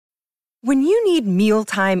When you need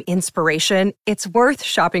mealtime inspiration, it's worth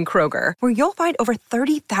shopping Kroger, where you'll find over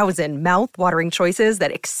 30,000 mouth-watering choices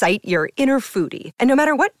that excite your inner foodie. And no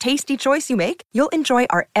matter what tasty choice you make, you'll enjoy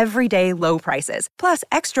our everyday low prices, plus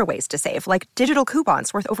extra ways to save, like digital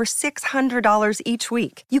coupons worth over $600 each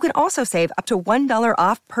week. You can also save up to $1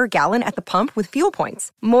 off per gallon at the pump with fuel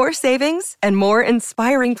points. More savings and more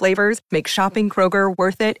inspiring flavors make shopping Kroger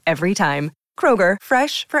worth it every time. Kroger,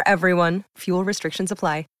 fresh for everyone. Fuel restrictions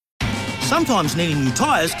apply. Sometimes needing new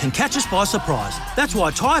tyres can catch us by surprise. That's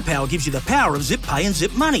why Tyre Power gives you the power of Zip Pay and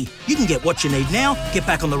Zip Money. You can get what you need now, get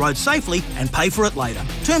back on the road safely and pay for it later.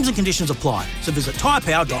 Terms and conditions apply. So visit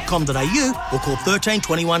tyrepower.com.au or call 13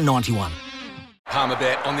 21 91.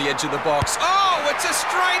 Palmerbet on the edge of the box. Oh, it's a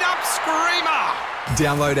straight-up screamer!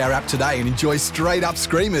 Download our app today and enjoy straight-up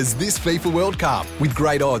screamers this FIFA World Cup with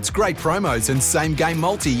great odds, great promos and same-game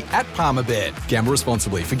multi at Palmerbet. Gamble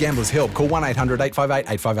responsibly. For Gamblers' Help, call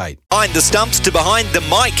 1-800-858-858. Behind the stumps to behind the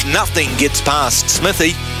mic, nothing gets past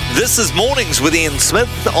Smithy. This is Mornings with Ian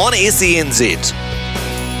Smith on SENZ.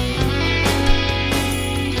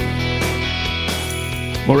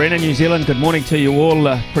 Morena, New Zealand, good morning to you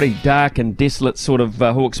all. Pretty dark and desolate sort of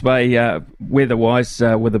Hawke's Bay weather-wise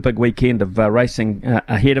with a big weekend of racing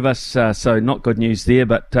ahead of us, so not good news there,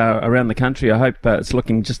 but around the country I hope it's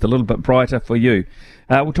looking just a little bit brighter for you.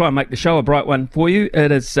 We'll try and make the show a bright one for you.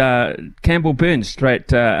 It is Campbell Burns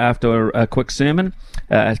straight after a quick sermon.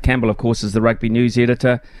 Campbell, of course, is the rugby news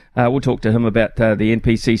editor. We'll talk to him about the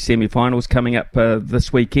NPC semi-finals coming up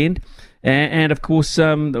this weekend. And of course,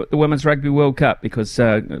 the Women's Rugby World Cup, because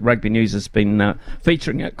Rugby News has been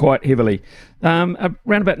featuring it quite heavily. Around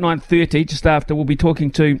about 9:30, just after, we'll be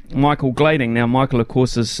talking to Michael Glading. Now, Michael, of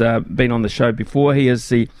course, has been on the show before. He is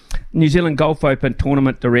the New Zealand Golf Open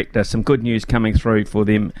Tournament Director. Some good news coming through for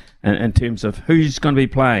them in terms of who's going to be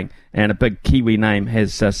playing. And a big Kiwi name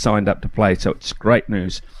has signed up to play, so it's great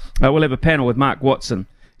news. We'll have a panel with Mark Watson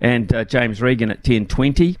and James Regan at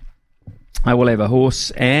 10:20. I will have a horse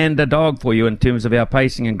and a dog for you in terms of our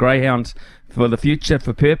pacing and greyhounds for the future,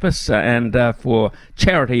 for purpose, and for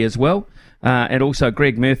charity as well. And also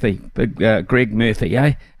Greg Murphy, Greg Murphy,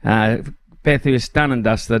 Bathurst done and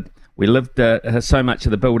dusted. We lived so much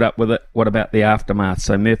of the build-up with it. What about the aftermath?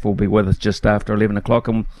 So Murph will be with us just after 11 o'clock.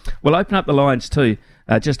 And we'll open up the lines too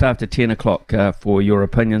just after 10 o'clock for your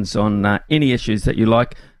opinions on any issues that you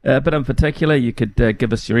like. But in particular, you could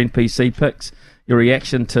give us your NPC picks, your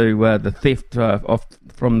reaction to the theft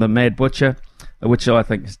from the Mad Butcher, which I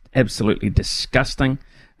think is absolutely disgusting.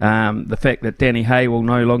 The fact that Danny Hay will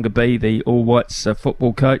no longer be the All Whites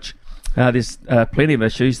football coach. There's plenty of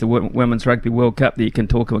issues. The Women's Rugby World Cup that you can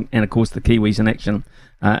talk about, and of course the Kiwis in action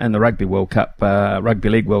and the Rugby World Cup, Rugby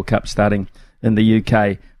League World Cup starting in the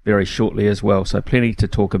UK very shortly as well. So plenty to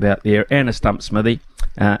talk about there, and a stump smithy,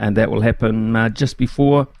 and that will happen just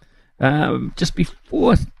before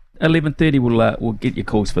 11:30. We'll get your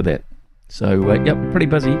calls for that. So yep, pretty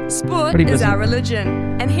busy. Sport is our religion,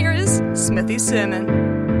 and here is Smithy's sermon.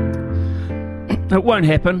 It won't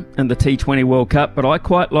happen in the T20 World Cup, but I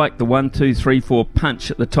quite like the 1, 2, 3, 4 punch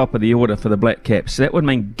at the top of the order for the Black Caps. That would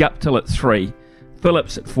mean Guptill at 3,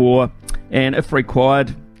 Phillips at 4, and if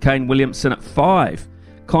required, Kane Williamson at 5.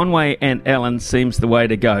 Conway and Allen seems the way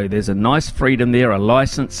to go. There's a nice freedom there, a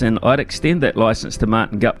licence, and I'd extend that licence to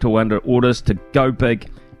Martin Guptill under orders to go big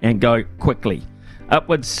and go quickly.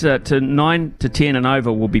 Upwards to 9 to 10 and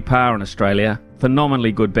over will be par in Australia.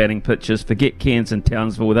 Phenomenally good batting pitches. Forget Cairns and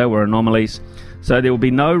Townsville, they were anomalies. So there will be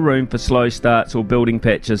no room for slow starts or building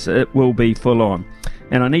patches. It will be full on.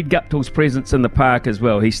 And I need Guptill's presence in the park as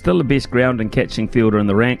well. He's still the best ground and catching fielder in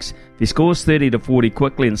the ranks. If he scores 30 to 40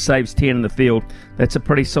 quickly and saves 10 in the field, that's a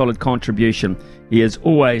pretty solid contribution. He is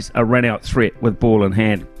always a run-out threat with ball in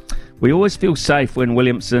hand. We always feel safe when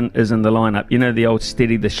Williamson is in the lineup. You know the old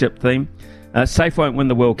steady the ship theme? Safe won't win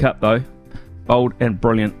the World Cup though. Bold and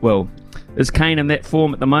brilliant will. Is Kane in that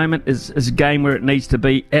form at the moment? Is a game where it needs to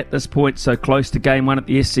be at this point, so close to game 1 at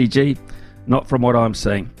the SCG? Not from what I'm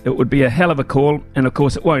seeing. It would be a hell of a call, and of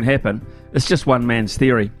course it won't happen. It's just one man's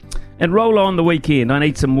theory. And roll on the weekend. I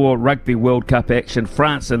need some more Rugby World Cup action.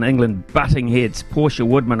 France and England butting heads. Portia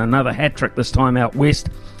Woodman, another hat-trick this time out west.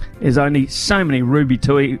 There's only so many Ruby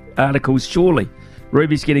Tui articles, surely.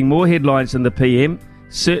 Ruby's getting more headlines than the PM,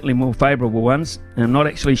 certainly more favourable ones. And I'm not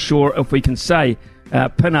actually sure if we can say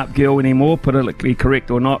pin-up girl anymore, politically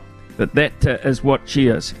correct or not, but that is what she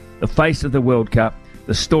is. The face of the World Cup,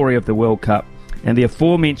 the story of the World Cup, and the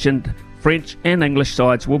aforementioned French and English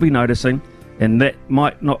sides will be noticing, and that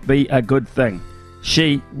might not be a good thing.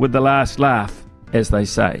 She with the last laugh, as they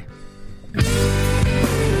say.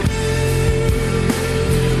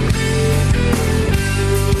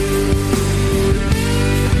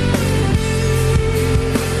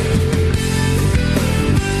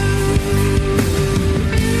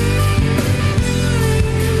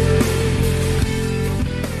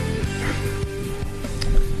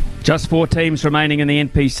 Just 4 teams remaining in the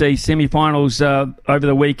NPC semi-finals over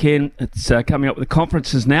the weekend. It's coming up with the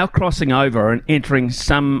conferences now crossing over and entering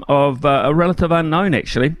some of a relative unknown,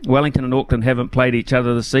 actually. Wellington and Auckland haven't played each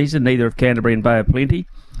other this season, neither have Canterbury and Bay of Plenty.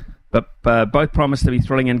 But both promise to be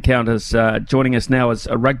thrilling encounters. Joining us now is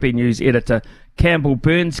a Rugby News editor, Campbell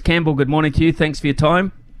Burns. Campbell, good morning to you. Thanks for your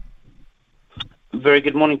time. Very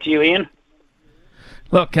good morning to you, Ian.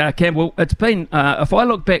 Look, Campbell, it's been, if I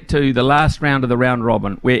look back to the last round of the round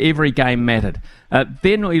robin, where every game mattered,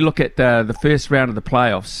 then we look at the first round of the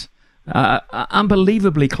playoffs,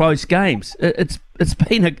 unbelievably close games. It's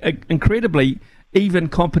been an incredibly even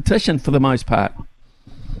competition for the most part.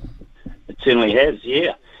 It certainly has,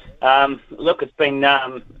 yeah. Look, it's been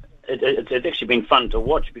it's actually been fun to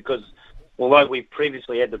watch because although we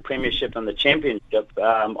previously had the Premiership and the Championship,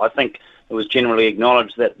 I think it was generally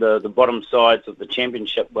acknowledged that the bottom sides of the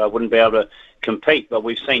Championship wouldn't be able to compete. But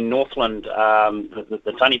we've seen Northland,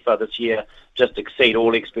 the Taniwha this year, just exceed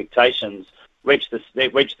all expectations, reach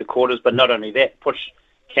the quarters, but not only that, push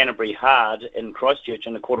Canterbury hard in Christchurch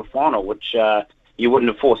in the quarterfinal, which you wouldn't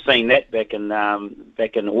have foreseen that back in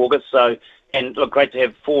August. So, and look, great to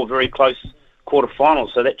have 4 very close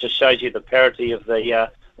quarterfinals. So that just shows you the parity of the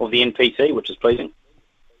NPC, which is pleasing.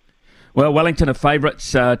 Well, Wellington are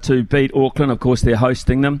favourites to beat Auckland. Of course, they're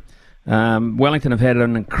hosting them. Wellington have had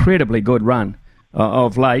an incredibly good run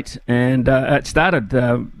of late, and it started.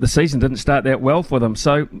 The season didn't start that well for them.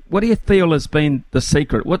 So, what do you feel has been the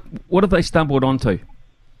secret? What have they stumbled onto?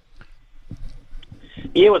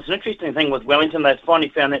 Yeah, well, it's an interesting thing with Wellington. They've finally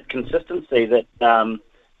found that consistency that's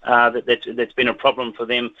been a problem for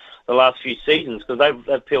them the last few seasons because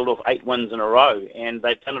they've peeled off 8 wins in a row, and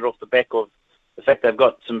they've done it off the back of the fact they've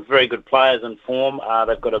got some very good players in form.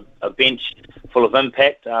 They've got a bench full of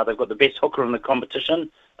impact. They've got the best hooker in the competition,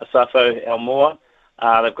 Asafo Almoa.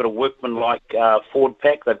 They've got a workman-like forward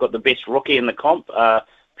pack. They've got the best rookie in the comp,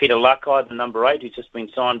 Peter Lakai, the number 8, who's just been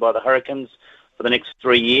signed by the Hurricanes for the next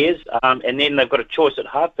 3 years. And then they've got a choice at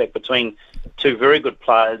halfback between 2 very good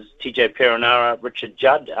players, TJ Perenara, Richard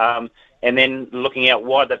Judd. And then looking out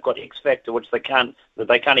wide, they've got X Factor, which they can't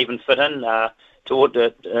even fit in to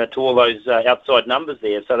all those outside numbers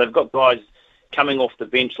there. So they've got guys coming off the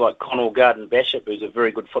bench like Connell Garden-Bishop, who's a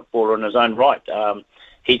very good footballer in his own right.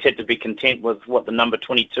 He's had to be content with the number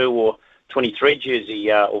 22 or 23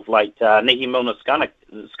 jersey of late. Nehi Milner-Skudder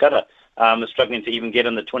is struggling to even get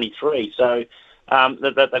in the 23. So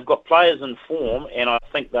they've got players in form, and I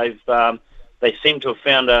think they seem to have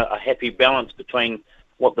found a happy balance between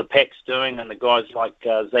what the pack's doing and the guys like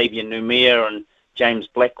Xavier Numia and James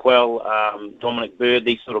Blackwell, Dominic Bird,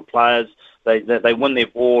 these sort of players. They win their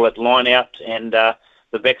ball at line out, and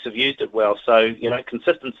the backs have used it well. So,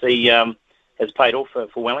 consistency has paid off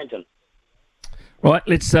for Wellington. Right,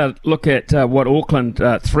 let's look at what Auckland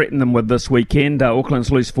threatened them with this weekend.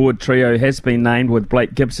 Auckland's loose forward trio has been named with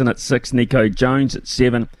Blake Gibson at 6, Nico Jones at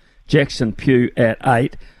 7, Jackson Pugh at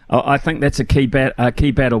 8. I think that's a key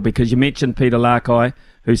battle because you mentioned Peter Lakai,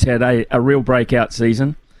 who's had a real breakout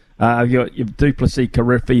season. You've Duplessis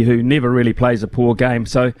Karifi, who never really plays a poor game.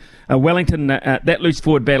 So Wellington, that loose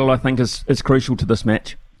forward battle, I think, is crucial to this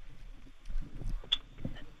match.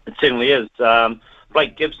 It certainly is.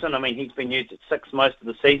 Blake Gibson, he's been used at 6 most of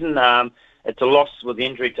the season. It's a loss with the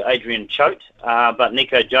injury to Adrian Choate, but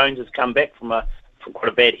Nico Jones has come back from quite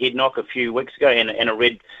a bad head knock a few weeks ago and a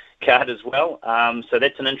red card as well. So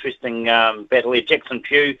that's an interesting battle here. Jackson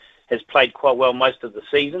Pugh has played quite well most of the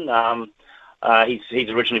season. He's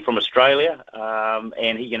originally from Australia,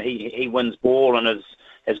 and he wins ball and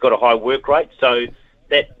has got a high work rate. So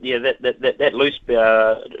that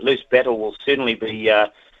loose battle will certainly be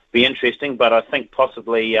interesting. But I think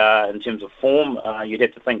possibly in terms of form, you'd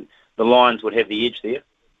have to think the Lions would have the edge there.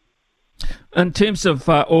 In terms of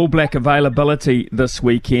All Black availability this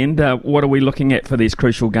weekend, what are we looking at for these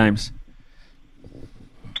crucial games?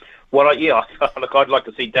 Well, look, I'd like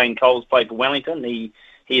to see Dane Coles play for Wellington. He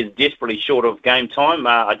is desperately short of game time.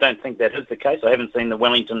 I don't think that is the case. I haven't seen the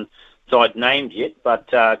Wellington side named yet, but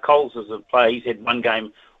Coles is a player. He's had 1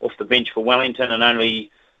 game off the bench for Wellington and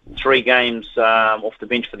only 3 games off the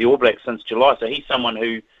bench for the All Blacks since July. So he's someone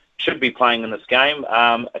who should be playing in this game.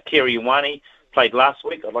 Akira Ioane played last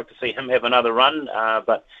week. I'd like to see him have another run,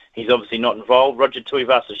 but he's obviously not involved. Roger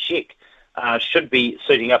Tuivasa-Sheck should be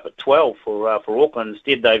suiting up at 12 for Auckland.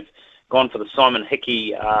 Instead, they've gone for the Simon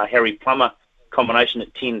Hickey, Harry Plummer combination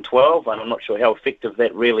at 10-12, and I'm not sure how effective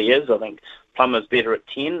that really is. I think Plummer's better at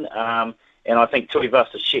 10, and I think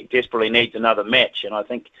Tuivasa-Sheck desperately needs another match, and I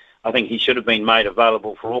think he should have been made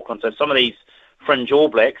available for Auckland. So some of these fringe All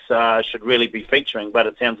Blacks should really be featuring, but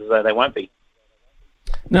it sounds as though they won't be.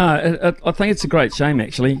 No, I think it's a great shame,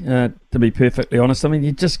 actually, to be perfectly honest. I mean,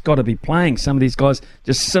 you just got to be playing. Some of these guys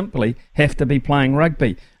just simply have to be playing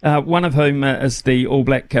rugby. One of whom is the All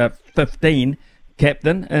Black 15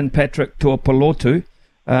 captain, and Patrick Tuipulotu.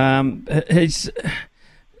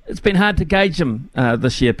 It's been hard to gauge him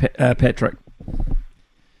this year, Patrick.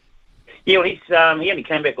 Yeah, well, he only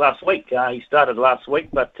came back last week. He started last week,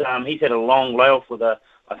 but he's had a long layoff with a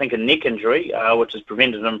neck injury, which has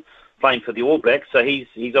prevented him playing for the All Blacks. So he's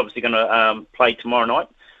obviously going to play tomorrow night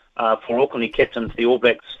for Auckland. He captains the All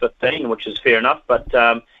Blacks 15, which is fair enough. But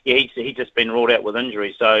he's just been ruled out with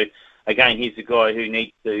injury. So again, he's the guy who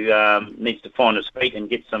needs to find his feet and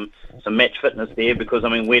get some match fitness there. Because I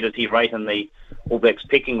mean, where does he rate in the All Blacks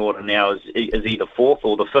pecking order now? Is he the fourth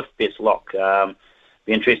or the fifth best lock?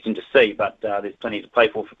 Be interesting to see, but there's plenty to play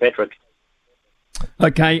for Patrick.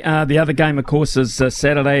 Okay, the other game, of course, is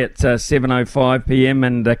Saturday at 7:05 p.m.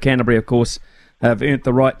 and Canterbury, of course, have earned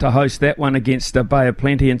the right to host that one against Bay of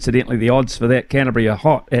Plenty. Incidentally, the odds for that, Canterbury are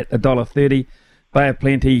hot at $1.30, Bay of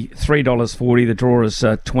Plenty $3.40. The draw is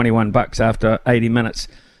 $21 after 80 minutes.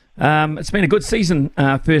 It's been a good season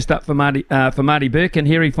first up for Marty Burke, and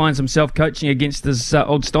here he finds himself coaching against his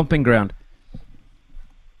old stomping ground.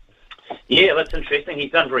 Yeah, that's interesting.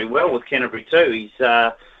 He's done very well with Canterbury too. He's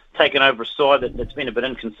taken over a side that's been a bit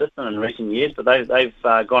inconsistent in recent years, but they've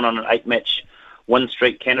gone on an 8-match win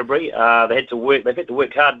streak. Canterbury. They've had to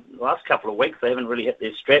work hard the last couple of weeks. They haven't really hit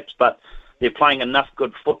their straps, but they're playing enough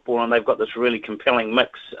good football, and they've got this really compelling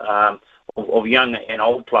mix of young and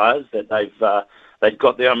old players that they've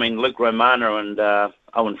got there. I mean, Luke Romano and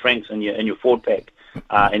Owen Franks in your forward pack,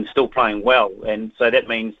 and still playing well, and so that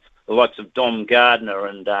means the likes of Dom Gardner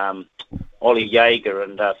and Ollie Jaeger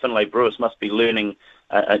and Finlay Brewis must be learning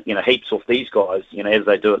heaps off these guys, as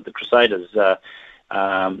they do at the Crusaders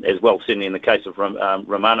as well, certainly in the case of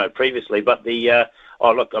Romano previously. But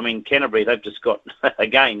Canterbury, they've just got,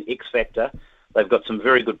 again, X Factor. They've got some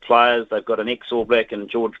very good players. They've got an ex-All Black in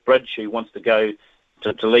George Bridge who wants to go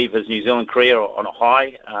to leave his New Zealand career on a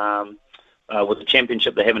high with a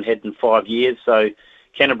championship they haven't had in 5 years. So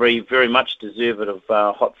Canterbury very much deserve it of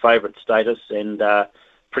hot favourite status, and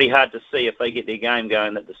pretty hard to see if they get their game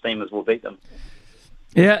going that the Steamers will beat them.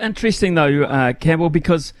 Yeah, interesting though, Campbell,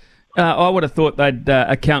 because I would have thought they'd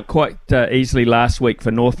account quite easily last week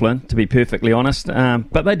for Northland, to be perfectly honest,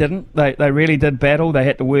 but they didn't. They really did battle. They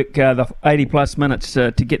had to work the 80-plus minutes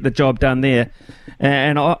to get the job done there,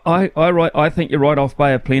 and I think you're right off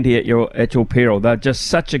Bay of Plenty at your peril. They're just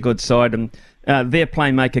such a good side, and their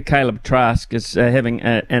playmaker Caleb Trask is having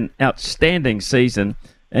an outstanding season,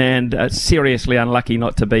 and seriously unlucky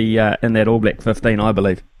not to be in that All Black 15, I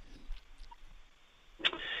believe.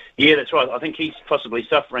 Yeah, that's right. I think he's possibly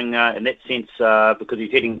suffering in that sense because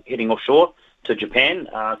he's heading offshore to Japan.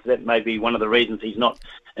 So that may be one of the reasons he's not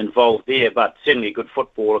involved there. But certainly a good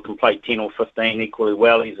footballer, can play 10 or 15 equally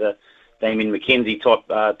well. He's a Damien McKenzie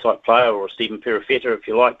type player, or a Stephen Perifetta, if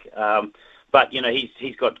you like. But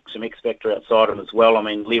he's got some X factor outside him as well. I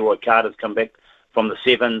mean, Leroy Carter's come back from the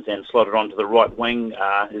sevens and slotted onto the right wing.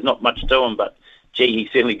 There's not much to him, but gee, he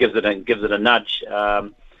certainly gives it a nudge.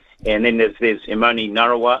 And then there's Imoni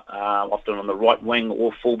Narawa, often on the right wing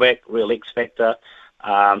or fullback, real X factor.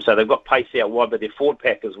 So they've got pace out wide, but their forward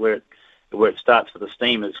pack is where it starts for the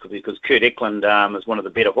Steamers, because Kurt Eklund is one of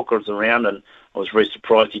the better hookers around, and I was very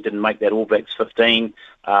surprised he didn't make that All Blacks 15.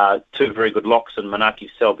 Two very good locks in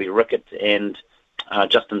Manaki Selby Rickett and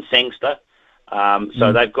Justin Sangster.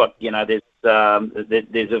 So they've got, there's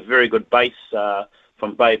a very good base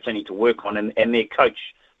from Bay of Plenty to work on, and their coach,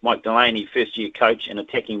 Mike Delaney, first-year coach and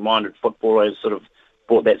attacking-minded footballer, has sort of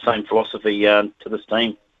brought that same philosophy to this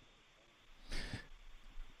team.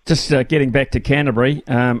 Just getting back to Canterbury,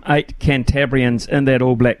 8 Cantabrians in that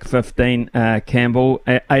All Black 15, Campbell,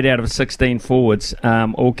 8 out of 16 forwards,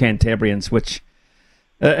 all Cantabrians, which,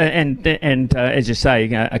 and as you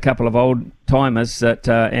say, a couple of old-timers that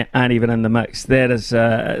aren't even in the mix. That's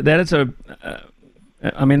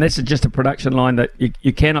just a production line that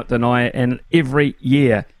you cannot deny, and every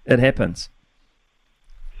year it happens.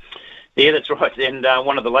 Yeah, that's right. And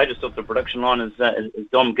one of the latest of the production line is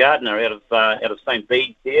Dom Gardner out of St.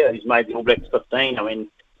 Bede's here. He's made the All Blacks 15. I mean,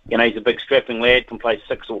 he's a big strapping lad, can play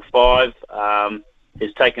 6 or 5.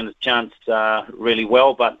 Has taken his chance really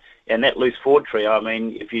well. And that loose forward trio, I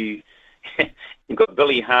mean, if you've got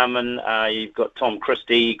Billy Harmon, you've got Tom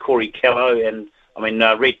Christie, Corey Callow, and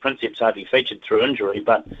Red Princeps hardly featured through injury,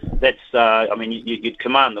 but that's, you'd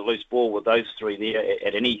command the loose ball with those three there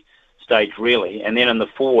at any stage, really. And then in the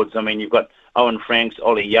forwards, you've got Owen Franks,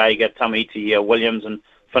 Ollie Jaeger, Tamiti Williams, and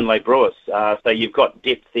Finlay Brewis. So you've got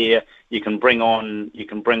depth there, you can bring on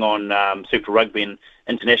Super Rugby and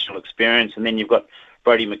international experience, and then you've got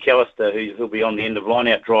Brodie McAllister, who'll be on the end of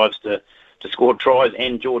line-out drives to score tries,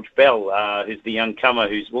 and George Bell, who's the young comer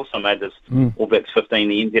who's also made this All Blacks 15,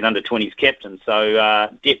 the NZ under-20s captain. So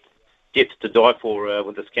depth to die for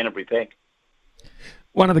with this Canterbury pack.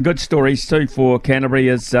 One of the good stories too for Canterbury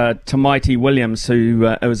is Tamaiti Williams,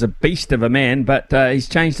 who was a beast of a man, but he's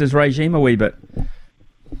changed his regime a wee bit.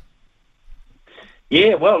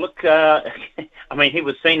 Yeah, well, look, I mean, he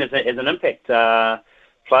was seen as an impact player,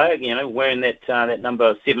 wearing that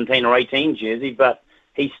number 17 or 18 jersey, but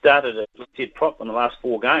he started as head prop in the last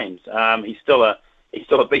 4 games. He's still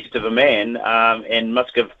a beast of a man, and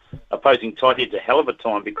must give opposing tight heads a hell of a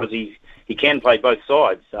time because he can play both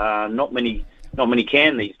sides. Not many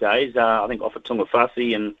can these days. I think Ofatunga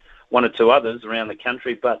Fasi and 1 or 2 others around the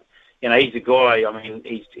country, but he's a guy. I mean,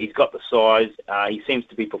 he's got the size. He seems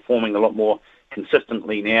to be performing a lot more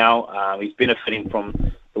consistently now. He's benefiting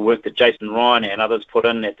from the work that Jason Ryan and others put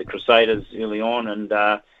in at the Crusaders early on,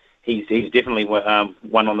 and he's definitely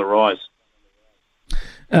one on the rise.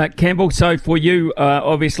 Campbell, so for you,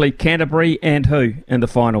 obviously Canterbury and who in the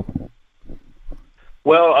final?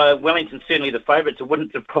 Well, Wellington's certainly the favourites. It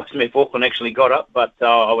wouldn't surprise me if Auckland actually got up, but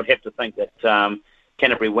I would have to think that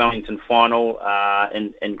Canterbury-Wellington final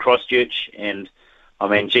in Christchurch, and I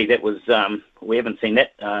mean, that was we haven't seen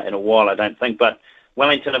that in a while, I don't think. But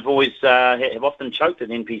Wellington have always have often choked at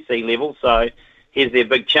NPC level, so here's their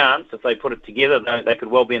big chance. If they put it together, they could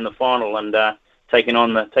well be in the final and taking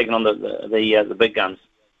on the big guns.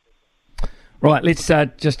 Right, let's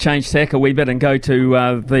just change tack a wee bit and go to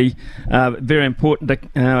the very important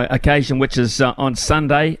occasion, which is on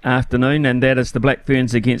Sunday afternoon, and that is the Black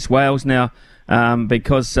Ferns against Wales. Now,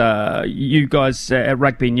 because you guys at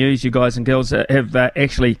Rugby News, you guys and girls, have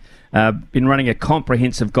actually been running a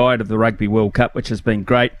comprehensive guide of the Rugby World Cup, which has been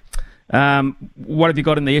great. What have you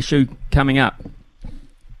got in the issue coming up?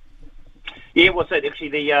 Yeah, well, so actually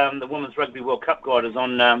the Women's Rugby World Cup guide is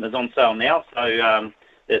on sale now, so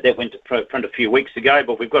that went to print a few weeks ago,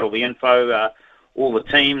 but we've got all the info, all the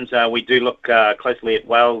teams. We do look closely at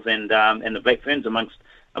Wales and the Black Ferns amongst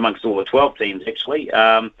all the 12 teams actually.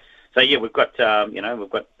 So yeah, we've got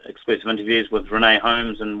exclusive interviews with Renee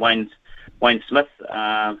Holmes and Wayne Smith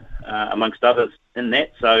amongst others in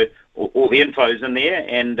that. So all the info's in there,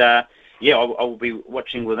 and I will be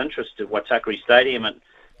watching with interest at Waitakere Stadium at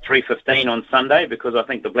 3:15 on Sunday, because I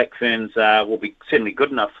think the Black Ferns will be certainly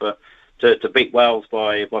good enough to beat Wales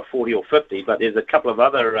by 40 or 50. But there's a couple of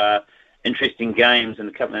other interesting games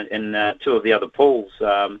in 2 of the other pools,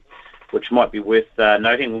 which might be worth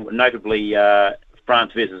noting, notably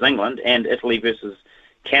France versus England and Italy versus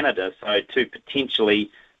Canada. So 2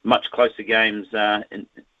 potentially much closer games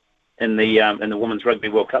in the Women's Rugby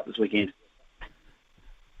World Cup this weekend.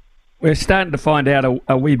 We're starting to find out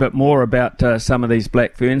a wee bit more about some of these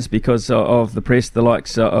Black Ferns because of the press, the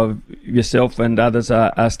likes of yourself and others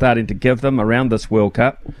are starting to give them around this World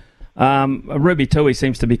Cup. Ruby Tui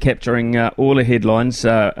seems to be capturing all the headlines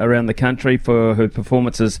around the country for her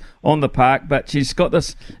performances on the park, but she's got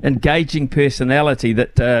this engaging personality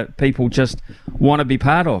that people just want to be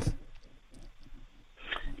part of.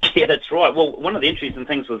 Yeah, that's right. Well, one of the interesting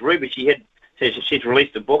things with Ruby, she's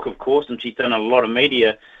released a book, of course, and she's done a lot of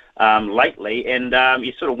media lately, and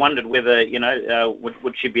you sort of wondered whether,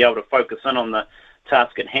 would she be able to focus in on the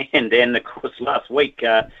task at hand. And of course, last week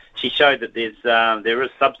she showed that there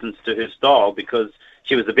is substance to her style, because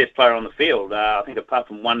she was the best player on the field. I think apart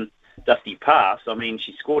from one dusty pass, I mean,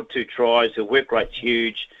 she scored 2 tries. Her work rate's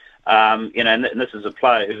huge. And this is a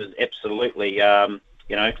player who is absolutely,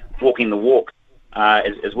 walking the walk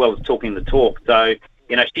as well as talking the talk. So,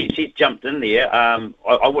 she's jumped in there.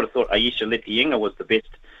 I would have thought Aisha Letienga was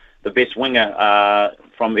the best winger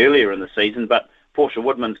from earlier in the season, but Portia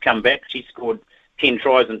Woodman's come back. She scored 10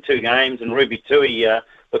 tries in 2 games, and Ruby Tui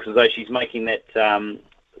looks as though she's making that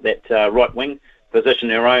right wing position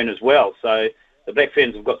her own as well. So the Black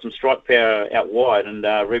Ferns have got some strike power out wide, and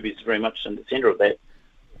Ruby's very much in the centre of that.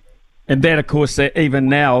 And that, of course, even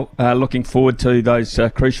now, looking forward to those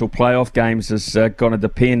crucial playoff games is going to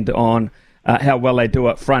depend on how well they do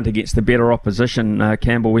up front against the better opposition,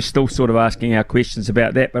 Campbell. We're still sort of asking our questions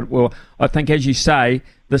about that, but I think, as you say,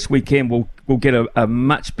 this weekend we'll get a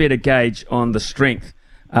much better gauge on the strength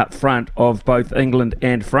up front of both England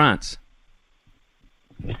and France.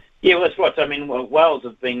 Yeah, well, that's right. I mean, Wales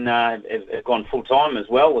have gone full time as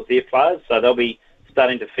well with their players, so they'll be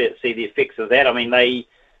starting to see the effects of that. I mean, they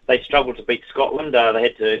struggled to beat Scotland. They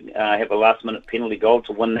had to have a last-minute penalty goal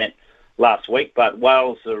to win that last week, but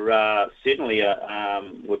Wales are certainly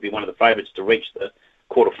would be one of the favourites to reach the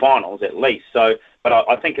quarterfinals at least. So But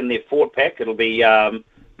I think in their forward pack, it'll be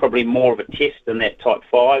probably more of a test in that top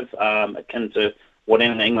 5, akin to what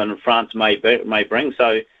England and France may bring.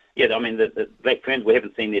 So, yeah, I mean, the Black Ferns, we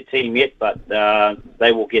haven't seen their team yet, but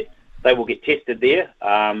they will get tested there,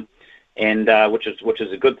 and which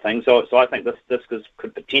is a good thing. So I think this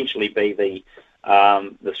could potentially be the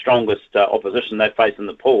strongest opposition they face in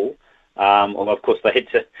the pool. Although of course they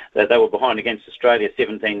were behind against Australia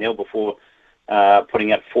 17-0 before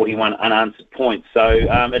putting up 41 unanswered points. So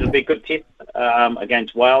it'll be a good test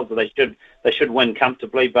against Wales. They should win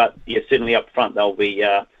comfortably, but yeah, certainly up front they'll be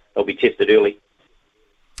tested early.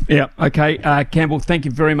 Yeah. Okay, Campbell. Thank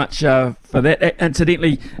you very much for that.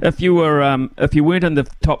 Incidentally, if you weren't in the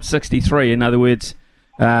top 63, in other words,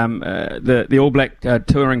 the All Black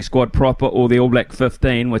touring squad proper, or the All Black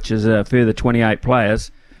 15, which is a further 28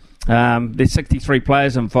 players, there's 63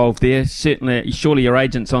 players involved there. Certainly, surely your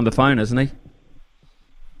agent's on the phone, isn't he?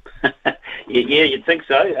 Yeah, you'd think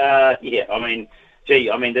so. Yeah, I mean,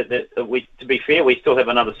 to be fair, we still have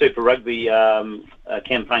another Super Rugby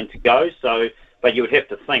campaign to go. So, but you would have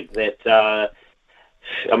to think that,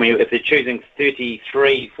 I mean, if they're choosing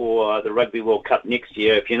 33 for the Rugby World Cup next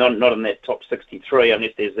year, if you're not in that top 63,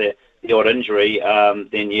 unless there's the odd injury,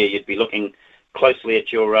 then yeah, you'd be looking closely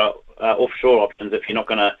at your offshore options if you're not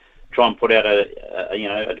going to try and put out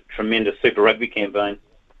a tremendous Super Rugby campaign.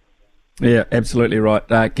 Yeah, absolutely right.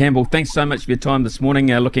 Campbell, thanks so much for your time this morning,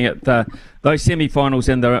 looking at those semi-finals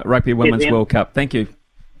in the Rugby Women's World Cup. Thank you.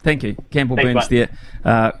 Campbell Burns there,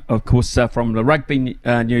 of course, from the Rugby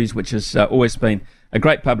News, which has always been a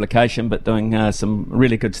great publication, but doing some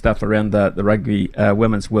really good stuff around the Rugby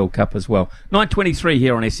Women's World Cup as well. 9:23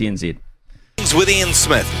 here on SENZ. With Ian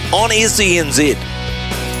Smith on SENZ.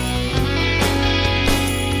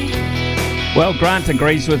 Well, Grant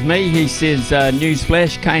agrees with me. He says,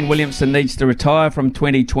 newsflash, Kane Williamson needs to retire from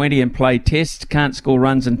 2020 and play tests. Can't score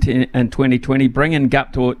runs in 2020. Bring in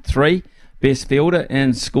Guptill at 3, best fielder,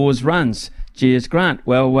 and scores runs. Cheers, Grant.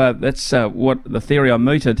 Well, that's what the theory I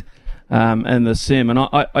mooted in the sermon.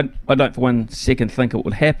 I don't for one second think it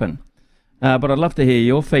would happen. But I'd love to hear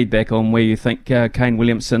your feedback on where you think Kane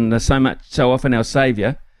Williamson, so often our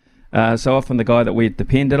saviour, so often the guy that we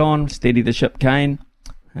depended on, steady the ship Kane,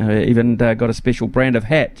 even got a special brand of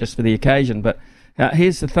hat just for the occasion. But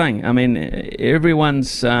here's the thing. I mean,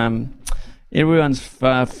 everyone's flame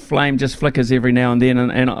just flickers every now and then,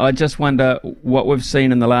 and I just wonder what we've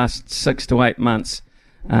seen in the last 6 to 8 months,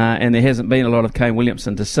 and there hasn't been a lot of Kane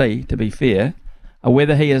Williamson to see, to be fair,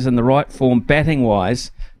 whether he is in the right form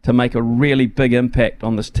batting-wise to make a really big impact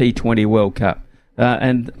on this T20 World Cup.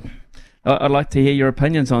 And I'd like to hear your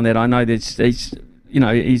opinions on that. I know that he's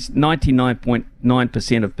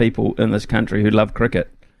 99.9% of people in this country who love cricket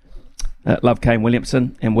love Kane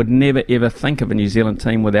Williamson and would never ever think of a New Zealand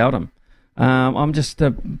team without him. I'm just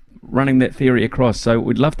running that theory across, so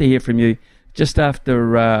we'd love to hear from you just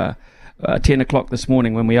after 10 o'clock this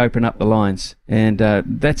morning when we open up the lines. And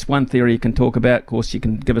that's one theory you can talk about. Of course, you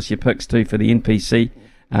can give us your picks too for the NPC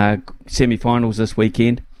semi-finals this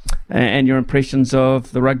weekend, and your impressions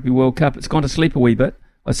of the Rugby World Cup. It's gone to sleep a wee bit.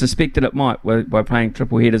 I suspected it might by playing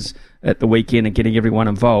triple headers at the weekend and getting everyone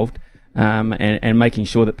involved, and making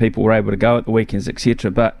sure that people were able to go at the weekends,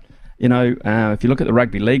 etc. But if you look at the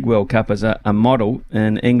Rugby League World Cup as a model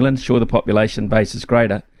in England, sure, the population base is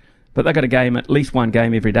greater, but they've got a game, at least one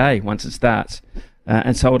game every day once it starts,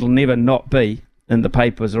 and so it'll never not be in the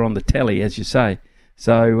papers or on the telly, as you say.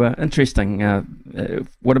 So interesting.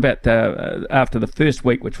 What about after the first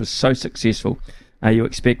week, which was so successful? Are you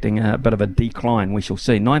expecting a bit of a decline? We shall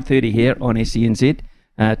see. 9:30 here on SENZ.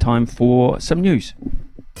 Time for some news.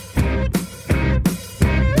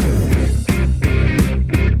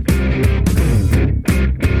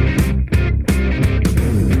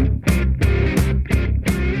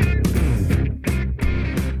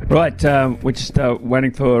 Right, we're just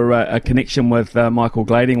waiting for a connection with Michael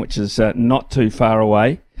Glading, which is not too far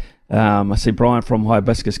away. I see Brian from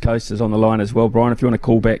Hibiscus Coast is on the line as well. Brian, if you want to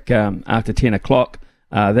call back after 10 o'clock,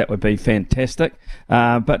 that would be fantastic.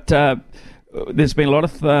 But there's been a lot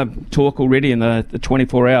of talk already in the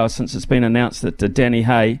 24 hours since it's been announced that Danny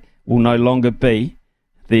Hay will no longer be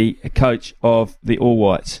the coach of the All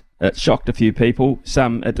Whites. It shocked a few people.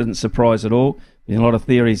 Some it didn't surprise at all. There's a lot of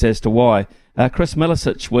theories as to why. Chris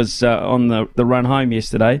Milicic was on the run home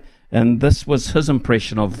yesterday, and this was his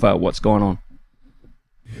impression of what's going on.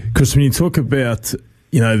 Chris, when you talk about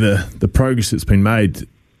the progress that's been made,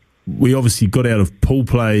 we obviously got out of pool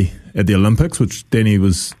play at the Olympics, which Danny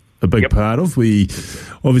was a big part of. We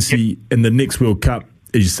obviously in the next World Cup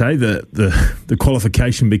as you say, the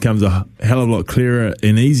qualification becomes a hell of a lot clearer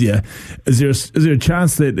and easier. Is there a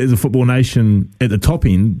chance that as a football nation at the top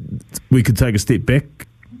end, we could take a step back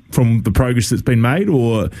from the progress that's been made,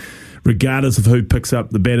 or regardless of who picks up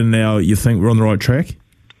the baton now, you think we're on the right track?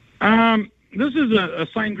 This is a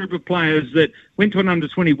same group of players that went to an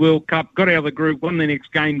under-20 World Cup, got out of the group, won the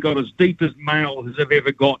next game, got as deep as male as they've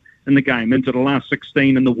ever got in the game, into the last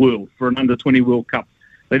 16 in the world for an under-20 World Cup.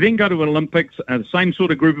 They then go to Olympics, the same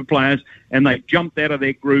sort of group of players, and they've jumped out of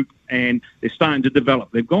their group and they're starting to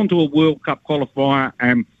develop. They've gone to a World Cup qualifier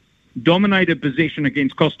and dominated possession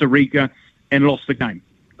against Costa Rica and lost the game.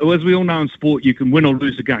 As we all know in sport, you can win or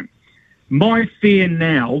lose a game. My fear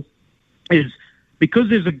now is, because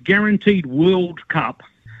there's a guaranteed World Cup,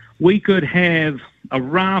 we could have a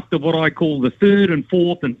raft of what I call the third and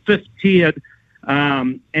fourth and fifth tiered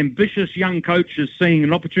ambitious young coaches seeing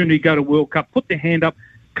an opportunity to go to World Cup, put their hand up,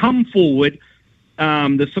 come forward.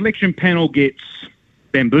 The selection panel gets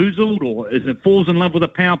bamboozled, or it falls in love with a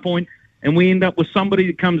PowerPoint, and we end up with somebody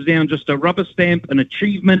that comes down just a rubber stamp, an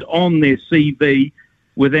achievement on their CV,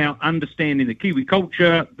 without understanding the Kiwi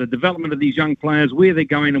culture, the development of these young players, where they're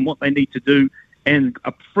going and what they need to do, and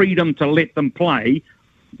a freedom to let them play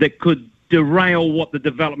that could derail what the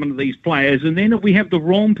development of these players. And then if we have the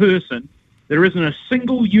wrong person, there isn't a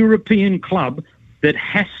single European club that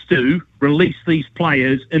has to release these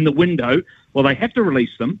players in the window. Well, they have to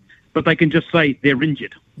release them, but they can just say they're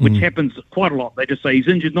injured, which happens quite a lot. They just say he's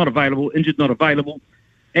injured, not available, injured, not available.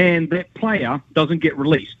 And that player doesn't get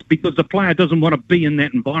released because the player doesn't want to be in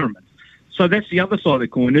that environment. So that's the other side of the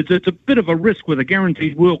coin. It's a bit of a risk with a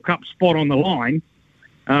guaranteed World Cup spot on the line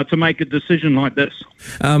to make a decision like this.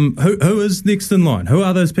 Who is next in line? Who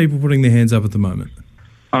are those people putting their hands up at the moment?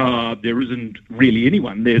 There isn't really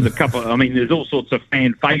anyone. There's a couple. I mean, there's all sorts of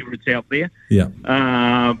fan favourites out there. Yeah.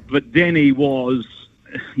 But Danny was,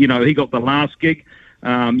 he got the last gig.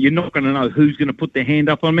 You're not going to know who's going to put their hand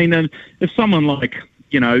up. I mean, if someone like,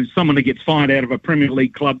 someone that gets fired out of a Premier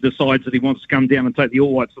League club decides that he wants to come down and take the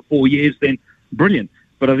All Whites for 4 years, then brilliant.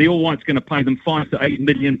 But are the All Whites going to pay them £5 to £8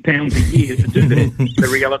 million a year to do that? The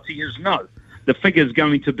reality is no. The figure's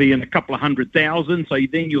going to be in a couple of 100,000. So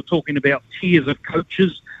then you're talking about tiers of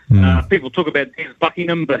coaches. People talk about Des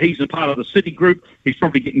Buckingham, but he's a part of the City Group. He's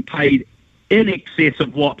probably getting paid in excess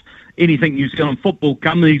of what anything New Zealand football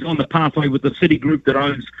comes. He's on the pathway with the City Group that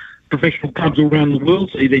owns professional clubs all around the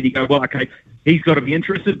world. So then you go, well, okay, he's got to be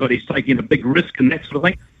interested, but he's taking a big risk and that sort of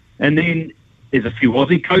thing. And then there's a few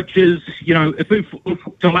Aussie coaches. If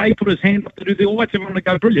Talay put his hand up to do the All Whites, everyone would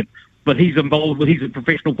go, brilliant. But he's a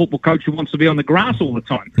professional football coach who wants to be on the grass all the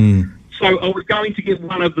time. So I was going to get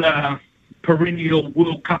one of the perennial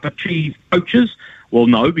World Cup achieved coaches. Well,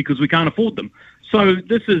 no, because we can't afford them. So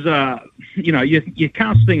this is, you're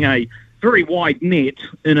casting a very wide net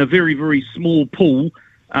in a very, very small pool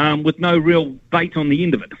with no real bait on the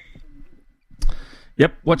end of it.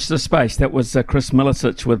 Yep, watch the space. That was Chris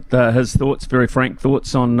Milicic with his thoughts, very frank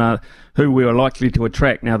thoughts on who we are likely to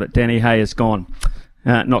attract now that Danny Hay is gone.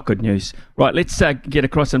 Not good news. Right, let's get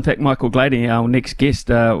across. In fact, Michael Glading, our next guest,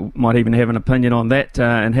 might even have an opinion on that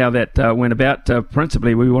and how that went about.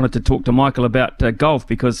 Principally, we wanted to talk to Michael about golf,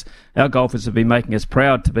 because our golfers have been making us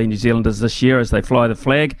proud to be New Zealanders this year as they fly the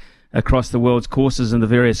flag across the world's courses in the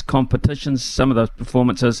various competitions. Some of those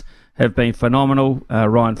performances have been phenomenal.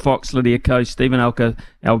 Ryan Fox, Lydia Ko, Stephen Alker,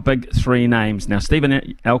 our big three names. Now, Stephen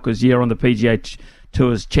Alker's year on the PGA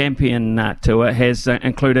Tour's Champion Tour has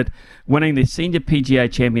included winning the Senior PGA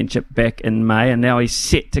Championship back in May, and now he's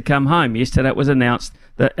set to come home. Yesterday it was announced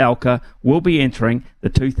that Alker will be entering the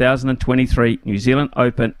 2023 New Zealand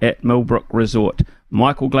Open at Millbrook Resort.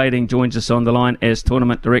 Michael Glading joins us on the line as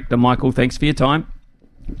Tournament Director. Michael, thanks for your time.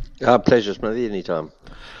 Pleasure, Smithy, anytime.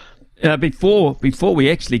 Before we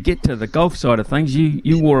actually get to the golf side of things,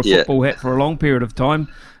 you wore a football hat for a long period of time.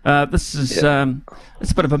 This is it's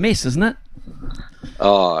a bit of a mess, isn't it?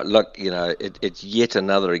 Oh, look, it's yet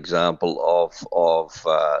another example of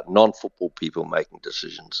non-football people making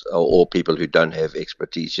decisions, or people who don't have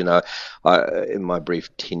expertise. In my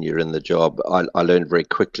brief tenure in the job, I learned very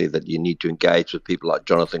quickly that you need to engage with people like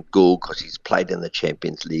Jonathan Gould, because he's played in the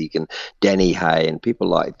Champions League, and Danny Hay and people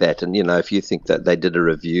like that. And, if you think that they did a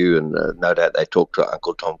review, and no doubt they talked to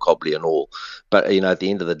Uncle Tom Cobley and all, but, at the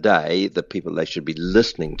end of the day, the people they should be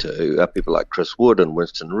listening to are people like Chris Wood and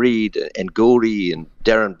Winston Reid and Gouldy and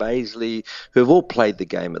Darren Baisley, who have all played the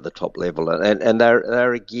game at the top level, and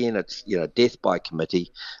they're again, it's death by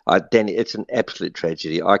committee. Danny, it's an absolute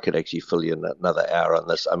tragedy. I could actually fill you in another hour on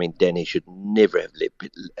this. I mean, Danny should never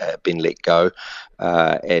have been let go.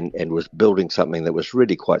 and was building something that was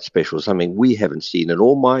really quite special, something we haven't seen in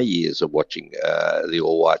all my years of watching the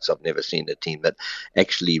All Whites. I've never seen a team that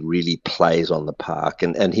actually really plays on the park,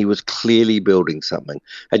 and he was clearly building something.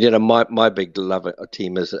 And my big love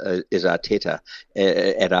team is Arteta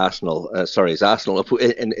at Arsenal. Is Arsenal,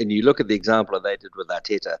 and you look at the example that they did with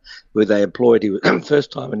Arteta, where they employed him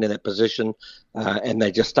first time in that position, and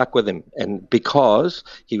they just stuck with him, and because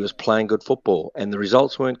he was playing good football, and the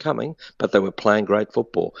results weren't coming, but they were playing great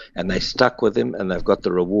football, and they stuck with him, and they've got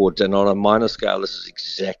the rewards. And on a minor scale, this is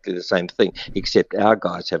exactly the same thing, except our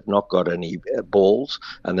guys have not got any balls,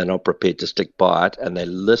 and they're not prepared to stick by it, and they're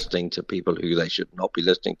listening to people who they should not be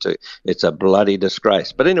listening to. It's a bloody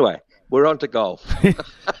disgrace. But anyway, we're on to golf.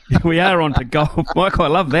 We are on to golf. Michael, I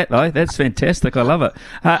love that, though. That's fantastic. I love it.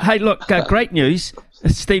 Hey, look, great news.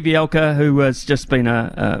 Stevie Elker, who has just been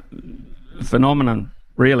a phenomenon,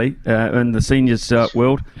 really, in the seniors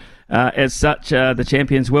world. As such, the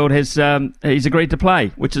Champions World he's agreed to play,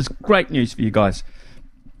 which is great news for you guys.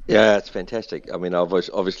 Yeah, it's fantastic. I mean,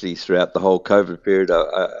 obviously throughout the whole COVID period,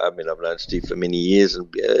 I've known Steve for many years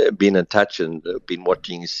and been in touch and been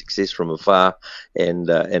watching his success from afar and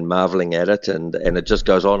marveling at it, and it just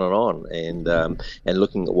goes on and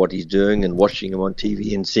looking at what he's doing and watching him on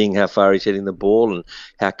TV and seeing how far he's hitting the ball and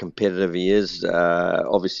how competitive he is.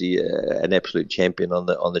 Obviously, an absolute champion on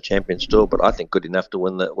the Champions Tour, but I think good enough to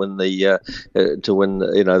win the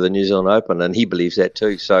New Zealand Open, and he believes that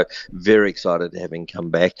too. So very excited to have him come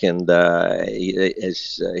back. And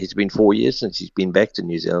he's been 4 years since he's been back to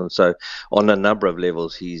New Zealand. So on a number of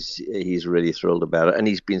levels, he's really thrilled about it. And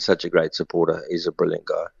he's been such a great supporter. He's a brilliant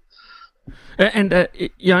guy. And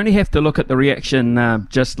you only have to look at the reaction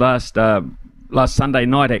just last Sunday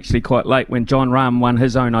night, actually, quite late, when Jon Rahm won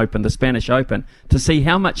his own Open, the Spanish Open, to see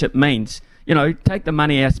how much it means. Take the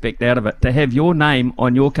money aspect out of it, to have your name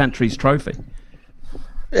on your country's trophy.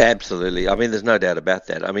 Absolutely. I mean, there's no doubt about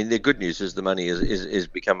that. I mean, the good news is the money is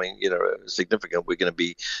becoming, significant. We're going to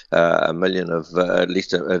be a million of at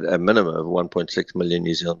least a minimum of 1.6 million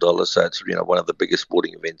New Zealand dollars. So it's one of the biggest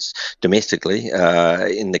sporting events domestically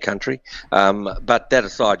in the country. But that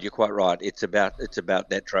aside, you're quite right. It's about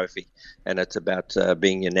that trophy, and it's about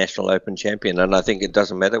being your National Open champion. And I think it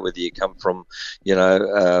doesn't matter whether you come from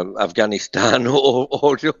Afghanistan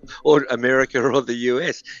or America or the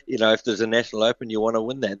US. If there's a National Open, you want to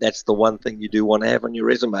win that. That's the one thing you do want to have on your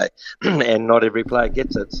resume, and not every player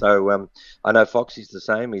gets it. So I know Foxy's the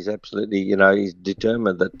same. He's absolutely, he's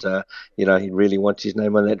determined that, he really wants his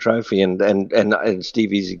name on that trophy, and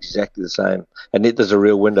Stevie's exactly the same. And there's a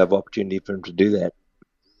real window of opportunity for him to do that.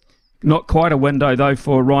 Not quite a window, though,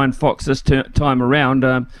 for Ryan Fox this time around.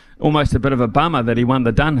 Almost a bit of a bummer that he won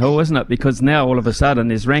the Dunhill, isn't it? Because now, all of a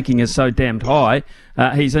sudden, his ranking is so damned high.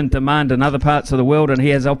 He's in demand in other parts of the world, and he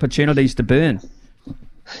has opportunities to burn.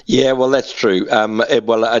 Yeah, well, that's true.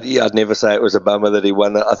 I'd never say it was a bummer that he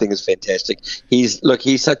won. I think it's fantastic. He's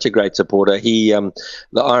such a great supporter. The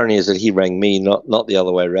irony is that he rang me, not the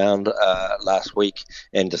other way around, last week,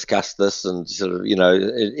 and discussed this, and sort of,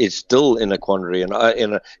 it's still in a quandary.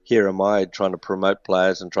 And here am I trying to promote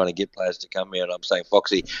players and trying to get players to come here, and I'm saying,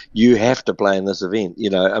 Foxy, you have to play in this event.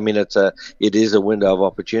 It is a window of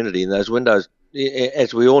opportunity, and those windows,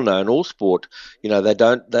 as we all know, in all sport,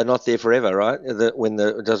 they're not there forever, right?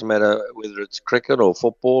 It doesn't matter whether it's cricket or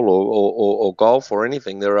football or golf or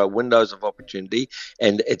anything. There are windows of opportunity,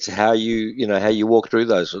 and it's how you walk through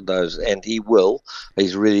those. And he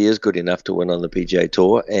really is good enough to win on the PGA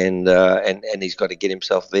Tour, and he's got to get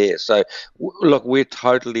himself there. So look, we're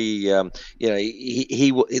totally,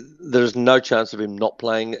 there's no chance of him not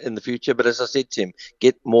playing in the future. But as I said to him,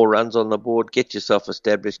 get more runs on the board, get yourself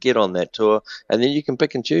established, get on that tour. And then you can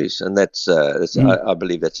pick and choose, and I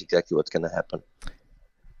believe that's exactly what's going to happen.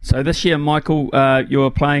 So this year, Michael, you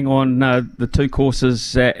were playing on the two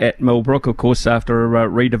courses at Millbrook, of course, after a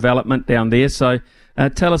redevelopment down there. So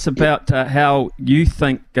tell us about how you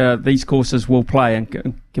think these courses will play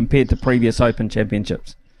and compared to previous Open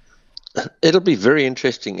Championships. It'll be very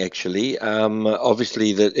interesting, actually.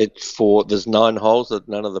 Obviously, there's 9 holes that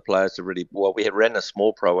none of the players have really. Well, we had ran a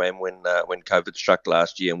small pro-am when COVID struck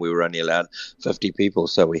last year, and we were only allowed 50 people,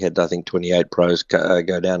 so we had, I think, 28 pros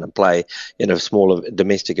go down and play in a small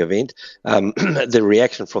domestic event. The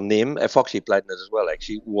reaction from them, Foxy played in it as well,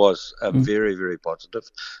 actually, was very, very positive.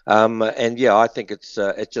 And yeah, I think it's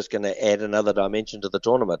just going to add another dimension to the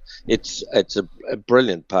tournament. It's a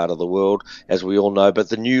brilliant part of the world, as we all know, but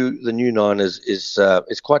the new new nine is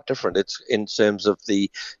quite different. It's in terms of the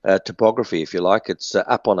topography, if you like. It's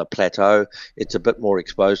up on a plateau. It's a bit more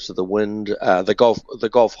exposed to the wind. The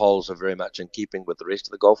golf holes are very much in keeping with the rest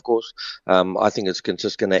of the golf course. I think it's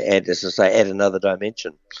just going to add another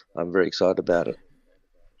dimension. I'm very excited about it.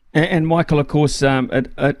 And Michael, of course,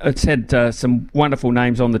 it's had some wonderful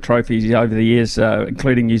names on the trophies over the years,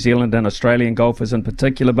 including New Zealand and Australian golfers in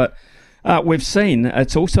particular. But we've seen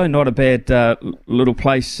it's also not a bad little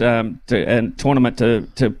place and tournament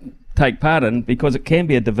to take part in, because it can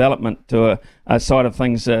be a development to a side of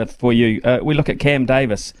things for you. We look at Cam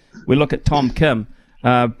Davis. We look at Tom Kim.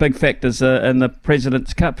 Big factors in the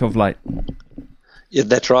President's Cup of late. Yeah,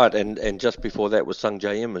 that's right. And just before that was Sung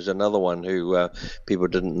Jae Im, is another one who people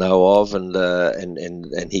didn't know of,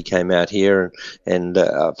 and he came out here. And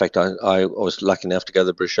in fact, I was lucky enough to go to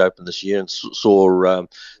the British Open this year and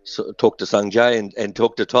talked to Sung Jae and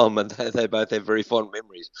talked to Tom, and they both have very fond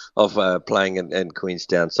memories of playing in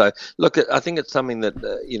Queenstown. So look, I think it's something that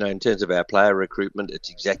in terms of our player recruitment, it's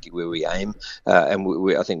exactly where we aim,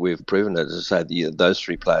 and I think we've proven it. As I say, those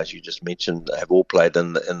three players you just mentioned have all played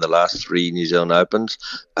in the last three New Zealand Opens.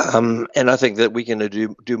 And I think that we can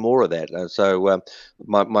do more of that. So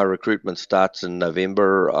my recruitment starts in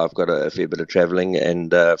November. I've got a fair bit of travelling,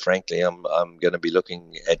 and frankly, I'm going to be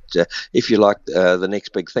looking at, if you like, the next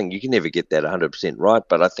big thing. You can never get that 100% right,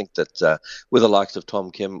 but I think that with the likes of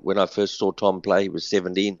Tom Kim, when I first saw Tom play, he was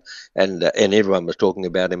 17, and everyone was talking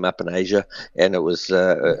about him up in Asia, and it was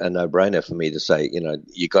a no-brainer for me to say,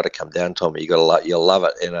 you got to come down, Tommy. You'll love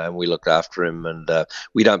it, and we looked after him, and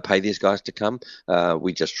we don't pay these guys to come.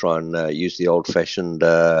 We just try and use the old-fashioned,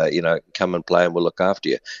 come and play and we'll look after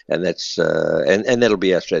you. And that's and that'll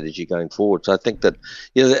be our strategy going forward. So I think that,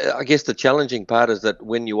 I guess the challenging part is that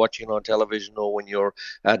when you're watching on television or when you're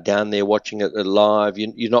down there watching it live,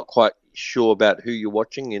 you're not quite sure about who you're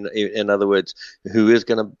watching. In other words, who is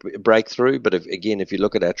going to break through. But if you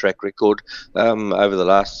look at our track record over the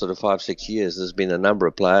last sort of 5-6 years, there's been a number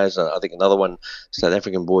of players. I think another one, South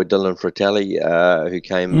African boy Dylan Fratelli, who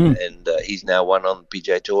came and he's now won on the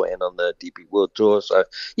PGA Tour and on the DP World Tour. So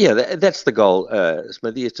yeah, that's the goal,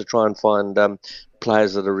 Smithy, is to try and find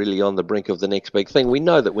players that are really on the brink of the next big thing. We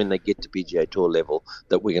know that when they get to PGA Tour level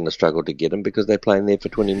that we're going to struggle to get them, because they're playing there for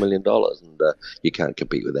 $20 million, and you can't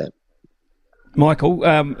compete with that. Michael,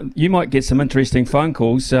 you might get some interesting phone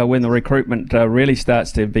calls when the recruitment really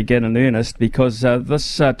starts to begin in earnest, because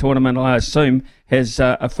this tournament, I assume, has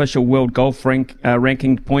official world golf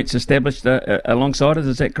ranking points established alongside it.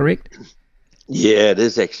 Is that correct? Yeah, it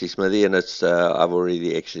is actually, Smithy, and it's I've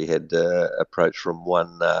already actually had approach from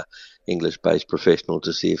one English-based professional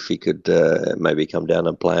to see if he could maybe come down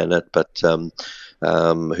and play in it, but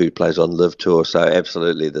who plays on Live Tour. So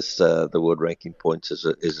absolutely, this the world ranking points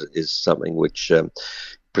is something which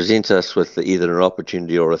presents us with either an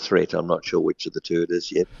opportunity or a threat. I'm not sure which of the two it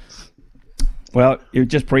is yet. Well, you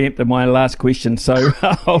just preempted my last question, so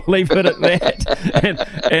I'll leave it at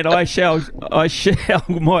that. And I shall,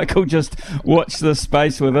 Michael, just watch this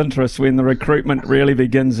space with interest when the recruitment really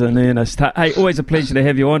begins in earnest. Hey, always a pleasure to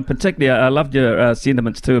have you on. Particularly, I loved your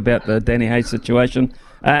sentiments too about the Danny Hayes situation.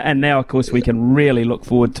 And now, of course, we can really look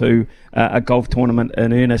forward to a golf tournament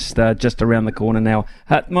in earnest just around the corner now.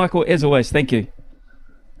 Michael, as always, thank you.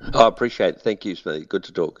 I appreciate it. Thank you, Smithy. Good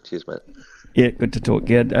to talk. Cheers, mate. Yeah, good to talk.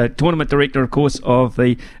 Yeah, tournament director, of course, of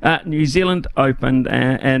the New Zealand Open,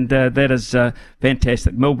 and that is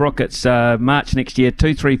fantastic. Millbrook, it's March next year,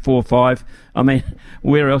 2, 3, 4, 5. I mean,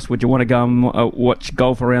 where else would you want to go and watch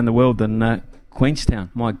golf around the world than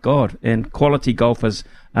Queenstown? My God. And quality golfers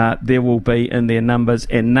there will be in their numbers,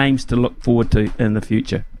 and names to look forward to in the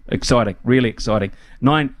future. Exciting, really exciting.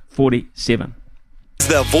 9:47.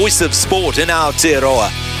 The voice of sport in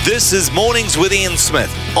Aotearoa. This is Mornings with Ian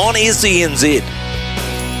Smith on SENZ.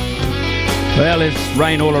 Well, there's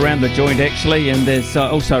rain all around the joint, actually, and there's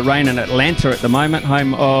also rain in Atlanta at the moment,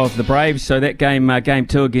 home of the Braves. So that game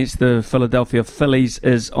 2 against the Philadelphia Phillies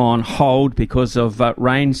is on hold because of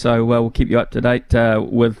rain. So we'll keep you up to date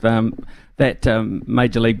with that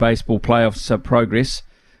Major League Baseball playoffs progress.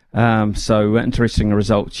 So interesting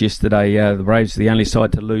results yesterday. The Braves are the only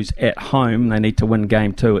side to lose at home. They need to win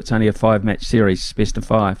game 2. It's only a 5-match series, best of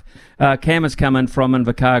 5. Cam has come in from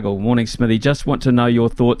Invercargill. Morning, Smithy. Just want to know your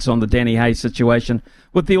thoughts on the Danny Hayes situation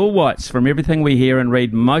with the All Whites. From everything we hear and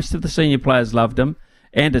read, most of the senior players loved him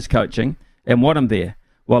and his coaching and want him there,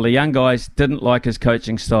 while the young guys didn't like his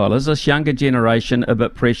coaching style. Is this younger generation a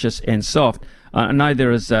bit precious and soft? I know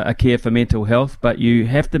there is a care for mental health, but you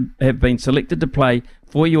have to have been selected to play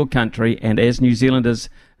for your country, and as New Zealanders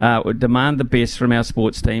demand the best from our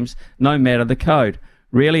sports teams, no matter the code.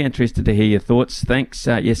 Really interested to hear your thoughts. Thanks.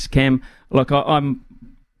 Yes, Cam. Look, I'm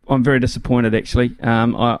very disappointed, actually.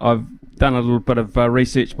 I've done a little bit of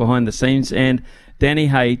research behind the scenes, and Danny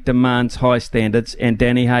Hay demands high standards, and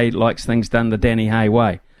Danny Hay likes things done the Danny Hay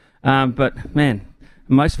way. But, man,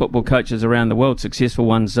 most football coaches around the world, successful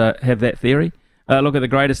ones, have that theory. Look at the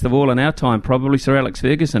greatest of all in our time, probably Sir Alex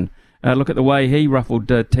Ferguson. Look at the way he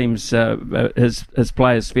ruffled teams, his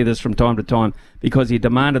players' feathers from time to time because he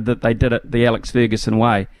demanded that they did it the Alex Ferguson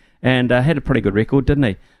way, and had a pretty good record, didn't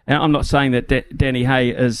he? And I'm not saying that Danny Hay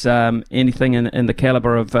is anything in the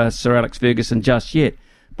calibre of Sir Alex Ferguson just yet,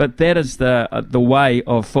 but that is the way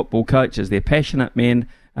of football coaches. They're passionate men,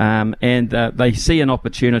 and they see an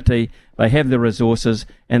opportunity, they have the resources,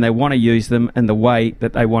 and they want to use them in the way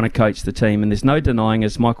that they want to coach the team. And there's no denying,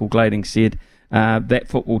 as Michael Glading said, that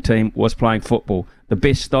football team was playing football. The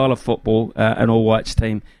best style of football an All Whites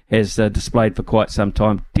team has displayed for quite some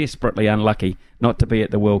time. Desperately unlucky not to be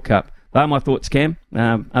at the World Cup. Those are my thoughts, Cam.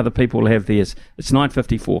 Other people will have theirs. It's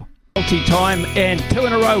 9:54. Multi-time, and 2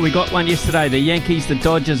 in a row. We got one yesterday. The Yankees, the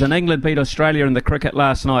Dodgers, and England beat Australia in the cricket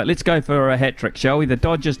last night. Let's go for a hat-trick, shall we? The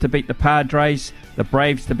Dodgers to beat the Padres, the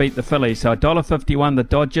Braves to beat the Phillies. So $1.51 the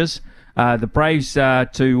Dodgers. The Braves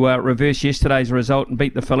to reverse yesterday's result and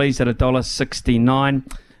beat the Phillies at $1.69.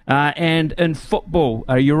 And in football,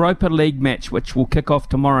 a Europa League match which will kick off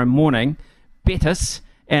tomorrow morning, Betis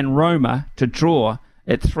and Roma to draw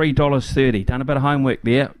at $3.30. Done a bit of homework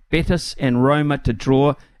there. Betis and Roma to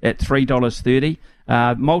draw at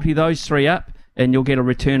 $3.30. Multi those three up and you'll get a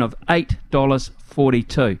return of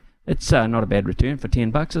 $8.42. It's not a bad return for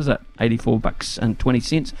 $10, is it?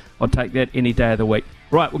 $84.20. I'll take that any day of the week.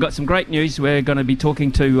 Right, we've got some great news. We're going to be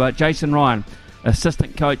talking to Jason Ryan,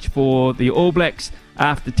 assistant coach for the All Blacks,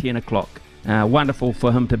 after 10 o'clock. Wonderful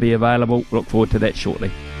for him to be available. Look forward to that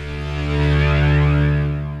shortly.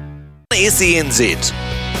 SENZ.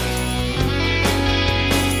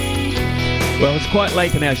 Well, it's quite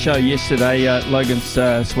late in our show yesterday. Logan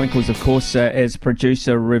Swinkles, of course, as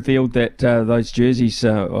producer, revealed that those jerseys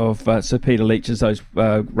of Sir Peter Leitch's, those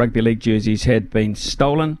rugby league jerseys, had been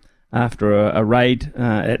stolen after a raid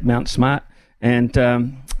at Mount Smart. And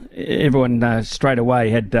everyone straight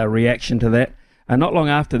away had a reaction to that. Not long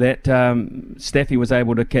after that, Staffy was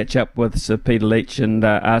able to catch up with Sir Peter Leitch and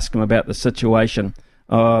ask him about the situation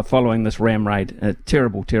following this ram raid. A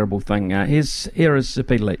terrible, terrible thing. Here is Sir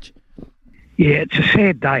Peter Leitch. Yeah, it's a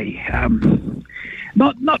sad day.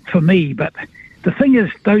 Not for me, but the thing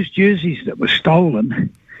is, those jerseys that were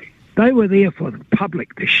stolen, they were there for the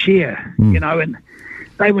public to share, and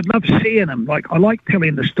they would love seeing them. Like, I like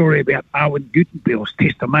telling the story about Owen Gutenbill's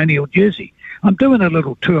testimonial jersey. I'm doing a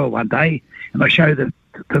little tour one day, and I show to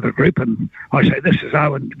the group, and I say, this is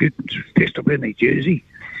Owen Guten's testimonial jersey.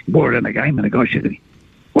 He wore it in a game, and the guy said to me,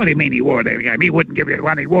 what do you mean he wore it in a game? He wouldn't give you the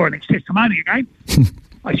one he wore in his testimonial game.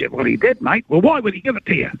 I said, well, he did, mate. Well, why would he give it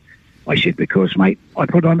to you? I said, because, mate, I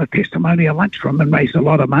put on a testimonial lunch for him and raised a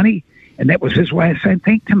lot of money, and that was his way of saying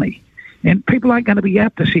thank to me. And people aren't going to be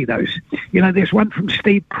out to see those. There's one from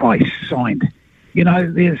Steve Price signed.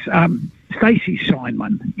 There's Stacey signed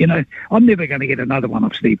one. I'm never going to get another one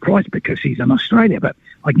of Steve Price because he's in Australia, but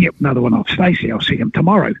I can get another one of Stacey. I'll see him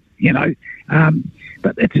tomorrow,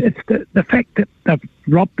 But it's the fact that they've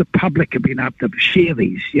robbed the public of being able to share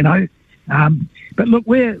these, But look,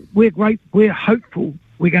 we're great. We're hopeful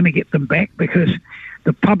we're going to get them back because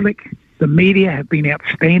the public, the media have been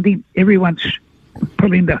outstanding. Everyone's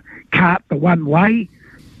pulling the cart the one way,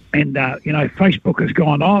 and Facebook has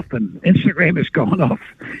gone off and Instagram has gone off.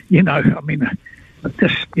 I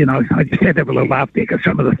just had to have a little laugh there because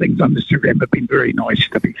some of the things on Instagram have been very nice,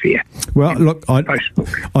 to be fair. Well, look,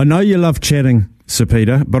 I know you love chatting, Sir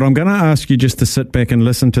Peter, but I'm going to ask you just to sit back and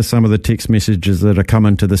listen to some of the text messages that are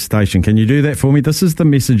coming to the station. Can you do that for me? This is the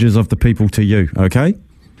messages of the people to you, okay?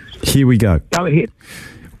 Here we go. Go ahead.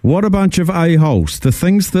 What a bunch of a-holes. The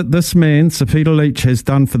things that this man, Sir Peter Leitch, has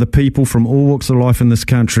done for the people from all walks of life in this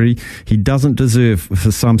country, he doesn't deserve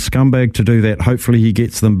for some scumbag to do that. Hopefully he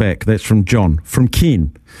gets them back. That's from John. From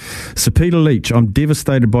Ken. Sir Peter Leitch, I'm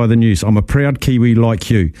devastated by the news. I'm a proud Kiwi like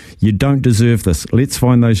you. You don't deserve this. Let's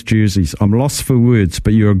find those jerseys. I'm lost for words,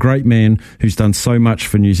 but you're a great man who's done so much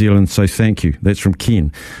for New Zealand, so thank you. That's from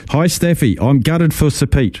Ken. Hi, Staffy. I'm gutted for Sir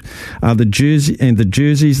Pete. The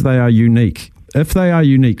jerseys, they are unique. If they are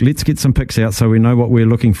unique, let's get some pics out so we know what we're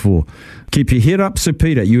looking for. Keep your head up, Sir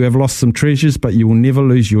Peter. You have lost some treasures, but you will never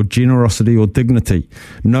lose your generosity or dignity.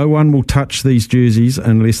 No one will touch these jerseys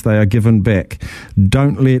unless they are given back.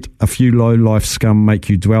 Don't let a few low-life scum make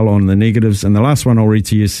you dwell on the negatives. And the last one I'll read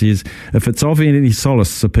to you says, if it's of any solace,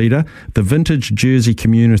 Sir Peter, the vintage jersey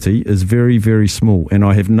community is very, very small, and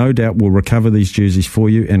I have no doubt we'll recover these jerseys for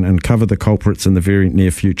you and uncover the culprits in the very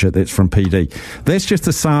near future. That's from PD. That's just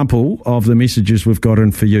a sample of the messages we've got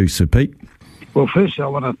in for you, Sir Pete. Well, firstly, I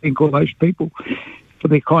want to thank all those people for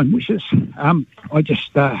their kind wishes. I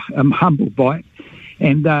just am humbled by it.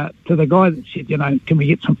 And to the guy that said, can we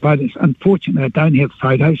get some photos? Unfortunately, I don't have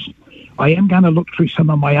photos. I am going to look through some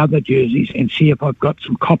of my other jerseys and see if I've got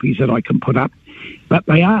some copies that I can put up. But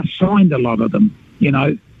they are signed, a lot of them,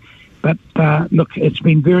 But, look, it's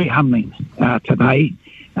been very humbling today.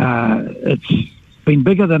 It's been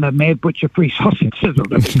bigger than a Mad Butcher free sausage sizzle,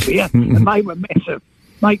 to be fair. And they were massive.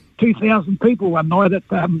 Mate, 2,000 people one night at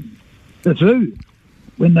the zoo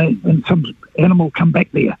when some animal come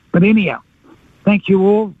back there. But anyhow, thank you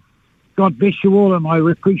all. God bless you all, and I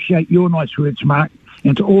appreciate your nice words, Mark.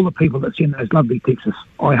 And to all the people that send those lovely texts,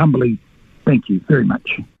 I humbly thank you very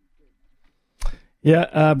much.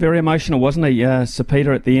 Yeah, very emotional, wasn't he, Sir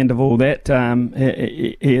Peter, at the end of all that?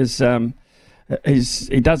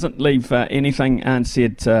 He doesn't leave anything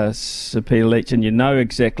unsaid, Sir Peter Leach, and you know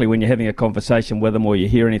exactly when you're having a conversation with him or you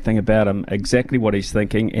hear anything about him, exactly what he's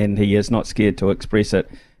thinking, and he is not scared to express it.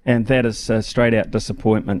 And that is straight out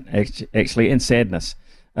disappointment, actually, and sadness.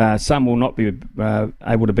 Some will not be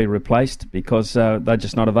able to be replaced because they're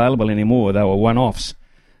just not available anymore. They were one-offs.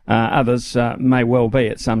 Others may well be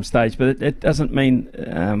at some stage, but it doesn't mean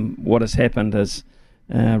what has happened is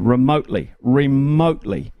remotely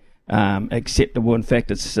acceptable. In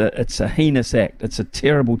fact, it's a heinous act. It's a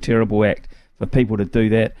terrible, terrible act for people to do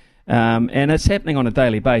that, and it's happening on a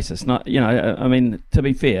daily basis. Not, to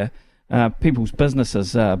be fair, people's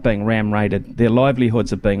businesses are being ram-raided. Their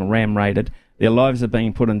livelihoods are being ram-raided. Their lives are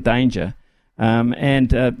being put in danger. And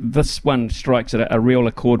this one strikes a real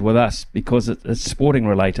accord with us because it's sporting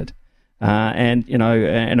related, and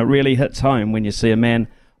it really hits home when you see a man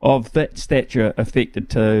of that stature affected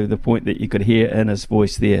to the point that you could hear in his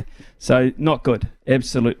voice there. So not good,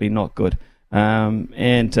 absolutely not good.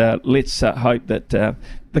 And let's hope that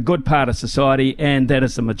the good part of society, and that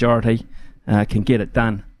is the majority, can get it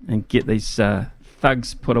done and get these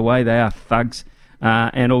thugs put away. They are thugs.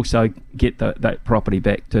 And also get that property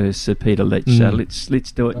back to Sir Peter Leach.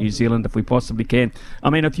 Let's do it, New Zealand, if we possibly can.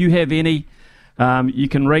 I mean, if you have any, you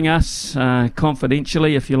can ring us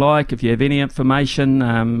confidentially if you like. If you have any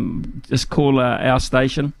information, just call our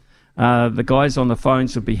station. The guys on the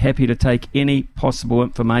phones would be happy to take any possible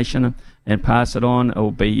information and pass it on. It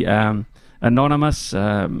will be anonymous.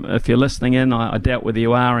 If you're listening in, I doubt whether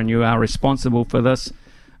you are, and you are responsible for this.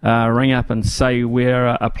 Ring up and say where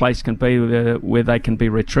a place can be where they can be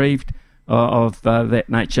retrieved of that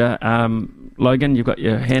nature. Logan, you've got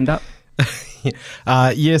your hand up.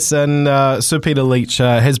 Yes, and Sir Peter Leach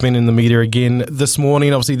has been in the media again this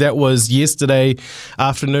morning. Obviously, that was yesterday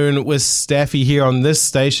afternoon with Staffy here on this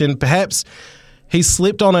station. Perhaps he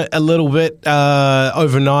slept on it a little bit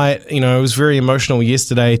overnight. It was very emotional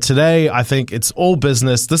yesterday. Today, I think it's all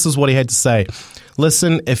business. This is what he had to say.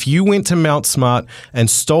 Listen, if you went to Mount Smart and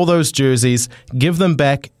stole those jerseys, give them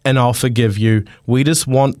back and I'll forgive you. We just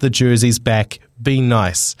want the jerseys back. Be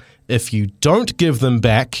nice. If you don't give them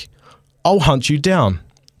back, I'll hunt you down.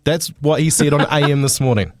 That's what he said on AM this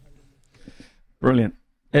morning. Brilliant.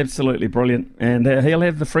 Absolutely brilliant. And he'll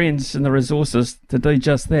have the friends and the resources to do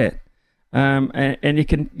just that. And you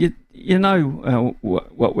can,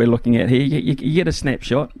 what we're looking at here. You get a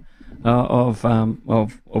snapshot of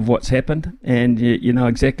what's happened, and you know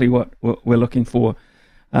exactly what we're looking for.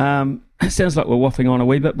 It sounds like we're waffling on a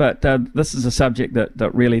wee bit, but this is a subject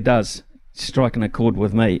that really does strike an accord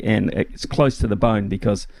with me, and it's close to the bone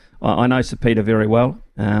because I know Sir Peter very well,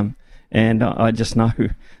 and I just know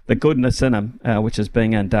the goodness in him, which is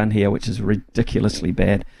being undone here, which is ridiculously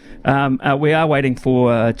bad. We are waiting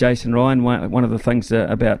for Jason Ryan. One of the things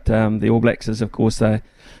about the All Blacks is, of course,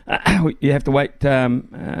 you have to wait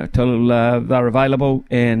till they're available,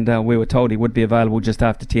 and we were told he would be available just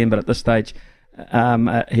after 10, but at this stage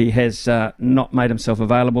he has not made himself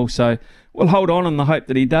available, so we'll hold on in the hope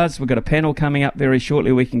that he does. We've got a panel coming up very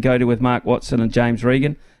shortly we can go to with Mark Watson and James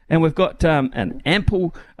Regan, and we've got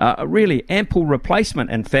a really ample replacement,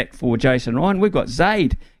 in fact, for Jason Ryan. We've got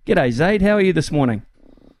Zaid. G'day, Zaid. How are you this morning?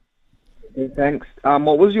 Yeah, thanks.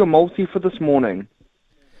 What was your multi for this morning?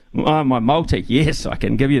 Oh, my multi, yes, I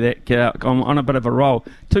can give you that. I'm on a bit of a roll.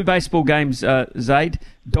 2 baseball games, Zaid.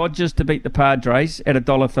 Dodgers to beat the Padres at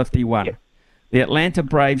 $1.51. Yep. The Atlanta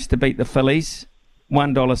Braves to beat the Phillies,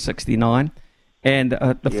 $1.69. And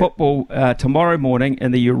the football tomorrow morning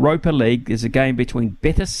in the Europa League, there's a game between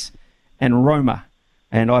Betis and Roma.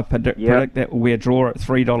 And I predict that will be a draw at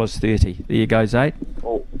 $3.30. There you go, Zaid.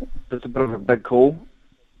 Oh, that's a bit of a big call.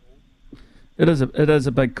 It is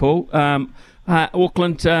a big call.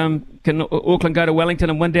 Auckland, can Auckland go to Wellington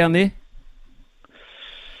and win down there?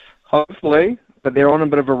 Hopefully, but they're on a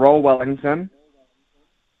bit of a roll, Wellington.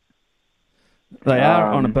 They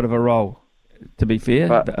are on a bit of a roll, to be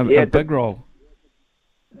fair. A big roll.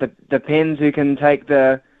 Depends who can take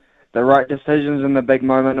the right decisions in the big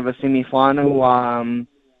moment of a semi-final.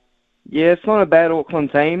 It's not a bad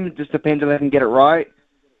Auckland team. It just depends if they can get it right.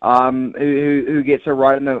 Who gets it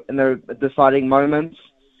right in the deciding moments.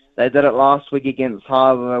 They did it last week against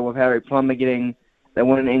Harbour with Harry Plummer getting the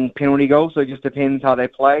winning penalty goal, so it just depends how they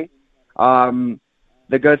play. The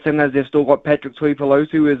good thing is they've still got Patrick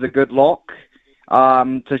Tuipulotu, who is a good lock,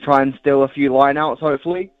 to try and steal a few lineouts,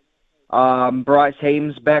 hopefully. Bryce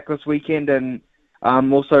Heem's back this weekend, and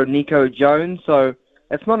also Nico Jones, so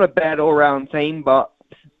it's not a bad all-round team, but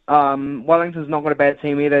Wellington's not got a bad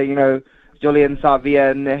team either. You know, Julian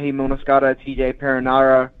Savia, Nehi Milnescada, TJ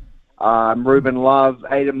Perenara, Ruben Love,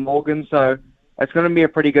 Aidan Morgan, so it's going to be a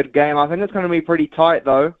pretty good game. I think it's going to be pretty tight,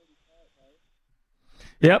 though.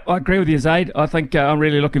 Yep, I agree with you, Zaid. I think I'm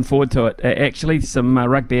really looking forward to it. Actually, some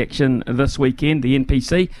rugby action this weekend, the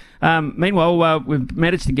NPC. Meanwhile, we've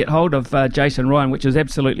managed to get hold of Jason Ryan, which is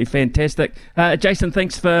absolutely fantastic. Jason,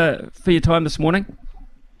 thanks for your time this morning.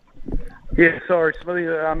 Yeah, sorry, Smithy.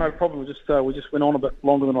 No problem. We just went on a bit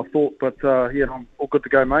longer than I thought, but I'm all good to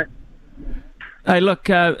go, mate. Hey, look,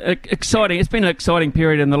 exciting. It's been an exciting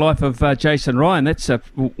period in the life of Jason Ryan. That's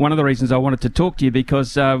one of the reasons I wanted to talk to you,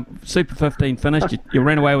 because Super 15 finished. You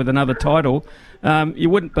ran away with another title. You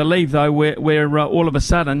wouldn't believe, though, where all of a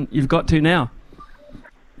sudden you've got to now.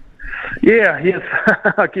 Yeah, yes.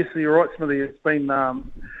 I guess you're right, Smithy. It's been a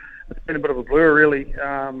bit of a blur, really,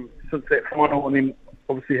 since that final, and then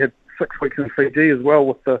obviously had 6 weeks in Fiji as well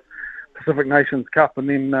with the Pacific Nations Cup, and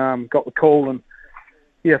then got the call, and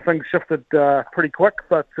things shifted pretty quick,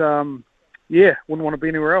 but wouldn't want to be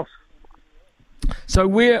anywhere else. So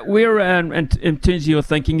where in terms of your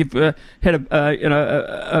thinking, you've had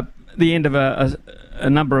the end of a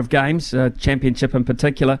number of games, championship in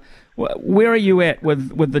particular. Where are you at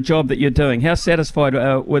with the job that you're doing? How satisfied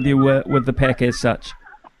with you with the pack as such?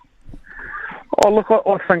 Oh, look,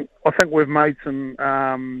 I think we've made some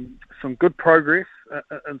good progress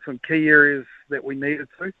in some key areas that we needed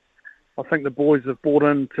to. I think the boys have bought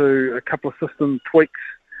into a couple of system tweaks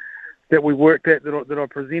that we worked at that I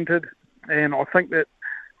presented, and I think that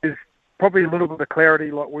there's probably a little bit of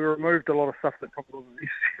clarity. Like, we removed a lot of stuff that probably wasn't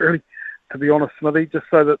necessary, to be honest, Smithy, just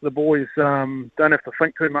so that the boys don't have to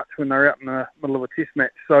think too much when they're out in the middle of a test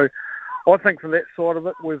match. So I think from that side of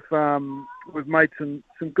it, we've made some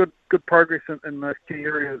good progress in those key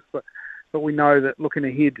areas, but we know that looking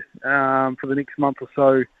ahead for the next month or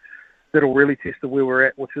so, that'll really test where we're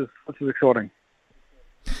at, which is exciting.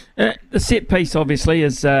 The set piece obviously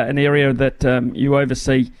is an area that you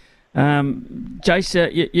oversee.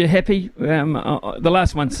 Jace, you're happy? The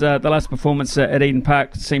last performance at Eden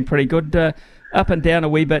Park seemed pretty good. Up and down a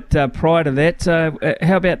wee bit prior to that.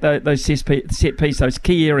 How about those set piece, those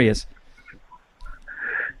key areas?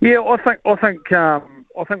 Yeah, I think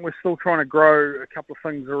we're still trying to grow a couple of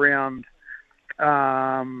things around.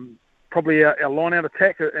 Probably our line-out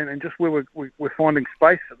attack and just where we're finding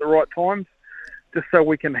space at the right times, just so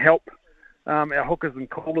we can help our hookers and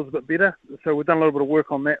callers a bit better. So we've done a little bit of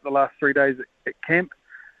work on that the last 3 days at camp.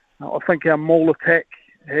 I think our maul attack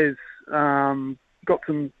has got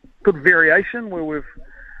some good variation where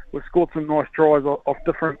we've scored some nice tries off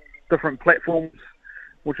different platforms,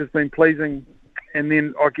 which has been pleasing. And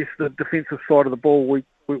then I guess the defensive side of the ball, we've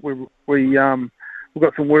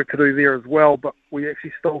got some work to do there as well, but we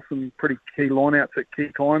actually stole some pretty key lineouts at key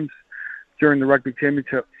times during the Rugby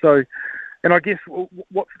Championship. So, and I guess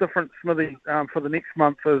what's different, Smithy, for the next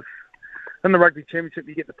month is in the Rugby Championship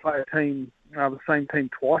you get to play a team, the same team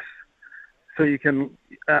twice. So you can,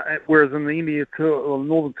 whereas in the India tour or the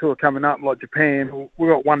Northern Tour coming up, like Japan, we've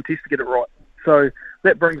got one test to get it right. So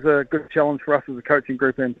that brings a good challenge for us as a coaching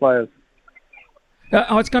group and players.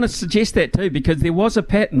 I was going to suggest that too, because there was a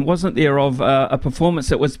pattern, wasn't there, of a performance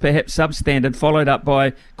that was perhaps substandard, followed up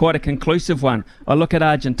by quite a conclusive one. I look at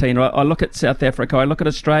Argentina, I look at South Africa, I look at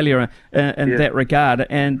Australia in that regard,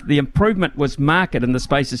 and the improvement was marked in the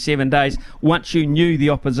space of 7 days once you knew the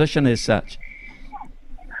opposition as such.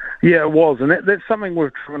 Yeah, it was, and that's something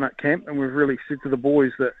we've driven at camp, and we've really said to the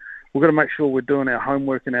boys that we've got to make sure we're doing our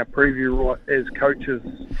homework and our preview right as coaches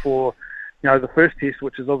for, the first test,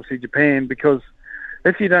 which is obviously Japan, because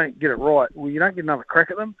if you don't get it right, well, you don't get another crack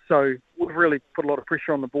at them. So we've really put a lot of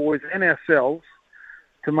pressure on the boys and ourselves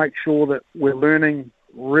to make sure that we're learning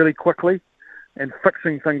really quickly and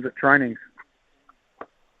fixing things at trainings.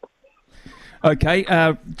 Okay,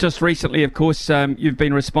 just recently, of course, you've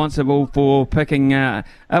been responsible for picking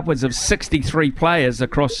upwards of 63 players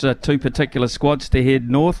across two particular squads to head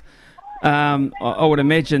north. I would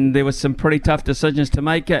imagine there were some pretty tough decisions to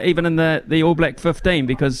make, even in the All Black 15,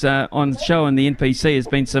 because on show in the NPC has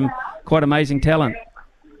been some quite amazing talent.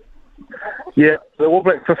 Yeah, the All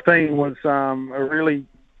Black 15 was a really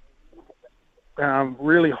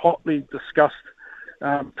hotly discussed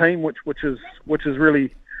team, which is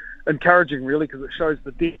really encouraging, really, because it shows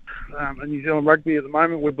the depth in New Zealand rugby at the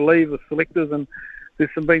moment. We believe the selectors, and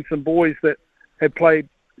there's been some boys that have played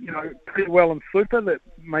pretty well in Super that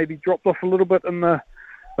maybe dropped off a little bit in the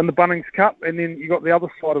Bunnings Cup, and then you got the other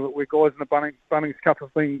side of it where guys in the Bunnings Cup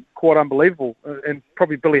have been quite unbelievable, and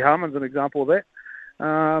probably Billy Harmon's an example of that.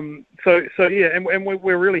 And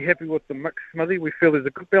we're really happy with the mix, Smithy. We feel there's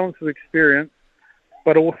a good balance of experience,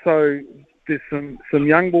 but also there's some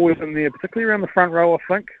young boys in there, particularly around the front row, I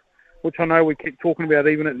think, which I know we keep talking about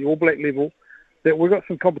even at the All Black level, that we've got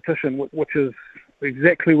some competition, which is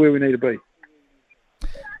exactly where we need to be.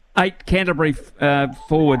 8 Canterbury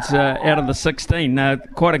forwards out of the 16.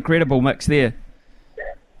 Quite a credible mix there.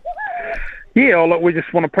 Yeah, look, we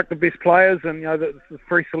just want to pick the best players, and the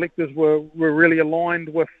three selectors were really aligned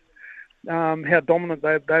with how dominant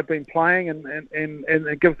they've been playing, and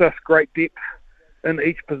it gives us great depth in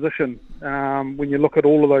each position. When you look at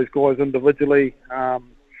all of those guys individually,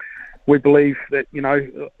 we believe that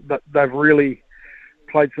that they've really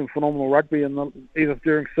played some phenomenal rugby, either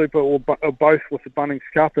during Super or both with the Bunnings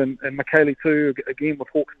Cup, and Michaeli too, again with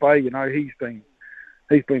Hawke's Bay.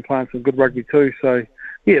 He's been playing some good rugby too. So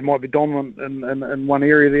yeah, it might be dominant in one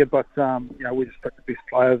area there, but we just pick the best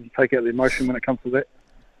players and take out the emotion when it comes to that.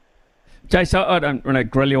 Jace, I don't want to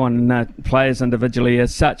grill you on players individually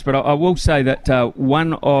as such, but I will say that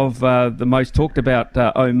one of the most talked about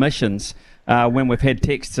omissions when we've had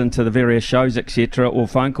texts into the various shows, etc., or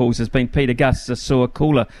phone calls, has been Peter Gus, Sasua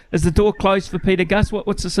Kula. Is the door closed for Peter Gus?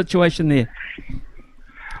 What's the situation there?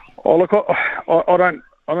 Oh, look, I don't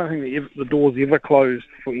think the door's ever closed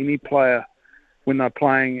for any player when they're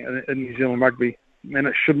playing in New Zealand rugby, and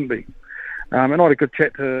it shouldn't be. And I had a good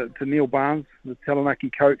chat to Neil Barnes, the Taranaki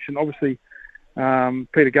coach, and obviously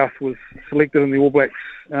Peter Gus was selected in the All Blacks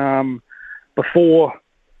before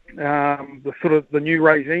the new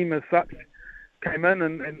regime as such came in,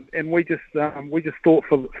 and we just thought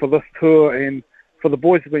for this tour and for the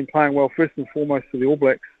boys who've been playing well, first and foremost for the All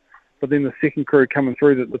Blacks, but then the second crew coming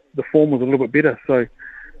through, that the form was a little bit better. So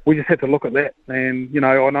we just had to look at that, and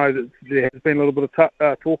I know that there has been a little bit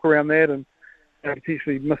of talk around that, and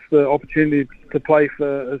potentially missed the opportunity to play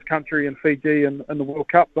for his country in Fiji in the World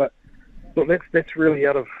Cup. But look, that's really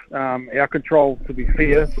out of our control, to be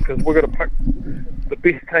fair, because we've got to pick the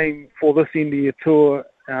best team for this end of year tour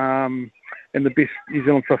and the best New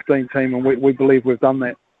Zealand 15 team, and we believe we've done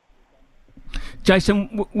that. Jason,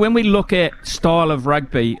 when we look at style of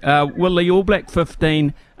rugby, will the All Black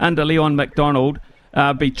 15 under Leon MacDonald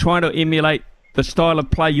be trying to emulate the style of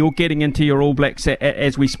play you're getting into your All Blacks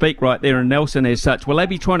as we speak right there in Nelson as such? Will they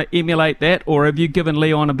be trying to emulate that, or have you given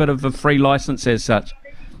Leon a bit of a free licence as such?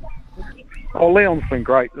 Oh, Leon's been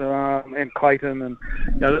great, and Clayton, and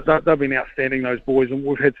they've been outstanding, those boys, and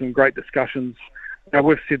we've had some great discussions.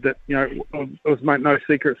 We've said that it was no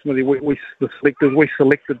secret, Smithy. The selectors, we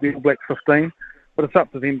selected the All Black 15, but it's up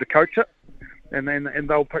to them to coach it, and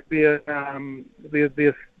they'll pick their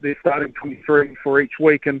starting 23 for each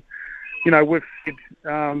week. And we've said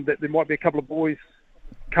that there might be a couple of boys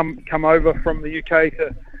come over from the UK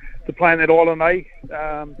to play in that Island A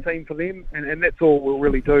team for them, and that's all we'll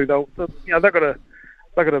really do. They've got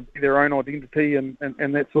to be their own identity and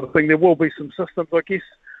that sort of thing. There will be some systems, I guess,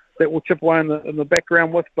 that will chip away in the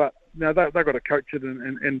background with, but they've got to coach it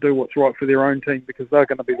and do what's right for their own team, because they're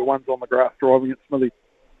going to be the ones on the grass driving it, Smithy.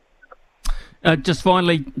 Just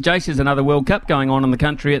finally, Jace, there's another World Cup going on in the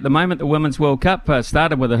country at the moment. The Women's World Cup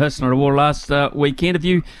started with a Hissner Award last weekend. Have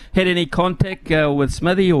you had any contact with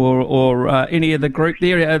Smithy or any of the group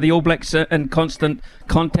there? Are the All Blacks in constant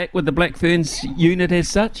contact with the Black Ferns unit as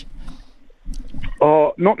such?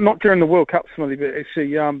 Oh, not during the World Cup, Smithy, but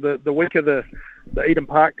actually the week of the Eden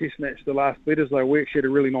Park Test match, the last beaters, though, we actually had a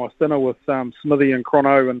really nice dinner with Smithy and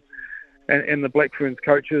Chrono and the Black Ferns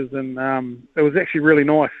coaches, and it was actually really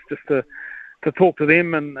nice just to talk to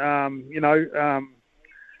them and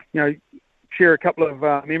share a couple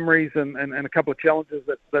of memories and a couple of challenges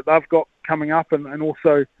that they've got coming up, and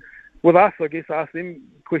also with us, I guess, ask them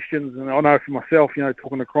questions. And I know for myself,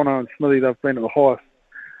 talking to Chrono and Smithy, they've been at the highest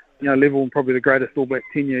level and probably the greatest All Black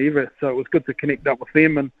tenure ever. So it was good to connect up with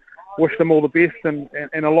them and wish them all the best. And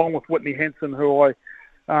along with Whitney Hansen, who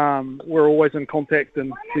we're always in contact,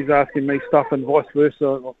 and she's asking me stuff and vice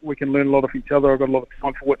versa. We can learn a lot of each other. I've got a lot of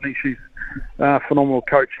time for Whitney. She's a phenomenal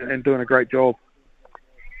coach and doing a great job.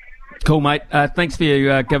 Cool, mate. Thanks for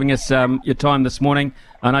you giving us your time this morning.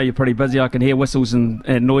 I know you're pretty busy. I can hear whistles and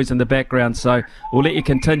noise in the background, so we'll let you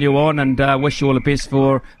continue on and wish you all the best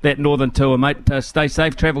for that Northern tour, mate. Stay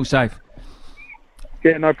safe, travel safe.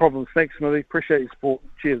 Yeah, no problems. Thanks, Smithy. Appreciate your support.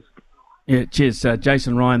 Cheers. Yeah, cheers.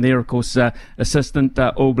 Jason Ryan there, of course, assistant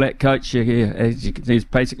All Black coach. He's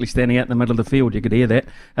basically standing out in the middle of the field. You could hear that.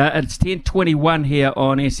 It's 10:21 here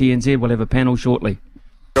on SENZ. We'll have a panel shortly.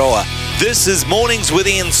 This is Mornings with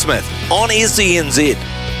Ian Smith on SENZ.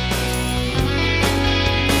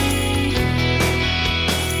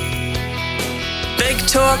 Big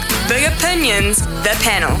talk, big opinions, the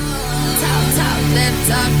panel.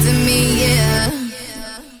 Talk to me, yeah.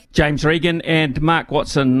 James Regan and Mark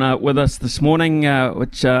Watson with us this morning,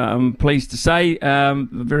 which I'm pleased to say,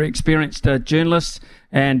 very experienced journalists.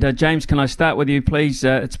 And James, can I start with you, please?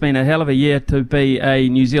 It's been a hell of a year to be a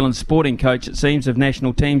New Zealand sporting coach, it seems, of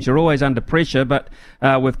national teams. You're always under pressure, but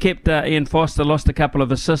we've kept Ian Foster, lost a couple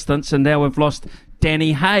of assistants, and now we've lost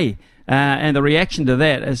Danny Hay. And the reaction to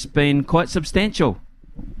that has been quite substantial.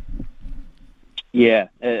 Yeah,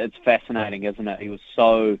 it's fascinating, isn't it? He was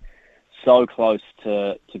so close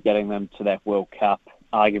to getting them to that World Cup.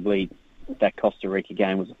 Arguably, that Costa Rica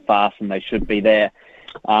game was a farce and they should be there.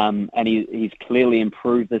 And he's clearly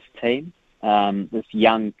improved this team, this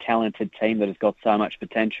young, talented team that has got so much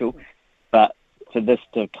potential. But for this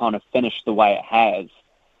to kind of finish the way it has,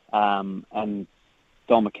 and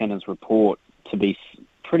Don McKinnon's report to be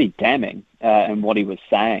pretty damning in what he was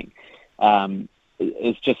saying,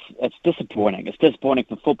 it's disappointing. It's disappointing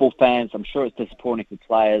for football fans. I'm sure it's disappointing for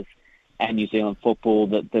players and New Zealand football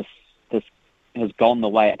that this has gone the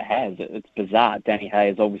way it has. It's bizarre. Danny Hay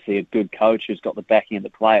is obviously a good coach who's got the backing of the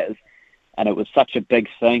players, and it was such a big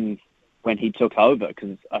thing when he took over,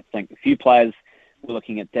 because I think a few players were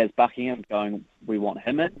looking at Des Buckingham going, we want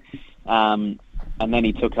him in. And then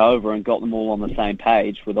he took over and got them all on the same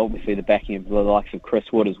page with obviously the backing of the likes of Chris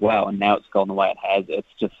Wood as well, and now it's gone the way it has. It's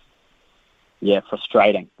just,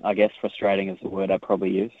 frustrating. I guess frustrating is the word I'd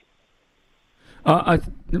probably use.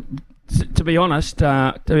 To be honest,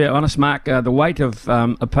 Mark, the weight of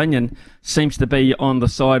opinion seems to be on the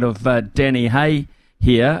side of Danny Hay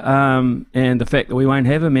here, and the fact that we won't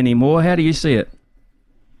have him anymore. How do you see it?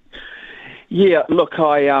 Yeah, look,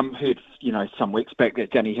 I heard some weeks back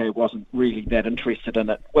that Danny Hay wasn't really that interested in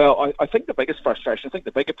it. Well, I think the biggest frustration, I think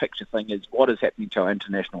the bigger picture thing is what is happening to our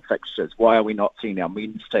international fixtures. Why are we not seeing our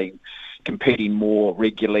men's team competing more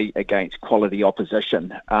regularly against quality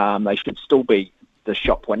opposition? They should still be the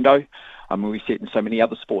shop window. I mean, we see it in so many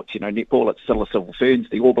other sports. Netball, it's still the Silver Ferns,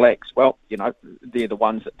 the All Blacks. Well, they're the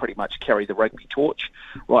ones that pretty much carry the rugby torch,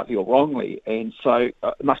 rightly or wrongly. And so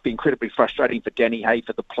it must be incredibly frustrating for Danny Hay,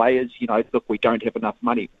 for the players. Look, we don't have enough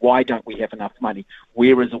money. Why don't we have enough money?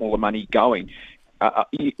 Where is all the money going?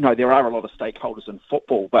 There are a lot of stakeholders in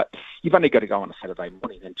football, but you've only got to go on a Saturday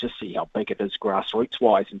morning and just see how big it is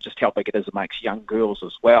grassroots-wise, and just how big it is amongst young girls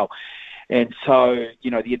as well. And so,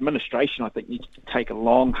 the administration, I think, needs to take a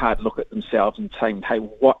long, hard look at themselves and say, hey,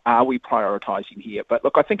 what are we prioritising here? But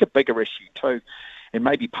look, I think a bigger issue too, and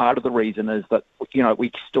maybe part of the reason is that,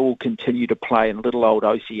 we still continue to play in little old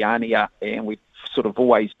Oceania, and we've sort of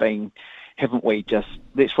always been, haven't we, just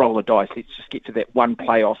let's roll the dice, let's just get to that one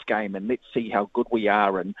playoff game and let's see how good we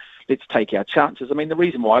are and let's take our chances. I mean, the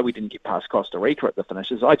reason why we didn't get past Costa Rica at the finish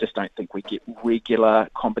is I just don't think we get regular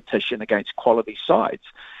competition against quality sides.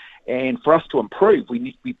 And for us to improve, we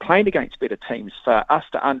need to be playing against better teams. For us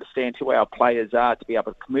to understand who our players are, to be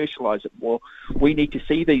able to commercialise it more, we need to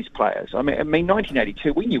see these players. I mean,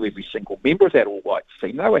 1982, we knew every single member of that All Whites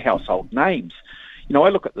team. They were household names. I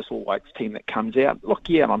look at this All Whites team that comes out. Look,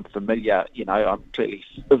 yeah, I'm familiar. I'm clearly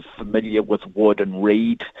familiar with Wood and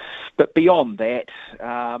Reid. But beyond that,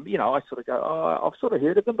 I sort of go, I've sort of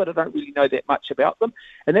heard of them, but I don't really know that much about them.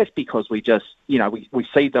 And that's because we just, we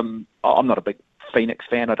see them. I'm not a big Phoenix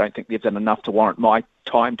fan. I don't think they've done enough to warrant my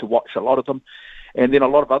time to watch a lot of them. And then a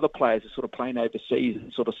lot of other players are sort of playing overseas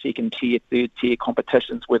in sort of second-tier, third-tier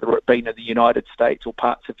competitions, whether it be in the United States or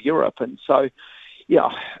parts of Europe. And so,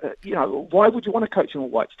 why would you want to coach an All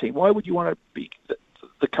Whites team? Why would you want to be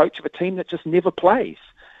the coach of a team that just never plays?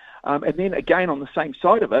 And then again, on the same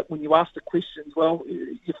side of it, when you ask the questions, well,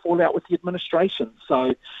 you fall out with the administration.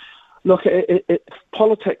 So, look,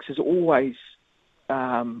 politics has always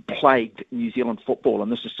plagued New Zealand football,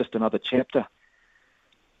 and this is just another chapter.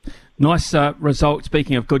 Nice result,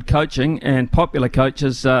 speaking of good coaching and popular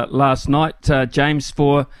coaches last night, James,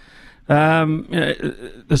 for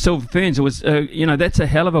the Silver Ferns. It was, that's a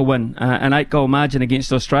hell of a win, an 8-goal margin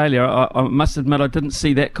against Australia. I must admit I didn't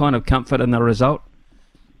see that kind of comfort in the result.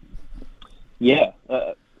 Yeah,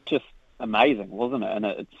 just amazing, wasn't it? And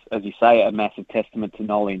it's, as you say, a massive testament to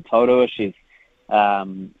Nolene Taurua. She's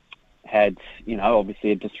had,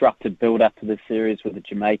 obviously a disrupted build-up to this series with the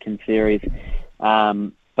Jamaican series.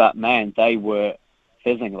 But, man, they were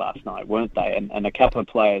fizzing last night, weren't they? And a couple of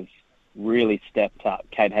players really stepped up.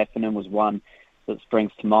 Kate Heffernan was one that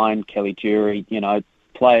springs to mind, Kelly Jury,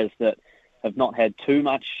 players that have not had too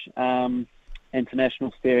much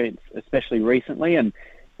international experience, especially recently, and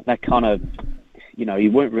that kind of,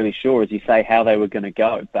 you weren't really sure, as you say, how they were going to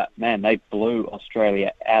go. But, man, they blew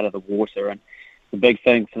Australia out of the water. And the big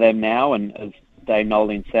thing for them now, and as Dave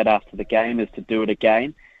Nolan said after the game, is to do it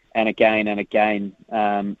again and again and again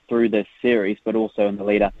through this series, but also in the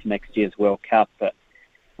lead-up to next year's World Cup. But,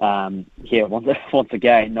 once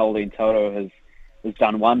again, Nolene Taurua has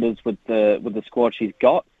done wonders with the squad she's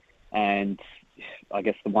got. And I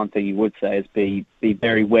guess the one thing you would say is be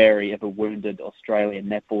very wary of a wounded Australian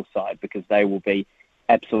netball side, because they will be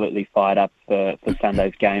absolutely fired up for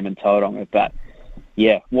Sunday's game in Tauranga. But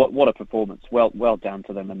yeah, what a performance! Well done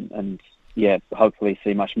to them, and hopefully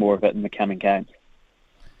see much more of it in the coming games.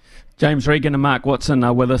 James Regan and Mark Watson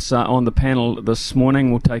are with us on the panel this morning.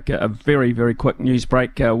 We'll take a very, very quick news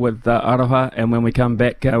break with Aroha, and when we come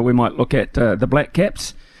back, we might look at the Black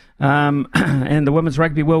Caps and the Women's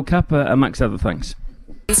Rugby World Cup, amongst other things.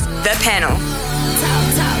 The panel.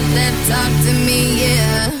 Talk to me,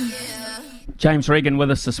 yeah. James Regan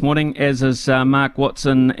with us this morning, as is Mark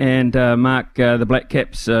Watson, and Mark, the Black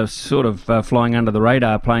Caps sort of flying under the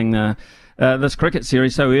radar, playing this cricket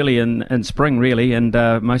series so early in spring, really, and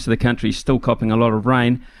most of the country's still copping a lot of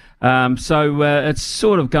rain. So it's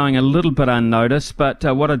sort of going a little bit unnoticed, but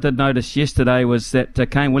what I did notice yesterday was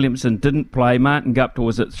that Kane Williamson didn't play. Martin Guptill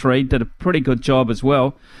was at 3, did a pretty good job as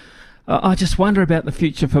well. I just wonder about the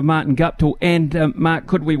future for Martin Guptill. And, Mark,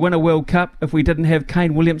 could we win a World Cup if we didn't have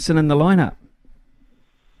Kane Williamson in the lineup?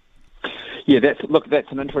 Yeah,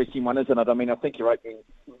 that's an interesting one, isn't it? I mean, I think you're opening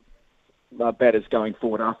batters going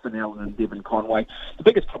forward after Allen and Devon Conway. The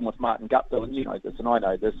biggest problem with Martin Guptill, and you know this and I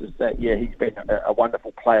know this, is that, he's been a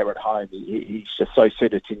wonderful player at home. He's just so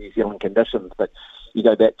suited to New Zealand conditions. But you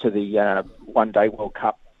go back to the one-day World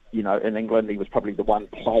Cup, in England, he was probably the one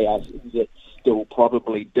player that still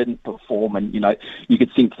probably didn't perform, and you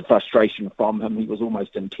could sense the frustration from him. He was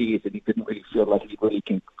almost in tears, and he didn't really feel like he really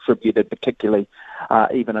contributed, particularly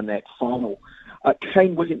even in that final.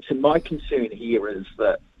 Kane Williamson, my concern here is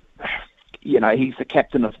that he's the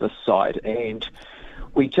captain of this side, and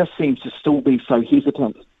we just seem to still be so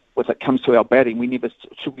hesitant when it comes to our batting. We never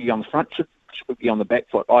should we be on the front, should we be on the back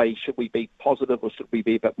foot? I.e., should we be positive or should we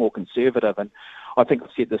be a bit more conservative? And I think I've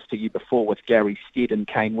said this to you before with Gary Stead and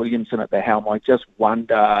Kane Williamson at the helm. I just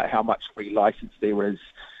wonder how much free licence there is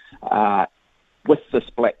with this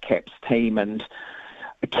Black Caps team. And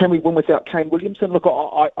can we win without Kane Williamson? Look,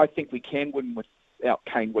 I think we can win without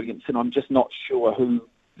Kane Williamson. I'm just not sure who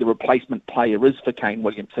the replacement player is for Kane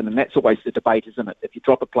Williamson. And that's always the debate, isn't it? If you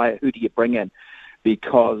drop a player, who do you bring in?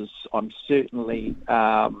 Because I'm certainly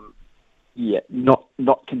not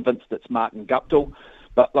convinced it's Martin Guptill.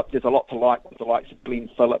 But look, there's a lot to like with the likes of Glenn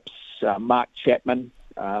Phillips, Mark Chapman,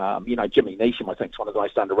 Jimmy Neesham, I think, is one of the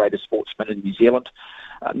most underrated sportsmen in New Zealand.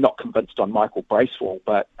 Not convinced on Michael Bracewell,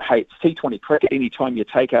 but hey, it's T20 cricket. Anytime you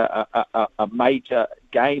take a major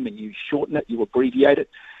game and you shorten it, you abbreviate it,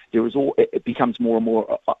 it becomes more and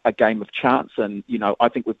more a game of chance. And I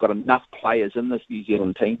think we've got enough players in this New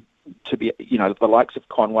Zealand team to be, the likes of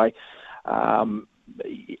Conway, to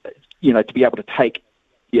be able to take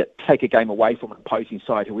a game away from an opposing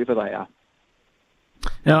side, whoever they are.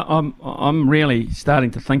 Now, I'm really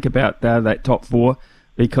starting to think about that top 4,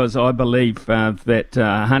 because I believe that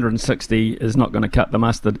 160 is not going to cut the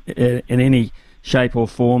mustard in any shape or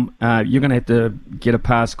form. You're going to have to get a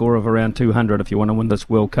pass score of around 200 if you want to win this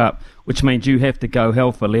World Cup, which means you have to go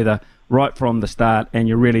hell for leather right from the start, and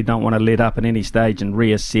you really don't want to let up at any stage and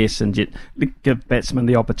reassess and give batsmen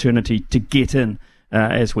the opportunity to get in,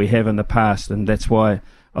 as we have in the past. And that's why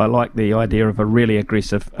I like the idea of a really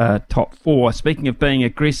aggressive top 4. Speaking of being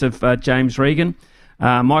aggressive, James Regan,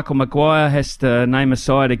 Michael Maguire has to name a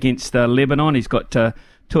side against Lebanon. He's got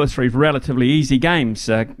 2 or 3 relatively easy games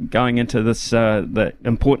going into this the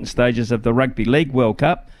important stages of the Rugby League World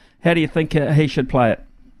Cup. How do you think he should play it?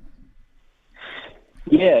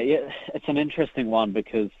 Yeah, it's an interesting one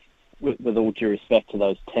because with all due respect to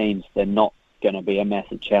those teams, they're not going to be a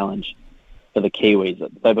massive challenge for the Kiwis.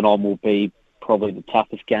 Lebanon will be probably the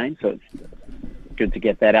toughest game, so it's good to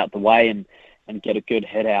get that out the way and get a good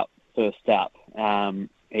head out first up.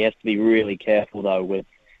 He has to be really careful, though, with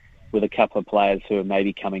a couple of players who are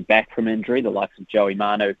maybe coming back from injury, the likes of Joey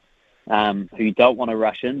Manu, who you don't want to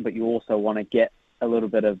rush in, but you also want to get a little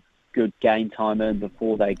bit of good game time in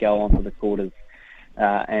before they go onto the quarters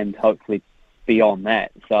and hopefully beyond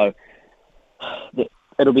that. So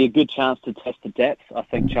it'll be a good chance to test the depth. I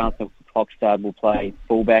think Chancellor Foxtard will play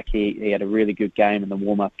fullback. He had a really good game in the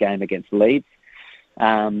warm-up game against Leeds.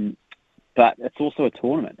 But it's also a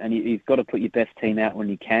tournament, and you've got to put your best team out when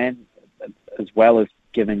you can, as well as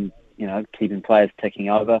keeping players ticking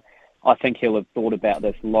over. I think he'll have thought about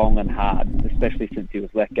this long and hard, especially since he was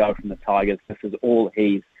let go from the Tigers. This is all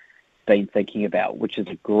he's been thinking about, which is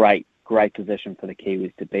a great position for the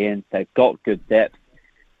Kiwis to be in. They've got good depth,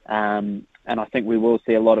 and I think we will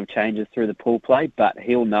see a lot of changes through the pool play, but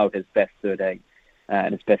he'll know his best 13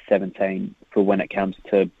 and his best 17 for when it comes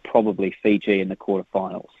to probably Fiji in the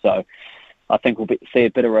quarterfinals. So I think we'll see a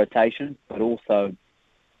bit of rotation, but also,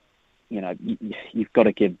 you've got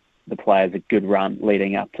to give the players a good run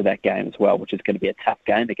leading up to that game as well, which is going to be a tough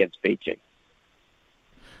game against Fiji.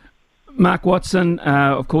 Mark Watson,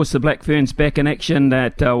 of course, the Black Ferns back in action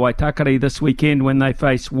at Waitakere this weekend when they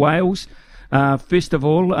face Wales. First of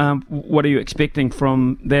all, what are you expecting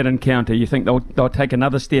from that encounter? You think they'll take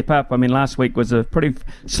another step up? I mean, last week was a pretty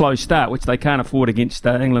slow start, which they can't afford against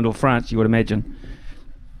England or France, you would imagine.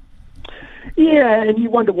 Yeah, and you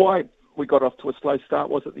wonder why we got off to a slow start.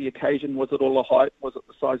 Was it the occasion? Was it all the hype? Was it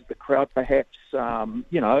the size of the crowd, perhaps?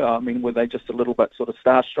 Were they just a little bit sort of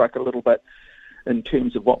starstruck a little bit in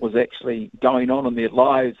terms of what was actually going on in their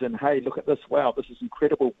lives? And, hey, look at this. Wow, this is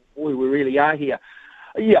incredible. Boy, we really are here.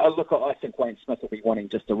 Yeah, look, I think Wayne Smith will be wanting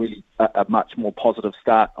just a much more positive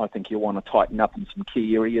start. I think he'll want to tighten up in some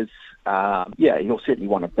key areas. He'll certainly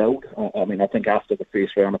want to build. I think after the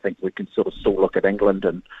first round, I think we can sort of still look at England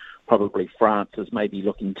and probably France as maybe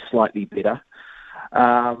looking slightly better.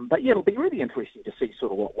 But it'll be really interesting to see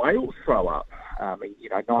sort of what Wales throw up.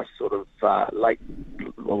 Nice sort of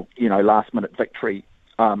last-minute victory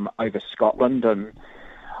over Scotland, and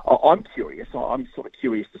I'm curious. I'm sort of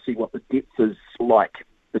curious to see what the depth is like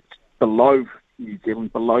below New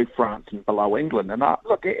Zealand, below France, and below England. And I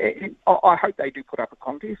hope they do put up a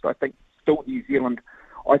contest. I think still New Zealand,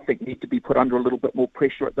 need to be put under a little bit more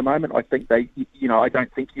pressure at the moment. I think I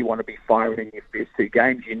don't think you want to be firing in your first 2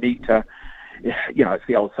 games. You need to, it's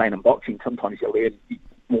the old saying in boxing, sometimes you learn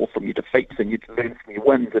more from your defeats than you learn from your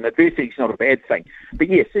wins, and adversity is not a bad thing. But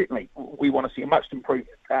yeah, certainly we want to see a much improved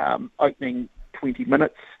opening 20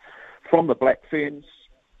 minutes from the Black Ferns,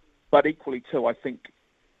 but equally too, I think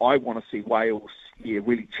I want to see Wales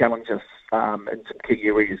really challenge us in some key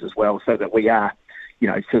areas as well, so that we are,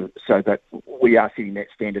 so that we are setting that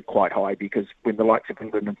standard quite high, because when the likes of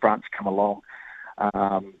England and France come along,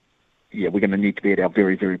 we're going to need to be at our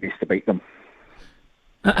very, very best to beat them.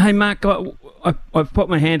 Hey, Mark, I've put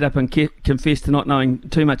my hand up and confessed to not knowing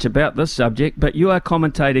too much about this subject, but you are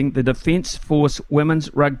commentating the Defence Force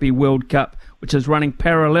Women's Rugby World Cup, which is running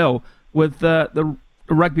parallel with the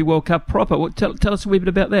Rugby World Cup proper. Tell us a wee bit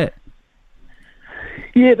about that.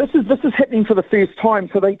 Yeah, this is happening for the first time.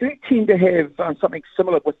 So they do tend to have something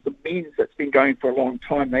similar with the men's that's been going for a long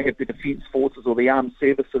time. They have the Defence Forces or the Armed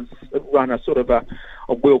Services that run a sort of a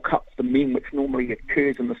World Cup for the men, which normally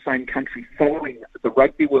occurs in the same country following the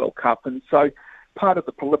Rugby World Cup. And so part of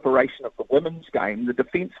the proliferation of the women's game, the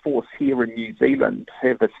Defence Force here in New Zealand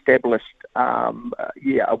have established a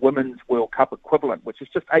women's World Cup equivalent, which is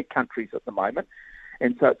just 8 countries at the moment.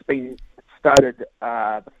 And so it's been started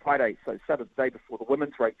the Friday, so started the day before the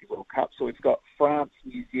Women's Rugby World Cup. So we've got France,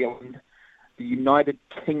 New Zealand, the United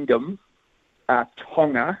Kingdom,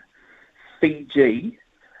 Tonga, Fiji,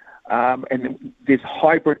 and then there's a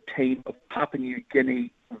hybrid team of Papua New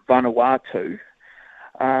Guinea, Vanuatu,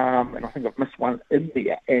 and I think I've missed one,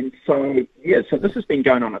 India. And so, so this has been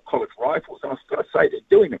going on at College Rifles, and I've got to say they're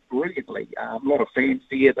doing it brilliantly. A lot of fans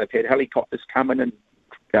there. They've had helicopters come in and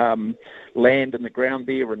land in the ground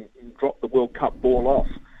there and drop the World Cup ball off.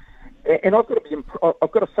 And I've got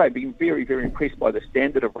to say, being very, very impressed by the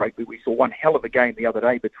standard of rugby. We saw one hell of a game the other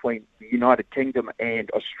day between the United Kingdom and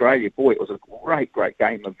Australia. Boy, it was a great, great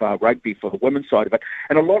game of rugby for the women's side of it.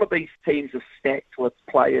 And a lot of these teams are stacked with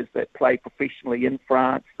players that play professionally in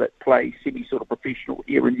France, that play semi-sort of professional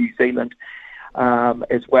here in New Zealand.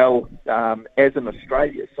 as well as in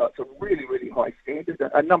Australia. So it's a really, really high standard.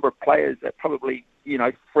 A number of players that probably,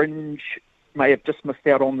 fringe may have just missed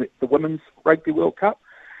out on the Women's Rugby World Cup.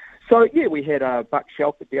 So, yeah, we had Buck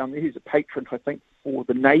Shelford down there, who's a patron, I think, for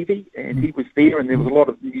the Navy, and he was there, and there was a lot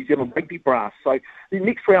of New Zealand rugby brass. So the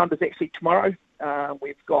next round is actually tomorrow.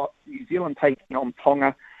 We've got New Zealand taking on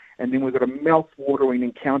Tonga, and then we've got a mouth-watering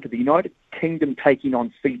encounter, the United Kingdom taking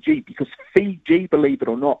on Fiji, because Fiji, believe it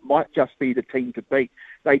or not, might just be the team to beat.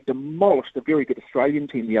 They demolished a very good Australian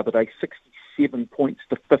team the other day, 67 points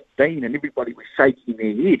to 15, and everybody was shaking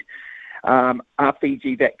their head. Are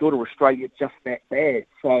Fiji that good, or Australia just that bad?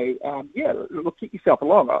 So, look, get yourself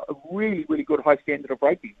along. A really, really good high standard of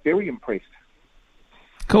rugby. Very impressed.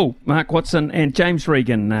 Cool. Mark Watson and James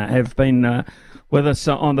Regan have been with us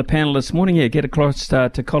on the panel this morning. Yeah, get across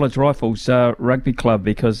to College Rifles Rugby Club,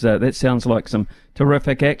 because that sounds like some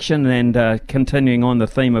terrific action, and continuing on the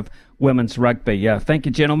theme of women's rugby. Thank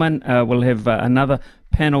you, gentlemen. We'll have another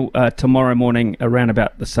panel tomorrow morning around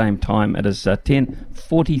about the same time. It is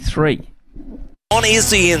 10:43. On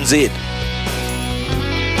SENZ.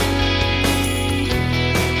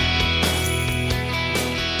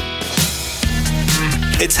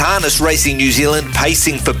 It's Harness Racing New Zealand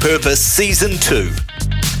Pacing for Purpose Season 2.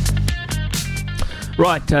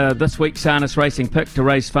 Right, this week's Harness Racing pick to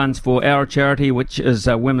raise funds for our charity, which is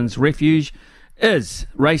Women's Refuge, is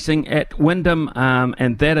racing at Wyndham,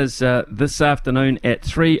 and that is this afternoon at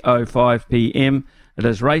 3:05 p.m. It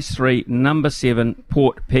is race 3, number 7,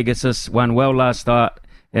 Port Pegasus, won well last start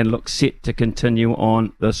and looks set to continue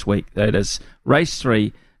on this week. That is race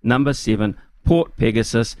 3, number 7, Port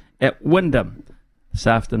Pegasus at Wyndham this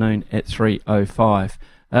afternoon at 3:05.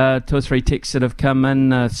 2 or 3 texts that have come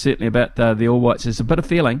in, certainly about the All Whites. There's a bit of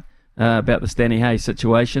feeling about the Danny Hay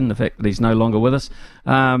situation, the fact that he's no longer with us.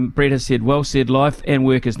 Brett has said, well said, life and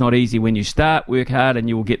work is not easy. When you start, work hard and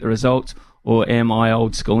you will get the results. Or am I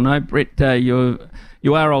old school? No, Brett, you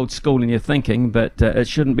are old school in your thinking, but it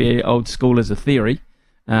shouldn't be old school as a theory.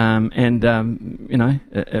 It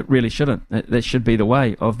really shouldn't. That should be the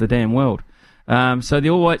way of the damn world. So the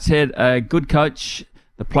All Whites had a good coach.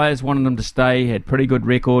 The players wanted him to stay, had pretty good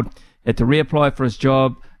record, had to reapply for his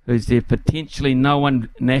job. Who's there potentially no one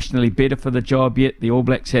nationally better for the job yet. The All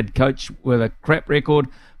Blacks had coach with a crap record.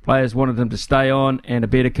 Players wanted him to stay on, and a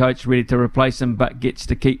better coach ready to replace him, but gets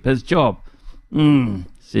to keep his job.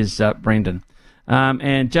 Says Brendan.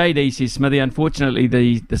 And JD says, Smithy, unfortunately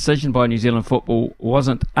the decision by New Zealand football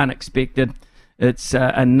wasn't unexpected. It's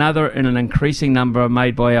another in an increasing number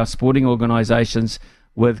made by our sporting organisations,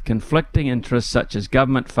 with conflicting interests such as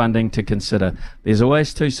government funding to consider. There's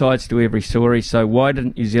always two sides to every story, so why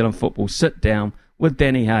didn't New Zealand football sit down with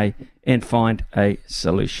Danny Hay and find a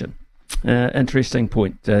solution? Interesting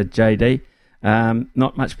point, JD.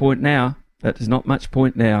 Not much point now. There's not much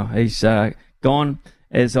point now. He's gone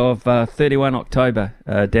as of 31 October,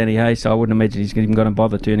 Danny Hay, so I wouldn't imagine he's even going to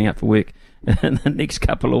bother turning up for work in the next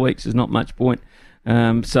couple of weeks. There's not much point.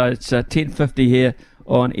 So it's 10:50 here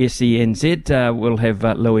on SENZ. We'll have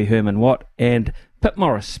Louis Herman Watt and Pip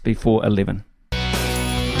Morris before 11.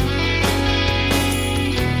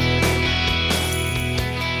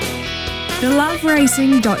 The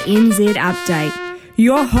loveracing.nz update.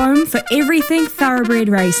 Your home for everything thoroughbred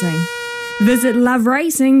racing. Visit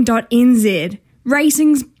loveracing.nz.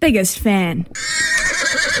 Racing's biggest fan.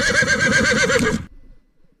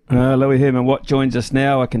 Louis Herman Watt joins us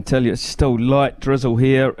now. I can tell you it's still light drizzle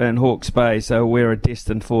here in Hawke's Bay, so we're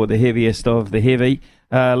destined for the heaviest of the heavy.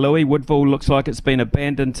 Louis, Woodville looks like it's been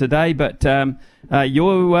abandoned today, but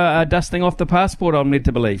you are dusting off the passport, I'm led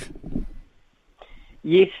to believe.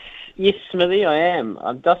 Yes, Smithy, I am.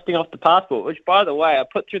 I'm dusting off the passport, which, by the way, I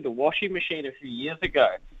put through the washing machine a few years ago,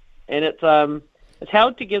 and it's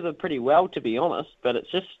held together pretty well, to be honest, but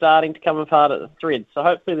it's just starting to come apart at the threads. So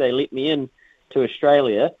hopefully they let me in to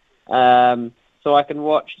Australia, so I can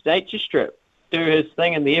watch Nature Strip do his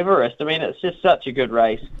thing in the Everest. I mean, it's just such a good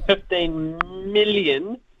race. $15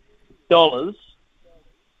 million. I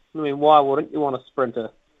mean, why wouldn't you want a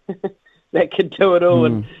sprinter that could do it all?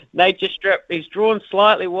 And Nature Strip, he's drawn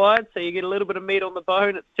slightly wide, so you get a little bit of meat on the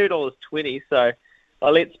bone. It's $2.20, so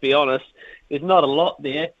let's be honest, there's not a lot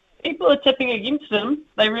there. People are tipping against him.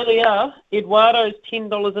 They really are. Eduardo's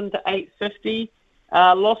 $10 into $8.50.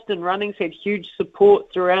 Lost in Runnings had huge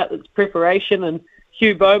support throughout its preparation, and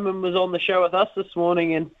Hugh Bowman was on the show with us this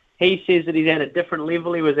morning, and he says that he's at a different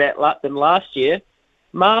level he was at than last year.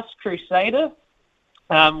 Masked Crusader,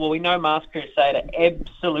 we know Masked Crusader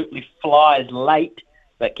absolutely flies late,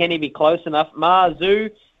 but can he be close enough?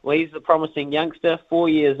 Marzu, he's the promising youngster, 4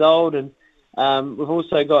 years old, and we've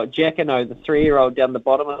also got Jacquino, the 3-year-old down the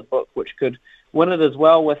bottom of the book, which could win it as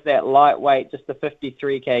well with that lightweight, just the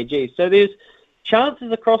 53 kg. So there's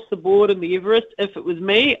chances across the board in the Everest. If it was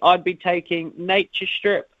me, I'd be taking Nature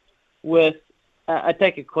Strip with I'll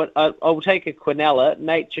take a Quinella,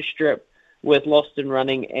 Nature Strip with Lost in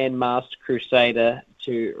Running and Masked Crusader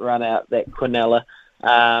to run out that Quinella.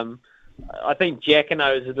 I think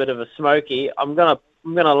Jacquinot is a bit of a smoky. I'm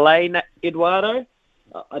gonna lay Eduardo.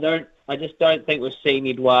 I just don't think we've seen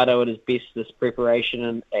Eduardo at his best this preparation,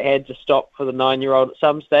 and it had to stop for the 9-year-old at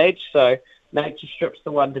some stage. So Nature Strip's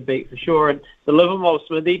the one to beat for sure. And the Livermore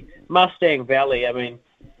Smithy, Mustang Valley. I mean,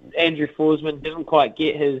 Andrew Forsman didn't quite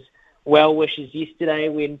get his well wishes yesterday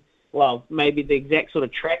when, well, maybe the exact sort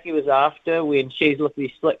of track he was after when She's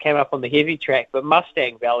Lickety Split came up on the heavy track. But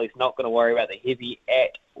Mustang Valley's not going to worry about the heavy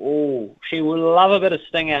at all. She will love a bit of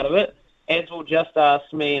sting out of it, as will Just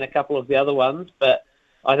Ask Me and a couple of the other ones. But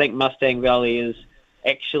I think Mustang Valley is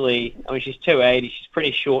actually, I mean, she's 280. She's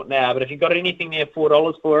pretty short now. But if you've got anything near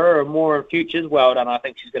 $4 for her or more in futures, well done. I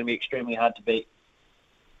think she's going to be extremely hard to beat.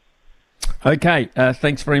 Okay,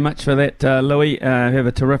 thanks very much for that, Louis. Have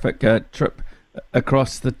a terrific trip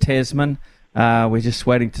across the Tasman. We're just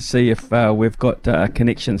waiting to see if we've got a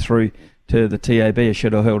connection through to the TAB. I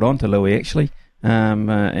should have held on to Louis, actually,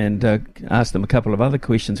 and asked them a couple of other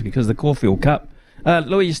questions because the Caulfield Cup.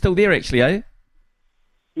 Louis, you're still there, actually, are you?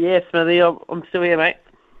 Yeah, Smithy, I'm still here, mate.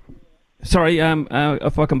 Sorry,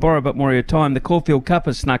 if I can borrow a bit more of your time, the Caulfield Cup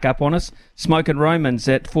has snuck up on us. Smokin' Romans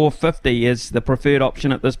at $4.50 is the preferred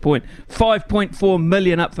option at this point. 5.4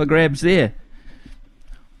 million up for grabs there.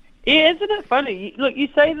 Yeah, isn't it funny? Look, you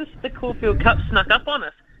say the Caulfield Cup snuck up on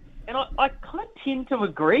us, and I kind of tend to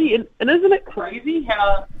agree. And isn't it crazy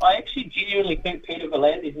how I actually genuinely think Peter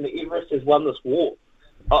V'landys and the Everest has won this war?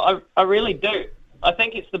 I really do. I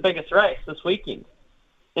think it's the biggest race this weekend.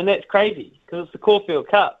 And that's crazy, because it's the Caulfield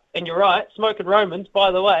Cup. And you're right, Smokin' Romans,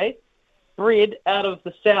 by the way, bred out of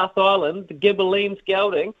the South Island, the Gibberline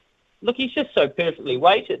Gelding. Look, he's just so perfectly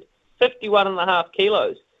weighted. 51.5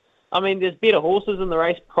 kilos. I mean, there's better horses in the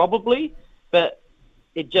race, probably, but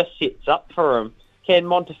it just sets up for him. Can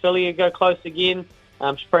Montefilia go close again?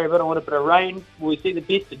 She's probably going to want a bit of rain. Will we see the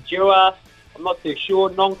best of Duas? I'm not too sure.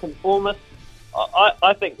 Nonconformist.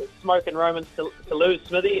 I think that Smokin' Romans to lose,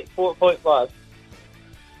 Smithy, at 4.5.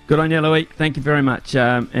 Good on you, Louis. Thank you very much.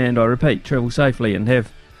 And I repeat, travel safely and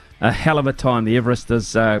have a hell of a time. The Everest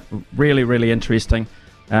is really, really interesting.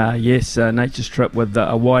 Yes, Nature Strip with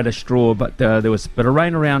a wider straw, but there was a bit of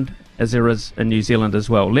rain around, as there is in New Zealand as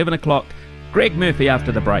well. 11 o'clock, Greg Murphy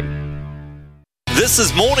after the break. This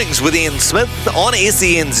is Mornings with Ian Smith on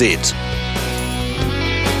SENZ.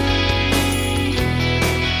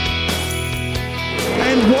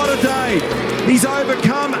 And what a day! He's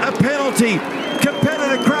overcome a penalty.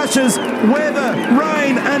 Competitor crashes, weather,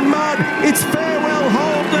 rain and mud. It's farewell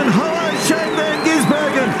Holden. Hello, Shane Van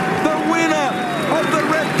Gisbergen, the winner of the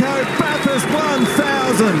Repco Bathurst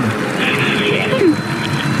 1000.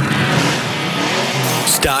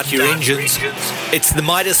 Start your engines. It's the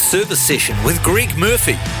Midas service session with Greg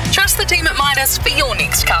Murphy. Trust the team at Midas for your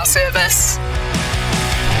next car service.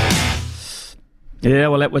 Yeah,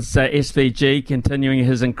 well, that was SVG continuing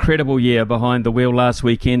his incredible year behind the wheel last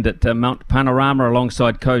weekend at Mount Panorama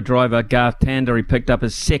alongside co-driver Garth Tander. He picked up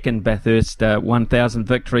his second Bathurst 1000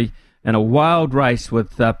 victory in a wild race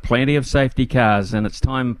with plenty of safety cars. And it's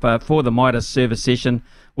time for the Midas service session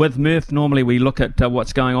with Murph. Normally we look at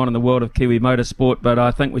what's going on in the world of Kiwi motorsport, but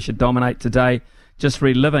I think we should dominate today, just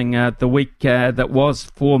reliving the week that was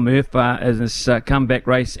for Murph as his comeback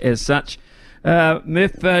race as such.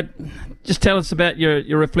 Murph, just tell us about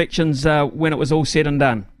your reflections when it was all said and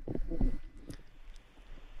done.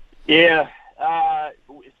 Yeah,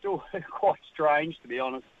 it's still quite strange, to be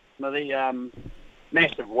honest, Smithy.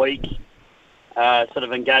 Massive week, sort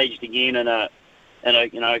of engaged again in a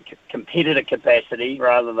competitor capacity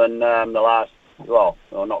rather than the last, well,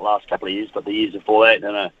 not last couple of years, but the years before that,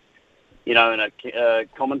 in a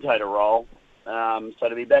commentator role. So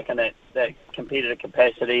to be back in that competitor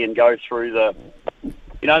capacity and go through the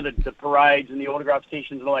parades and the autograph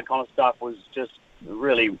sessions and all that kind of stuff was just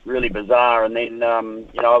really, really bizarre. And then,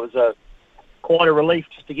 it was quite a relief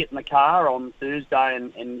just to get in the car on Thursday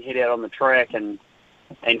and head out on the track and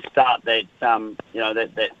start that,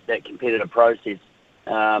 that competitive process.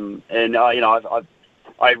 I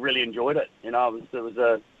really enjoyed it.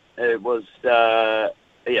 It was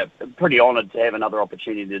pretty honoured to have another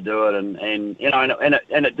opportunity to do it, and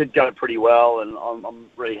it did go pretty well, and I'm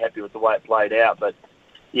really happy with the way it played out. But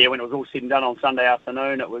yeah, when it was all said and done on Sunday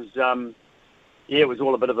afternoon, it was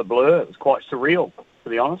all a bit of a blur. It was quite surreal, to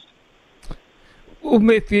be honest. Well,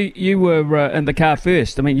 Murph, you were in the car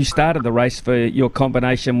first. I mean, you started the race for your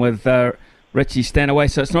combination with Richie Stanaway.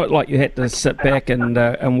 So it's not like you had to sit back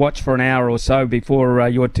and watch for an hour or so before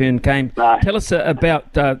your turn came. No. Tell us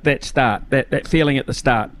about that start, that feeling at the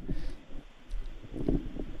start.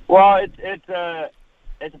 Well, it's a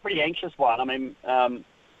pretty anxious one. I mean,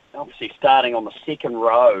 obviously starting on the second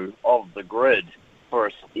row of the grid for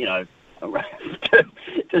us, to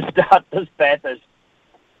start this Bathurst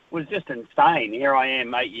was just insane. Here I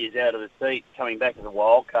am, 8 years out of the seat, coming back as a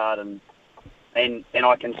wild card, and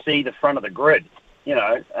I can see the front of the grid.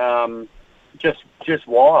 Just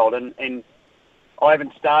wild. And I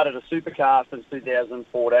haven't started a supercar since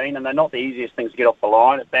 2014, and they're not the easiest things to get off the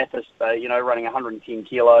line at Bathurst. Running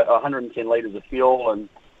 110 litres of fuel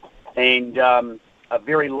and a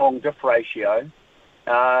very long diff ratio.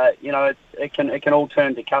 It can all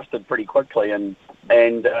turn to custard pretty quickly, and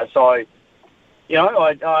so I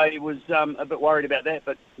was a bit worried about that,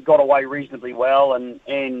 but got away reasonably well and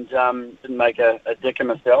didn't make a dick of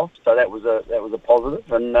myself. So that was a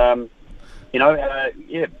positive, and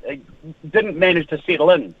didn't manage to settle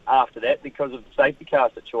in after that because of the safety car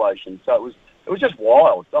situation. So it was just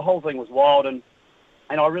wild. The whole thing was wild, and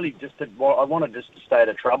I really just I wanted just to stay out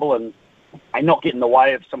of trouble and not get in the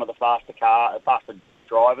way of some of the faster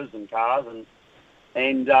drivers and cars,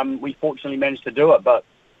 and we fortunately managed to do it. But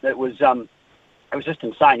it was just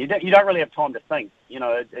insane. You don't really have time to think.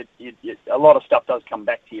 A lot of stuff does come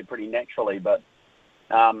back to you pretty naturally, but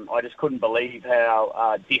I just couldn't believe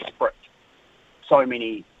how desperate so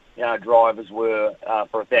many drivers were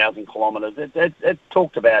for 1,000 kilometres. It's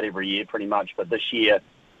talked about every year pretty much, but this year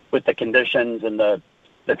with the conditions and the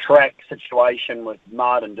track situation with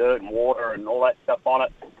mud and dirt and water and all that stuff on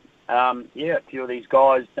it, a few of these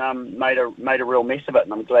guys made a real mess of it,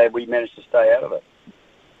 and I'm glad we managed to stay out of it.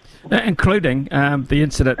 Including the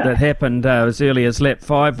incident that happened as early as lap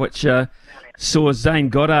 5, which saw Zane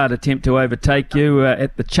Goddard attempt to overtake you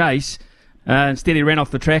at the chase. Instead, he ran off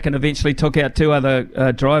the track and eventually took out two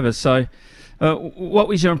other drivers. So, what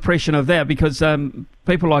was your impression of that? Because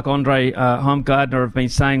people like Andre Heimgardner have been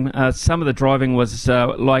saying some of the driving was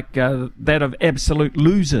like that of absolute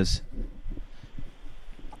losers.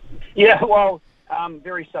 Yeah, well,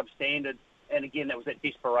 very substandard. And again, that was that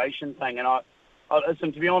desperation thing. And I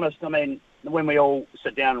listen, to be honest, I mean, when we all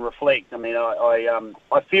sit down and reflect, I mean,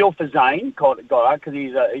 I feel for Zane Goddard because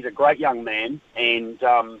he's a great young man and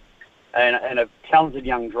a talented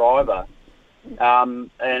young driver. And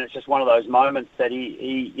it's just one of those moments that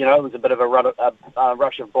he it was a bit of a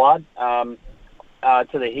rush of blood to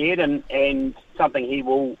the head, and something he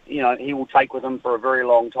will take with him for a very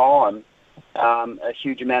long time. A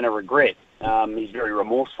huge amount of regret. He's very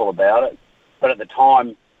remorseful about it, but at the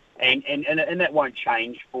time, and that won't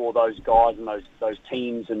change for those guys and those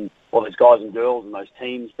teams those guys and girls and those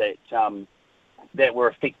teams that were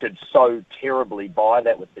affected so terribly by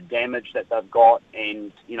that with the damage that they've got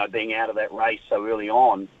and being out of that race so early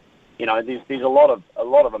on. There's a lot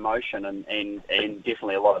of emotion and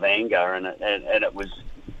definitely a lot of anger, and it was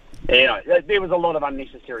there was a lot of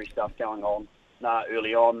unnecessary stuff going on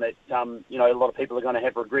early on that a lot of people are going to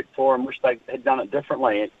have regret for and wish they had done it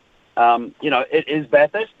differently. It is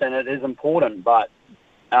Bathurst and it is important, but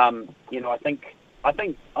I think I've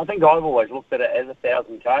always looked at it as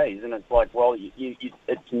 1,000 Ks, and it's like, well, you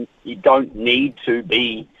don't need to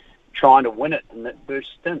be trying to win it in that first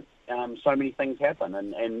stint. So many things happen,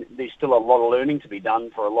 and there's still a lot of learning to be done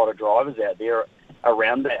for a lot of drivers out there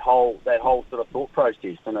around that whole sort of thought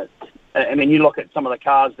process. And you look at some of the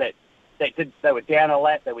cars that they were down a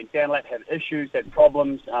lap, they went down a lap, had issues, had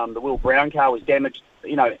problems. The Will Brown car was damaged,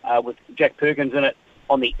 with Jack Perkins in it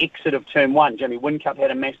on the exit of turn 1. Jamie Whincup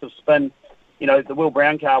had a massive spin. The Will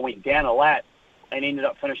Brown car went down a lap and ended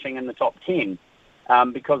up finishing in the top 10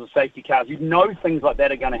 because of safety cars. Things like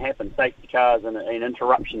that are going to happen, safety cars and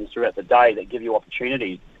interruptions throughout the day that give you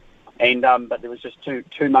opportunities. But there was just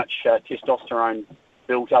too much testosterone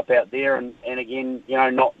built up out there, and again,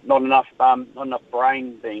 not enough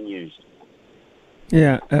brain being used.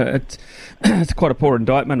 Yeah, it's quite a poor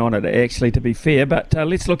indictment on it, actually, to be fair. But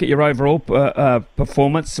let's look at your overall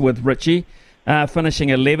performance with Richie. Finishing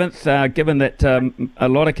 11th, given that a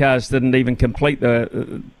lot of cars didn't even complete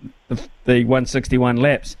the 161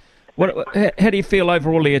 laps. How do you feel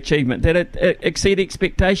overall the achievement? Did it exceed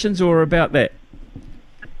expectations or about that?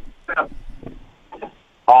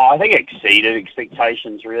 I think it exceeded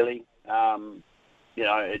expectations, really. I'm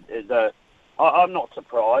not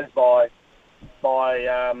surprised by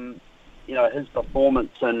his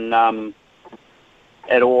performance and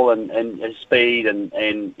at all, and his speed and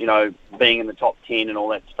being in the top 10 and all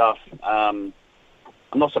that stuff. I'm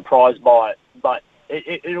not surprised by it, but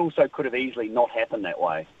it also could have easily not happened that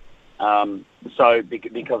way. So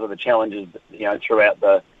because of the challenges, throughout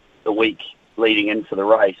the week leading into the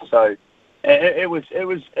race. So it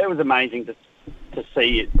was amazing to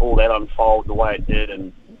see all that unfold the way it did,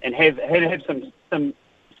 and have some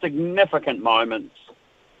significant moments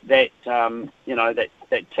that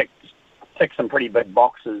that tick some pretty big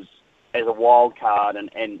boxes as a wild card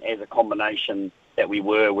and as a combination that we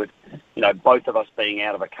were with, both of us being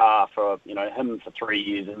out of a car for, him for 3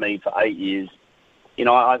 years and me for 8 years.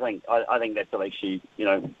 I think that's actually,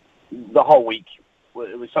 the whole week,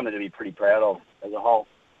 it was something to be pretty proud of as a whole.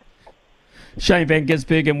 Shane Van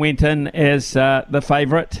Gisbergen went in as the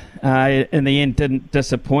favourite. In the end, didn't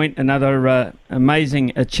disappoint. Another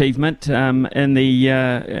amazing achievement in the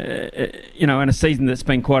in a season that's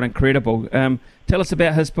been quite incredible. Tell us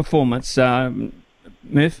about his performance,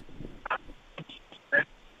 Murph.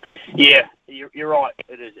 Yeah, you're right.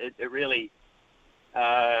 It is. It really.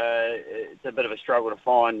 It's a bit of a struggle to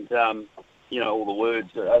find, all the words.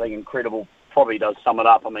 I think incredible probably does sum it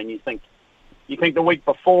up. I mean, you think the week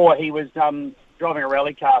before he was driving a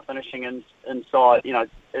rally car, finishing inside the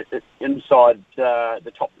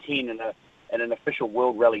top 10 in an official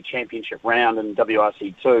World Rally Championship round in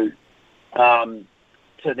WRC2,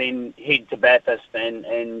 to then head to Bathurst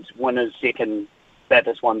and win his second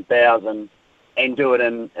Bathurst 1000 and do it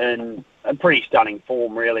in pretty stunning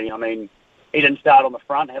form, really. I mean, he didn't start on the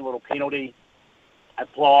front, had a little penalty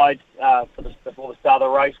applied before the start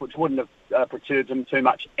of the race, which wouldn't have perturbed him too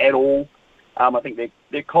much at all. I think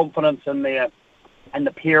their confidence in the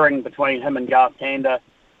pairing between him and Garth Tander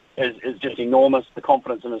is just enormous. The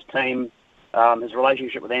confidence in his team, his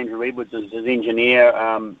relationship with Andrew Edwards as his engineer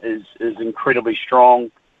is incredibly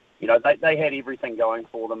strong. They had everything going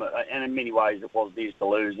for them, and in many ways it was theirs to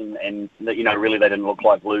lose, and really they didn't look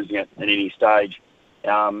like losing it at any stage.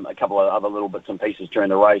 A couple of other little bits and pieces during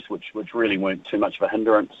the race, which really weren't too much of a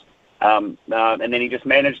hindrance. And then he just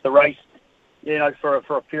managed the race, for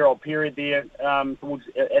a fair old period there towards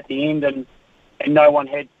at the end, and no one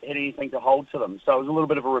had anything to hold to them. So it was a little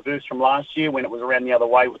bit of a reverse from last year when it was around the other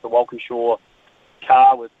way with the Walkinshaw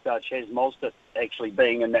car with Chaz Mostert actually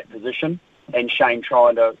being in that position and Shane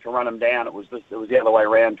trying to run him down. It was the other way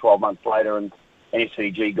around 12 months later, and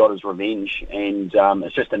SVG got his revenge, and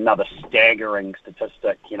it's just another staggering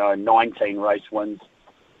statistic. 19 race wins.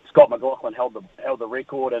 Scott McLaughlin held the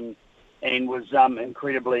record and was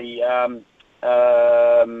incredibly.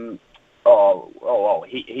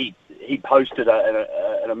 He posted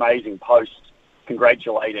an amazing post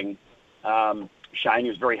congratulating Shane. He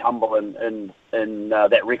was very humble in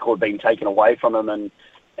that record being taken away from him, and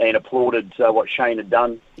applauded what Shane had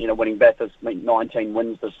done, winning Bathurst 19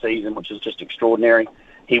 wins this season, which is just extraordinary.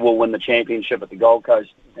 He will win the championship at the Gold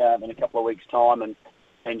Coast in a couple of weeks' time and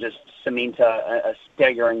just cement a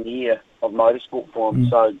staggering year of motorsport for him.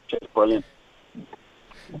 So just brilliant.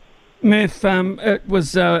 Murph, it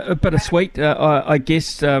was a bittersweet, I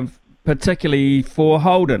guess, particularly for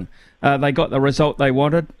Holden. They got the result they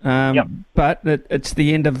wanted, but it's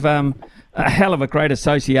the end of a hell of a great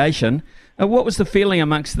association. What was the feeling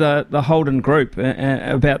amongst the Holden group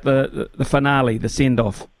about the finale, the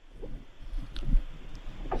send-off?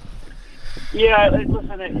 Yeah,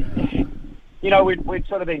 listen, we'd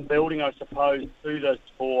sort of been building, I suppose, through this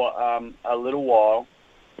for a little while,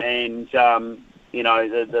 and we know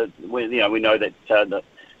that that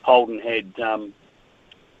Holden had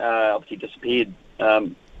obviously disappeared a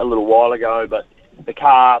little while ago, but the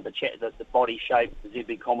car, the body shape, the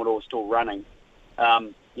ZB Commodore is still running.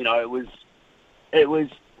 It was,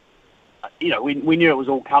 we knew it was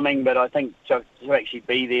all coming, but I think to actually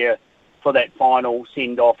be there for that final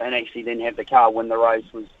send off and actually then have the car win the race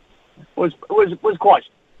was quite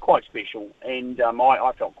special, and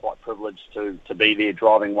I felt quite privileged to be there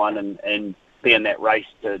driving one and be in that race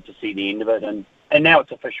to see the end of it, and now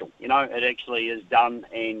it's official. It actually is done,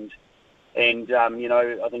 and I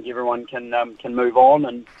think everyone can move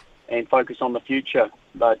on and focus on the future.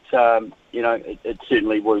 But it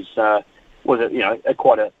certainly was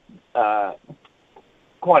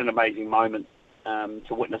quite an amazing moment to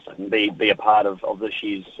witness it and be a part of this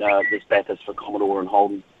year's this Bathurst for Commodore and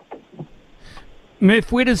Holden.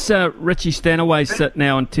 Murph, where does Richie Stanaway sit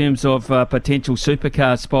now in terms of potential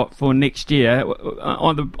supercar spot for next year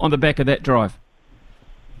on the back of that drive?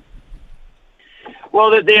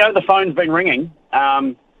 Well, the phone's been ringing,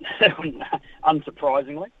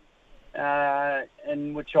 unsurprisingly,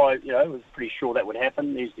 in which I was pretty sure that would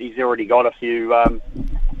happen. He's already got a few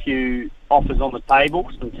offers on the table,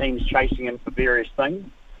 some teams chasing him for various things,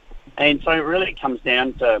 and so it really comes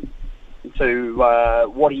down to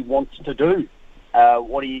what he wants to do,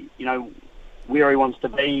 where he wants to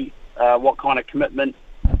be, what kind of commitment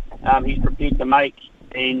he's prepared to make,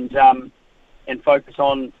 and focus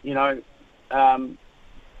on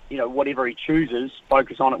whatever he chooses,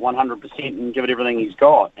 focus on it 100% and give it everything he's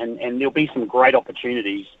got, and there'll be some great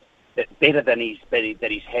opportunities better than he's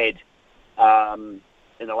had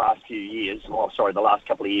in the last few years. The last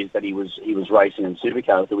couple of years that he was racing in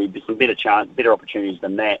supercars. There'll be some better opportunities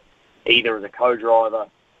than that, either as a co-driver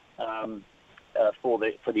for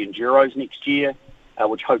the Enduros next year,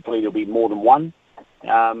 which hopefully there'll be more than one,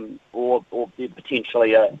 or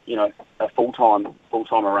potentially a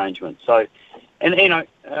full-time arrangement. So, and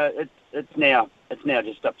it's now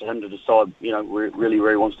just up to him to decide really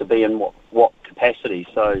where he wants to be and what capacity.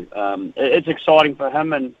 So it's exciting for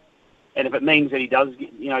him, and if it means that he does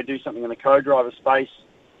do something in the co-driver space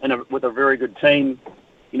and with a very good team,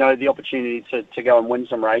 the opportunity to go and win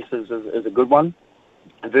some races is a good one,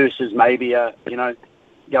 versus maybe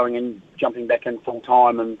going and jumping back in full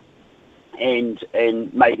time and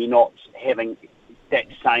maybe not having that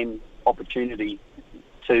same opportunity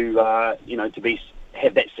to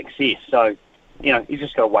have that success. So you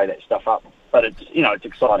just got to weigh that stuff up, but it's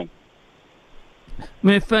exciting.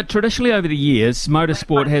 Murph, traditionally over the years,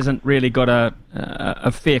 motorsport hasn't really got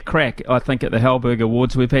a fair crack, I think, at the Halberg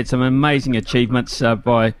Awards. We've had some amazing achievements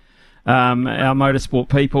by our motorsport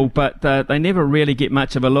people, but they never really get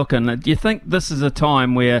much of a look. And do you think this is a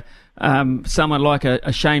time where someone like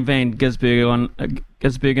a Shane Van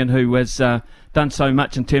Gisbergen, who has done so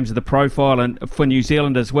much in terms of the profile and for New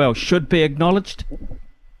Zealand as well, should be acknowledged?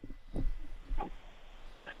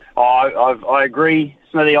 I agree,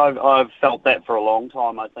 Smithy. I've felt that for a long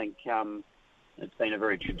time. I think it's been a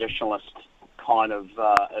very traditionalist kind of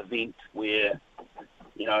event where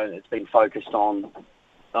it's been focused on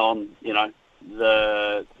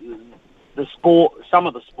the sport, some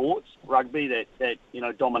of the sports, rugby that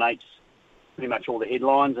dominates pretty much all the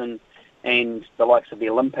headlines, and the likes of the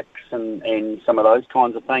Olympics and some of those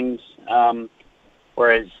kinds of things.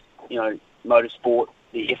 Whereas motorsport,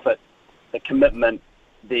 the effort, the commitment,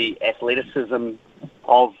 the athleticism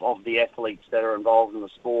of the athletes that are involved in the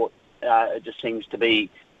sport, it just seems to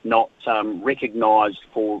be not recognised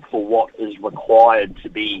for what is required to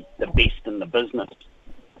be the best in the business.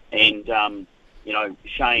 And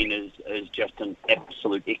Shane is just an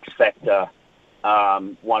absolute X factor,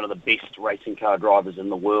 one of the best racing car drivers in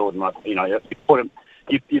the world. And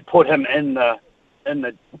you put him in the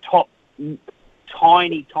top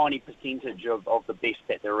tiny percentage of the best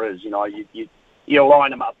that there is. You line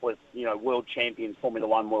them up with world champions, Formula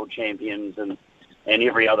One world champions, and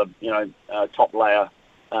every other top layer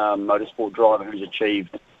motorsport driver who's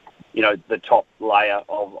achieved the top layer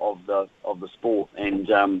of the sport, and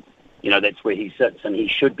that's where he sits, and he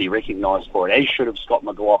should be recognised for it, as should have Scott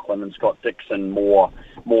McLaughlin and Scott Dixon more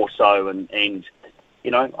so, and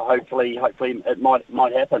hopefully it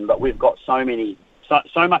might happen. But we've got so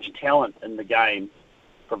much talent in the game,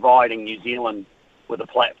 providing New Zealand with a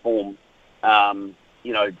platform.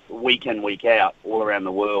 Week in, week out, all around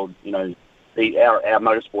the world, our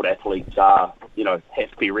motorsport athletes have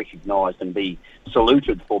to be recognised and be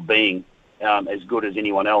saluted for being as good as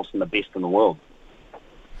anyone else and the best in the world.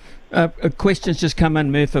 A question's just come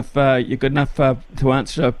in, Murph, if you're good enough to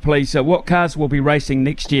answer, please. What cars will be racing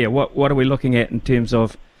next year? What are we looking at in terms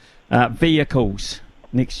of vehicles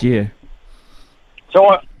next year? So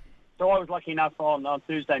I was lucky enough on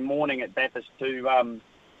Thursday morning at Bathurst to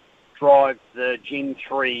drive the Gen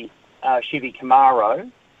 3 Chevy Camaro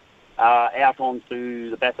out onto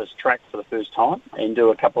the Bathurst track for the first time and do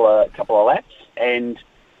a couple of laps. And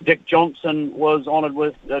Dick Johnson was honoured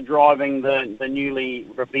with driving the newly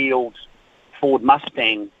revealed Ford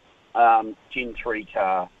Mustang Gen 3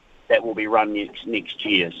 car that will be run next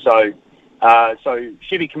year. So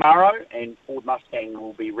Chevy Camaro and Ford Mustang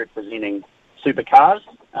will be representing supercars,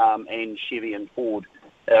 and Chevy and Ford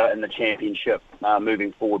in the championship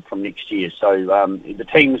moving forward from next year. So the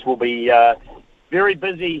teams will be very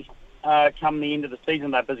busy come the end of the season.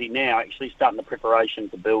 They're busy now, actually starting the preparation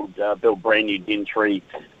to build brand new Gen 3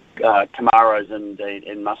 Camaros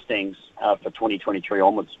and Mustangs for 2023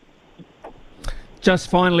 onwards. Just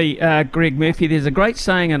finally, Greg Murphy, there's a great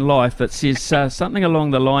saying in life that says something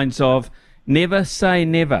along the lines of never say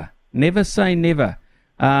never. Never say never.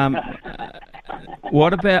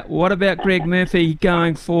 What about Greg Murphy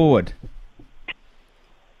going forward?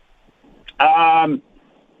 Well,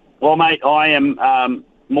 mate, I am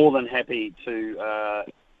more than happy to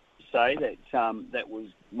say that that was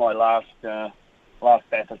my last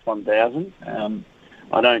Bathurst 1000.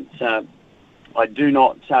 I do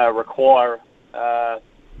not require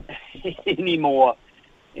any more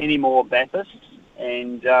Bathursts,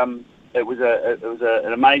 and it was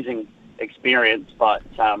an amazing experience, but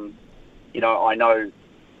I know,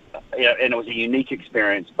 and it was a unique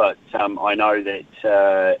experience. But I know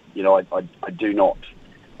that I do not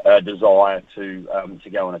desire to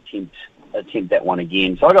go and attempt that one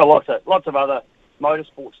again. So I've got lots of other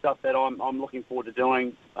motorsport stuff that I'm looking forward to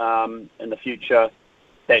doing in the future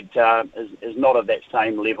that is not of that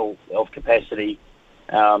same level of capacity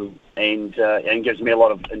and gives me a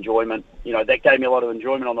lot of enjoyment. That gave me a lot of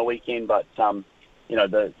enjoyment on the weekend, but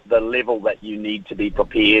the level that you need to be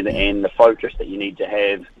prepared and the focus that you need to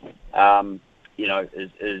have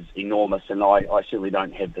is enormous, and I certainly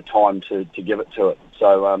don't have the time to give it to it.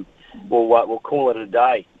 So we'll call it a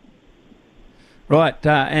day. Right,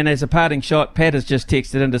 and as a parting shot, Pat has just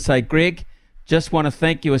texted in to say, Greg, just want to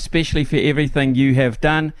thank you especially for everything you have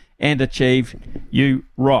done and achieved. You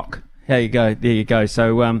rock. There you go.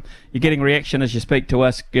 So you're getting reaction as you speak to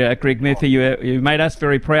us, Greg Murphy. You made us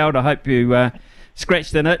very proud. I hope you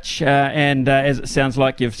scratched an itch, and as it sounds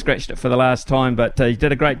like you've scratched it for the last time, but you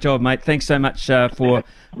did a great job, mate. Thanks so much for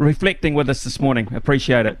reflecting with us this morning.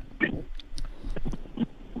 Appreciate it.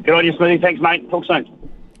 Good on you, Smithy. Thanks, mate. Talk soon.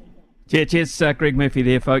 Cheers, Greg Murphy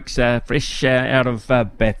there, folks. Fresh out of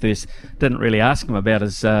Bathurst. Didn't really ask him about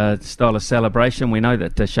his style of celebration. We know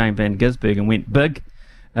that Shane Van Gisbergen went big.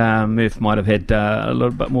 Murph might have had a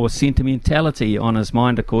little bit more sentimentality on his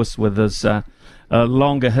mind, of course, with his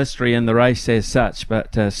longer history in the race as such,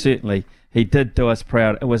 but certainly he did do us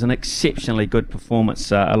proud. It was an exceptionally good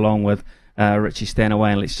performance along with Richie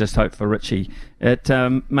Stanaway, and let's just hope for Richie it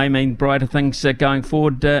may mean brighter things going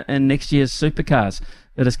forward in next year's Supercars.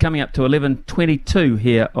 It is coming up to 11:22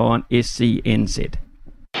 here on SCNZ.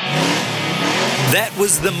 That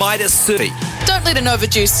was the Midas City. Don't let an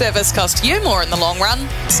overdue service cost you more in the long run.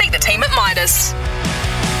 See the team at Midas.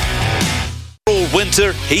 All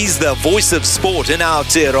winter, he's the voice of sport in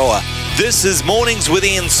Aotearoa. This is Mornings with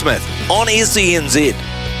Ian Smith on SCNZ.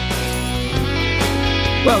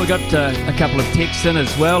 Well, we got a couple of texts in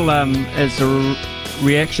as well as a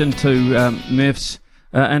reaction to Murph's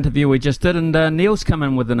interview we just did, and Neil's come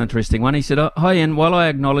in with an interesting one. He said, hi Ian, while I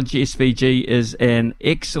acknowledge SVG is an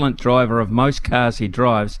excellent driver of most cars he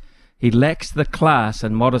drives, he lacks the class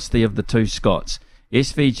and modesty of the two Scots.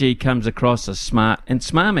 SVG comes across as smart and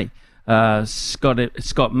smarmy. Scott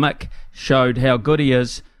Mick showed how good he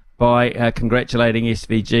is by congratulating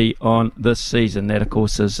SVG on this season. That, of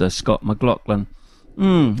course, is Scott McLaughlin.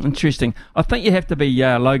 Interesting. I think you have to be,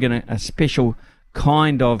 Logan, a special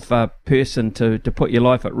kind of person to put your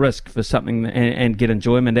life at risk for something and get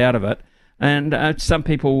enjoyment out of it. And some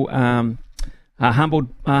people are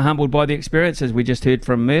humbled by the experience, as we just heard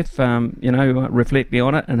from Murph, reflecting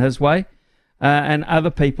on it in his way. And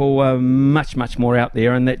other people are much, much more out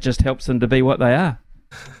there, and that just helps them to be what they are.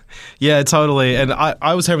 Yeah, totally. And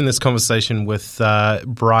I was having this conversation with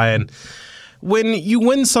Brian. When you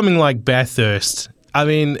win something like Bathurst, I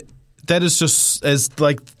mean, that is just,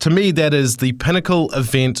 to me, that is the pinnacle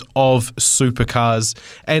event of supercars.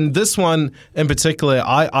 And this one in particular,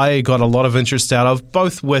 I got a lot of interest out of,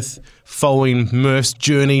 both with following Murph's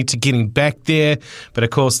journey to getting back there, but of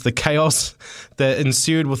course the chaos that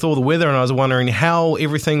ensued with all the weather, and I was wondering how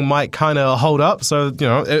everything might kind of hold up. So,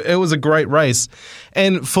 it was a great race.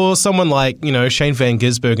 And for someone like, Shane Van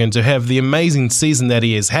Gisbergen to have the amazing season that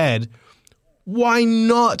he has had, why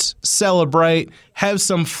not celebrate, have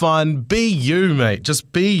some fun, be you, mate,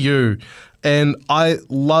 just be you. And I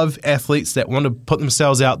love athletes that want to put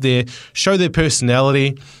themselves out there, show their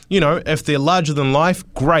personality. If they're larger than life,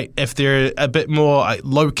 great. If they're a bit more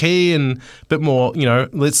low-key and a bit more,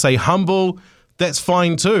 let's say humble, that's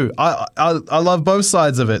fine too. I love both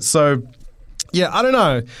sides of it. So, yeah, I don't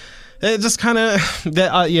know. It just kind of,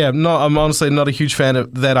 I'm honestly not a huge fan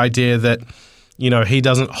of that idea that, he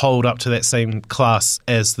doesn't hold up to that same class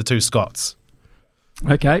as the two Scots.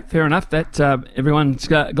 Okay, fair enough. That everyone's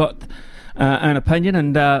got an opinion,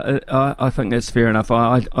 and I think that's fair enough.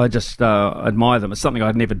 I just admire them. It's something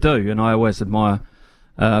I'd never do, and I always admire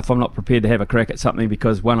if I'm not prepared to have a crack at something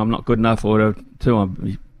because, one, I'm not good enough, or two,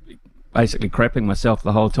 I'm basically crapping myself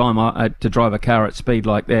the whole time. To drive a car at speed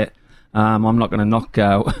like that, I'm not going to knock.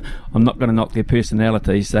 I'm not going to knock their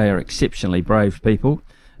personalities. They are exceptionally brave people.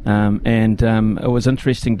 It was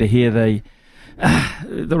interesting to hear the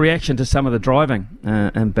reaction to some of the driving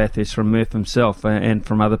in Bathurst from Murph himself and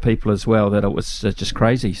from other people as well, that it was just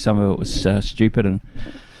crazy. Some of it was stupid and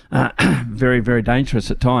very, very dangerous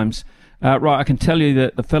at times. Right, I can tell you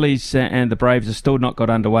that the Phillies and the Braves have still not got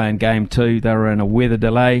underway in Game 2. They were in a weather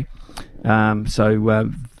delay, so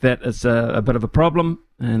that is a bit of a problem,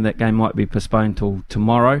 and that game might be postponed till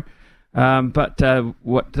tomorrow. But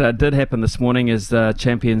what did happen this morning is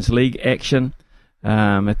Champions League action.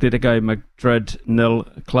 Atletico Madrid 0,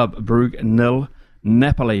 Club Brugge 0.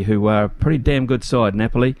 Napoli, who are a pretty damn good side,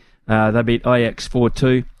 Napoli. They beat Ajax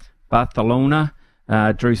 4-2. Barcelona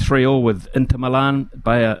drew 3-3 with Inter Milan.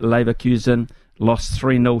 Bayer Leverkusen lost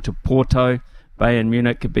 3-0 to Porto. Bayern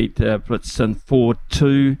Munich beat Blitzen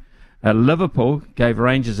 4-2. Liverpool gave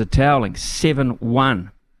Rangers a toweling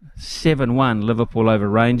 7-1. 7-1 Liverpool over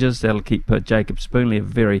Rangers. That'll keep Jacob Spoonley a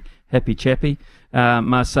very happy chappy.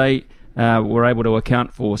 Marseille were able to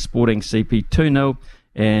account for Sporting CP 2-0,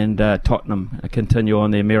 and Tottenham continue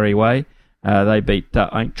on their merry way. They beat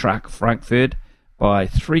Eintracht Frankfurt by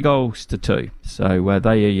 3-2. So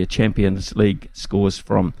they are your Champions League scores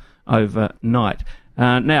from overnight.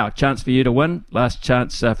 Now, chance for you to win. Last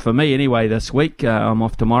chance for me anyway this week. I'm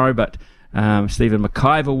off tomorrow, but Stephen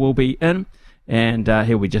McIver will be in, and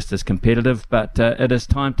he'll be just as competitive. But it is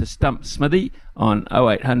time to stump Smithy on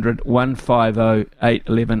 0800 150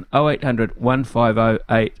 811. 0800 150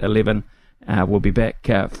 811. We'll be back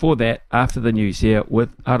for that after the news here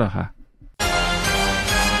with Aroha.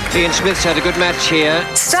 Ian Smith's had a good match here.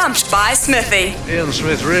 Stumped by Smithy. Ian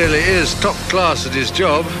Smith really is top class at his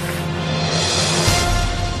job.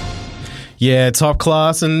 Yeah, top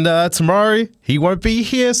class, and tomorrow he won't be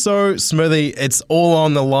here, so Smithy, it's all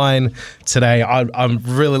on the line today. I'm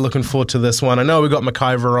really looking forward to this one. I know we got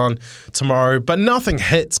McIver on tomorrow, but nothing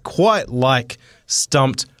hits quite like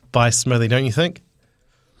Stumped by Smithy, don't you think?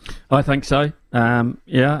 I think so,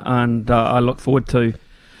 yeah, and I look forward to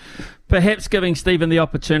perhaps giving Stephen the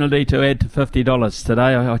opportunity to add to $50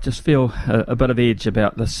 today. I just feel a bit of edge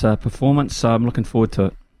about this performance, so I'm looking forward to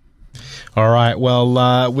it. All right,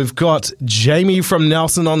 well, we've got Jamie from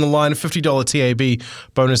Nelson on the line. $50 TAB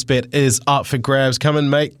bonus bet is up for grabs. Come in,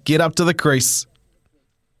 mate. Get up to the crease.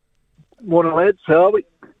 Morning, lads. How are we?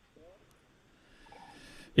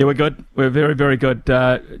 Yeah, we're good. We're very, very good.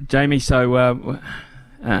 Jamie, so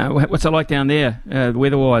what's it like down there,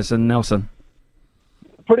 weather-wise in Nelson?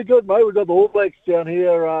 Pretty good, mate. We've got the All Blacks down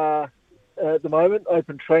here at the moment.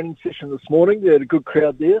 Open training session this morning. They had a good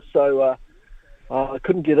crowd there, so... I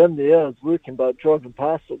couldn't get in there. I was working, but driving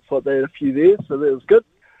past, looks like they had a few there, so that was good.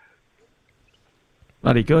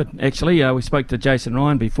 Bloody good. Actually, we spoke to Jason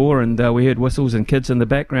Ryan before, and we heard whistles and kids in the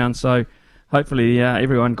background, so hopefully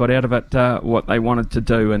everyone got out of it what they wanted to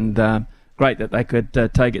do, and great that they could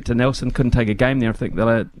take it to Nelson. Couldn't take a game there. I think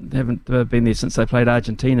they haven't been there since they played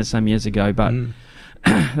Argentina some years ago, but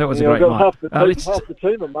that was a great night. Half the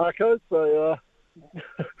team at Marco, so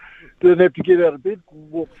didn't have to get out of bed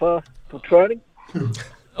and walk far for training.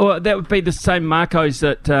 Well, that would be the same Marcos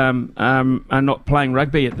that are not playing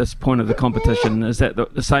rugby at this point of the competition. Is that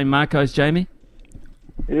the same Marcos, Jamie?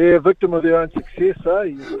 Yeah, victim of their own success,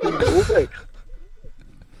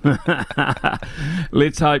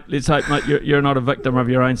 Let's hope, mate, you're not a victim of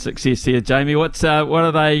your own success here, Jamie. What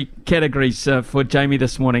are they categories for Jamie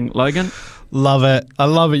this morning, Logan? Love it. I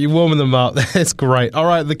love it. You're warming them up. That's great. All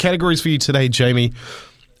right, the categories for you today, Jamie,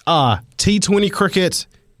 are T20 cricket,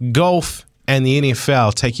 golf, and the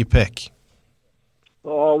NFL. Take your pick.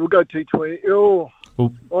 Oh, we'll go T20.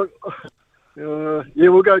 Yeah,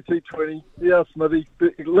 we'll go T20. Yeah, Smithy,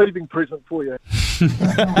 leaving present for you.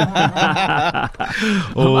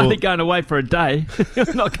 I'm only going away for a day.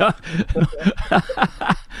 I'm not going.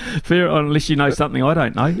 Fair, unless you know something I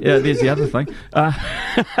don't know. Yeah, there's the other thing.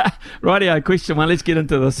 Rightio, question one. Let's get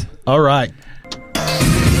into this. All right.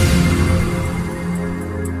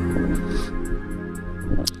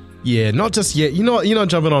 Yeah, not just yet. You're not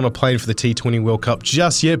jumping on a plane for the T20 World Cup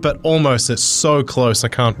just yet, but almost. It's so close. I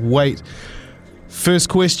can't wait. First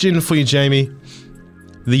question for you, Jamie.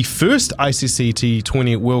 The first ICC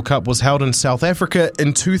T20 World Cup was held in South Africa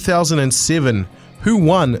in 2007. Who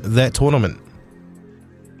won that tournament?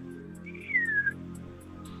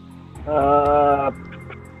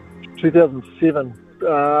 2007.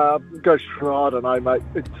 I don't know, mate.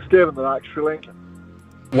 It's stab in the dark, Sri Lanka.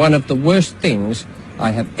 One of the worst things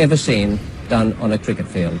I have ever seen done on a cricket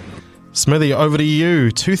field. Smithy, over to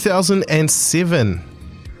you. 2007.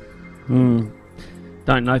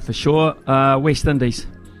 Don't know for sure. West Indies.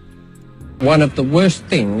 One of the worst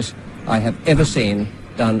things I have ever seen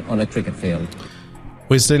done on a cricket field.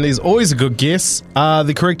 West Indies, always a good guess.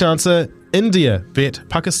 The correct answer, India beat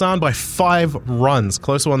Pakistan by 5 runs.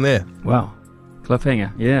 Close one there. Wow.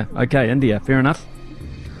 Cliffhanger. Yeah. Okay, India. Fair enough.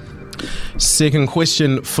 Second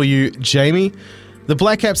question for you, Jamie. The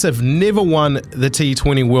Black Caps have never won the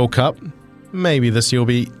T20 World Cup. Maybe this year will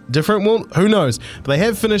be different. Well, who knows? But they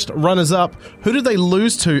have finished runners-up. Who did they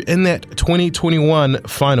lose to in that 2021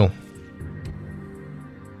 final?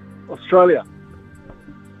 Australia.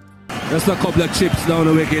 Just a couple of chips down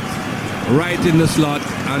the wicket, right in the slot,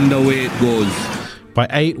 and away it goes. By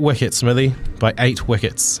 8 wickets, Smithy. By 8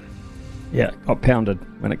 wickets. Yeah, got pounded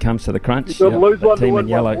when it comes to the crunch. You've got to lose one to team win in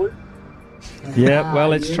yellow. one, Yeah,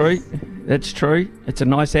 well, it's true. It's true. It's a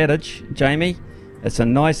nice adage, Jamie. It's a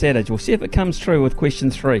nice adage. We'll see if it comes true with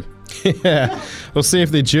question 3. Yeah, we'll see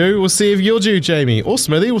if they're due. We'll see if you're due, Jamie. Or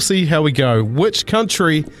Smithy, we'll see how we go. Which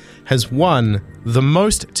country has won the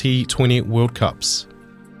most T20 World Cups?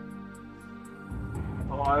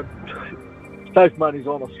 Safe money's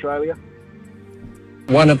on Australia.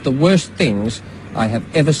 One of the worst things I have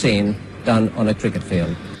ever seen done on a cricket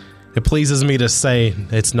field. It pleases me to say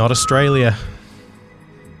it's not Australia.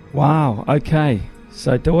 Wow, okay.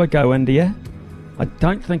 So do I go India? I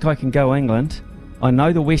don't think I can go England. I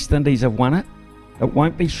know the West Indies have won it. It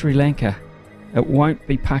won't be Sri Lanka. It won't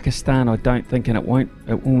be Pakistan, I don't think, and it will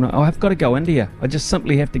not. I've got to go India. I just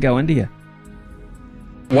simply have to go India.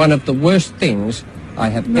 One of the worst things I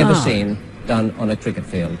have ever seen done on a cricket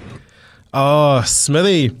field. Oh,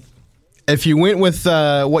 Smithy, if you went with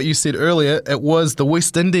what you said earlier, it was the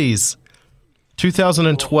West Indies,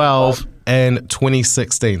 2012 and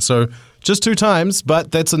 2016. So just 2 times,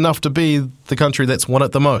 but that's enough to be the country that's won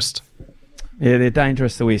it the most. Yeah, they're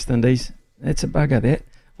dangerous, the West Indies. That's a bugger, that.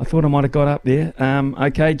 I thought I might have got up there.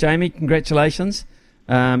 Okay, Jamie, congratulations.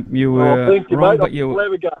 You were wrong, but you're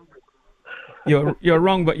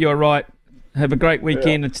wrong, but you're right. Have a great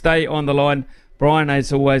weekend and stay on the line. Brian,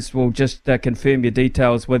 as always, will just confirm your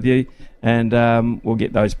details with you, and we'll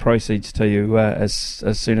get those proceeds to you as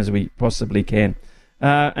soon as we possibly can.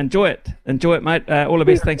 Enjoy it, mate. All the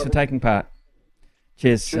best. Thanks for taking part.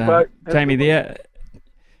 Cheers, Jamie. There,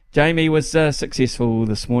 Jamie was successful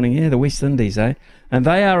this morning. Yeah, the West Indies, and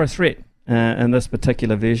they are a threat in this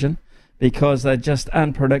particular version because they're just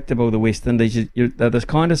unpredictable. The West Indies, they're this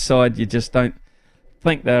kind of side you just don't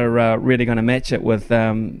think they're really going to match it with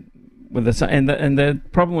this, and the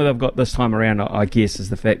problem that I've got this time around, I guess, is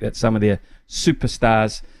the fact that some of their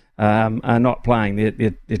superstars are not playing.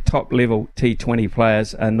 Their top level T20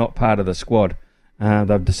 players are not part of the squad.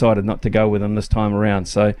 They've decided not to go with them this time around.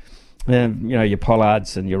 So, your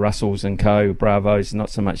Pollards and your Russells and co, Bravos, not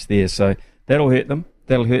so much there. So that'll hurt them.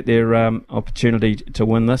 That'll hurt their opportunity to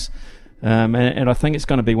win this. And I think it's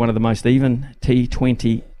going to be one of the most even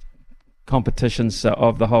T20 competitions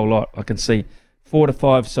of the whole lot. I can see 4 to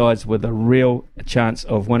 5 sides with a real chance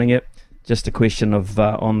of winning it. Just a question of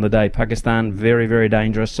on the day. Pakistan, very, very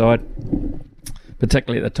dangerous side,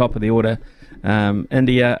 particularly at the top of the order.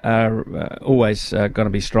 India are always going to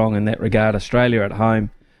be strong in that regard. Australia at home,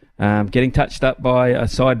 getting touched up by a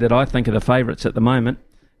side that I think are the favourites at the moment,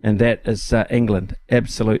 and that is England,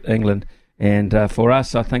 absolute England. And for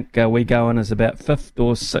us, I think we go in as about 5th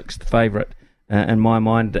or 6th favourite in my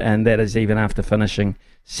mind, and that is even after finishing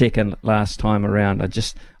second last time around. I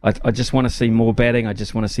just want to see more batting. I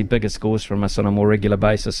just want to see bigger scores from us on a more regular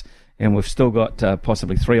basis, and we've still got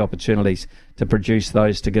possibly 3 opportunities to produce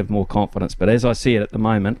those to give more confidence. But as I see it at the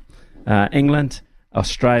moment, England,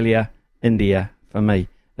 Australia, India for me.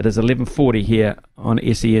 It is 11:40 here on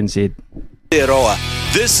SENZ.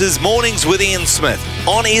 This is Mornings with Ian Smith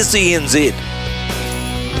on SENZ.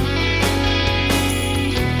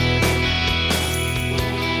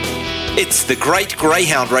 It's the Great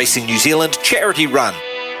Greyhound Racing New Zealand charity run.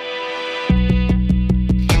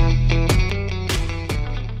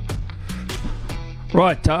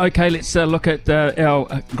 Right, okay, let's look at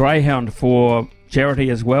our Greyhound for charity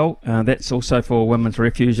as well. That's also for Women's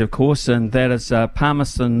Refuge, of course, and that is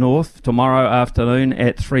Palmerston North tomorrow afternoon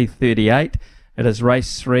at 3:38. It is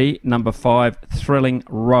race 3, number 5, Thrilling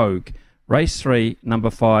Rogue. Race 3, number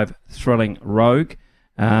 5, Thrilling Rogue.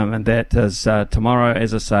 And that is tomorrow,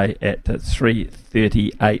 as I say, at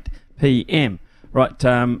 3:38 p.m. Right,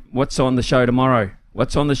 what's on the show tomorrow?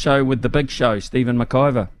 What's on the show with the big show, Stephen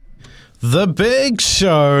McIver? The big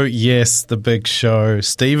show, yes, the big show.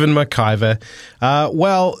 Stephen McIver.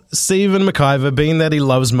 Well, Stephen McIver, being that he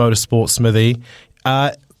loves motorsport, Smithy,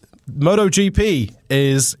 MotoGP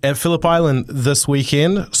is at Phillip Island this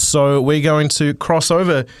weekend, so we're going to cross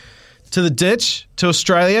over to the ditch, to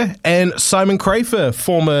Australia, and Simon Crafer,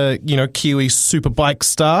 former, Kiwi superbike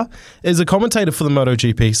star, is a commentator for the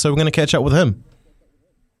MotoGP, so we're going to catch up with him.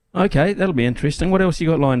 Okay, that'll be interesting. What else you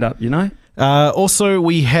got lined up, Also,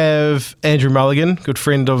 we have Andrew Mulligan, good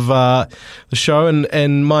friend of the show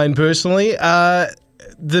and mine personally.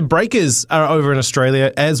 The Breakers are over in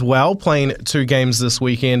Australia as well, playing 2 games this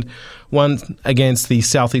weekend. One against the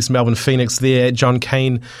Southeast Melbourne Phoenix there at John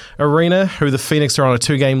Cain Arena, who the Phoenix are on a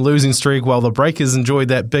 2-game losing streak, while the Breakers enjoyed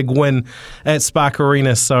that big win at Spark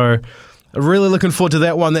Arena. So really looking forward to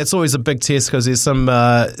that one. That's always a big test because there's some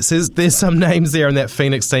names there in that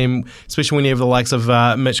Phoenix team, especially when you have the likes of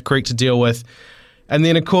Mitch Creek to deal with. And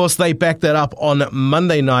then, of course, they backed that up on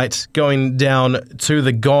Monday night, going down to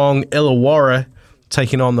the Gong Illawarra,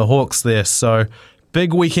 taking on the Hawks there. So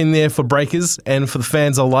big weekend there for Breakers and for the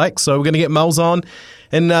fans alike. So we're going to get Mel's on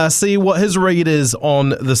and see what his read is on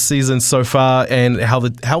the season so far and how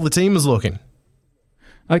the team is looking.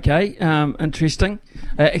 Okay, interesting.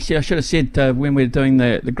 Actually, I should have said when we're doing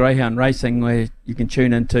the Greyhound racing, where you can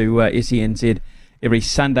tune into SENZ every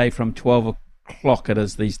Sunday from 12 o'clock it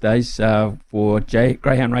is these days for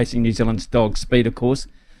Greyhound Racing New Zealand's Dog Speed, of course,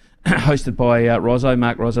 hosted by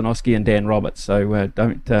Mark Rosanowski and Dan Roberts. So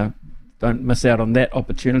don't miss out on that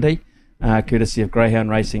opportunity, courtesy of Greyhound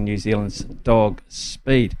Racing New Zealand's Dog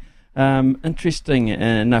Speed. Interesting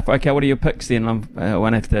enough. Okay, what are your picks then? I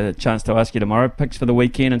won't have the chance to ask you tomorrow. Picks for the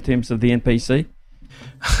weekend in terms of the NPC?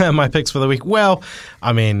 My picks for the week. Well,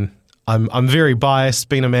 I mean, I'm very biased,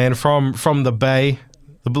 being a man from the Bay,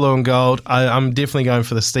 the blue and gold. I'm definitely going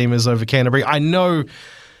for the Steamers over Canterbury. I know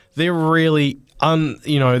they're really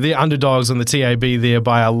they're underdogs on the TAB there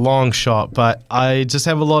by a long shot, but I just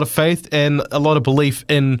have a lot of faith and a lot of belief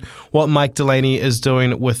in what Mike Delaney is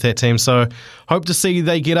doing with that team. So hope to see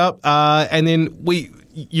they get up. And then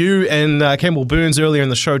you and Campbell Burns earlier in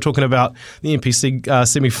the show talking about the NPC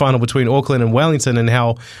semi-final between Auckland and Wellington, and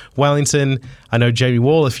how Wellington, I know Jamie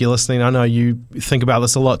Wall, if you're listening, I know you think about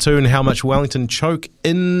this a lot too, and how much Wellington choke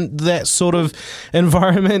in that sort of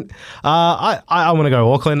environment. I want to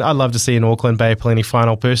go Auckland. I'd love to see an Auckland Bay Plenty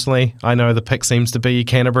final personally. I know the pick seems to be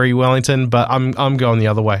Canterbury, Wellington, but I'm going the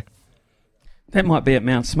other way. That might be at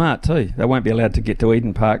Mount Smart too. They won't be allowed to get to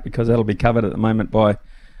Eden Park because that'll be covered at the moment by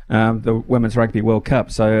the Women's Rugby World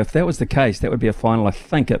Cup. So if that was the case, that would be a final, I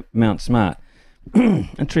think, at Mount Smart.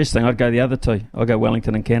 Interesting. I'd go the other two. I'll go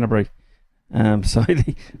Wellington and Canterbury. And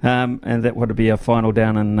that would be a final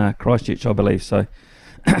down in Christchurch, I believe. So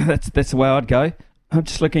that's the way I'd go. I'm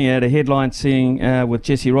just looking at a headline, seeing with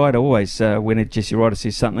Jesse Ryder, always when Jesse Ryder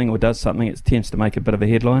says something or does something, it tends to make a bit of a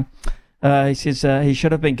headline. He says he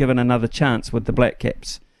should have been given another chance with the Black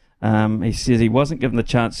Caps. He says he wasn't given the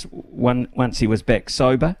chance once he was back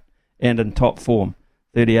sober and in top form.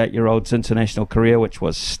 38-year-old's international career, which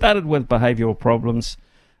was studded with behavioural problems,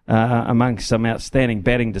 among some outstanding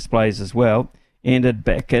batting displays as well, ended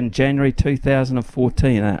back in January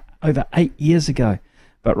 2014, over 8 years ago.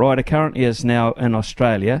 But Ryder currently is now in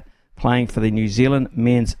Australia playing for the New Zealand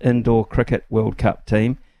Men's Indoor Cricket World Cup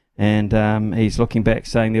team, and he's looking back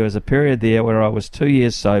saying there was a period there where I was 2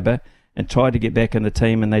 years sober and tried to get back in the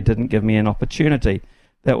team and they didn't give me an opportunity.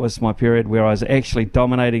 That was my period where I was actually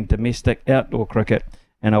dominating domestic outdoor cricket,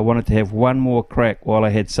 and I wanted to have one more crack while I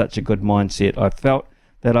had such a good mindset. I felt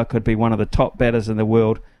that I could be one of the top batters in the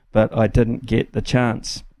world, but I didn't get the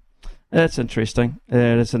chance. That's interesting.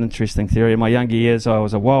 It's an interesting theory. In my younger years, I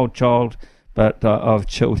was a wild child, but I've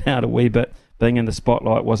chilled out a wee bit. Being in the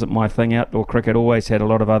spotlight wasn't my thing. Outdoor cricket always had a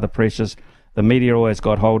lot of other pressures. The media always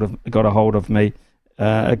got a hold of me.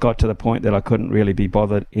 It got to the point that I couldn't really be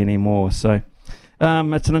bothered anymore. So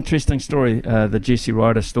it's an interesting story, the Jesse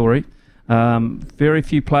Ryder story. Very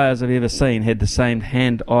few players I've ever seen had the same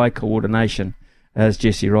hand-eye coordination as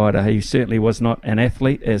Jesse Ryder. He certainly was not an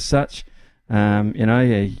athlete as such.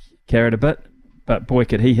 He carried a bit, but boy,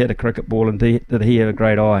 could he hit a cricket ball, and did he have a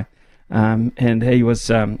great eye. And he was,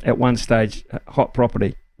 at one stage, hot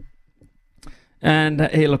property. And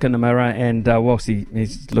he look in the mirror, and whilst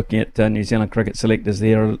he's looking at New Zealand cricket selectors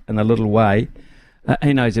there in a little way,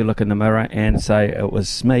 he knows he'll look in the mirror and say, it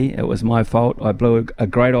was me, it was my fault. I blew a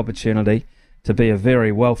great opportunity to be a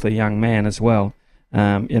very wealthy young man as well.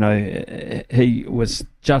 He was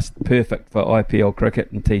just perfect for IPL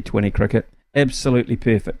cricket and T20 cricket. Absolutely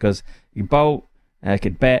perfect, because he could bowl, he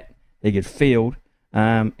could bat, he could field,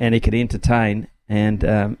 and he could entertain. And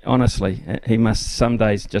honestly, he must some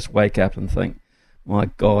days just wake up and think, my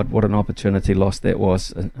God, what an opportunity lost that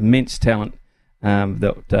was. An immense talent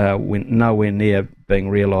that went nowhere near being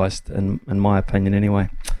realised, in my opinion anyway.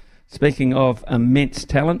 Speaking of immense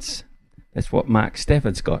talents, that's what Mark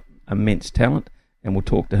Stafford's got, immense talent, and we'll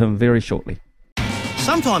talk to him very shortly.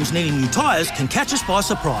 Sometimes needing new tyres can catch us by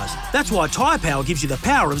surprise. That's why Tyre Power gives you the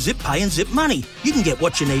power of Zip Pay and Zip Money. You can get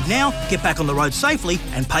what you need now, get back on the road safely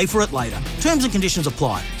and pay for it later. Terms and conditions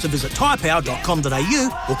apply. So visit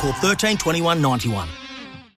tyrepower.com.au or call 13 21 91.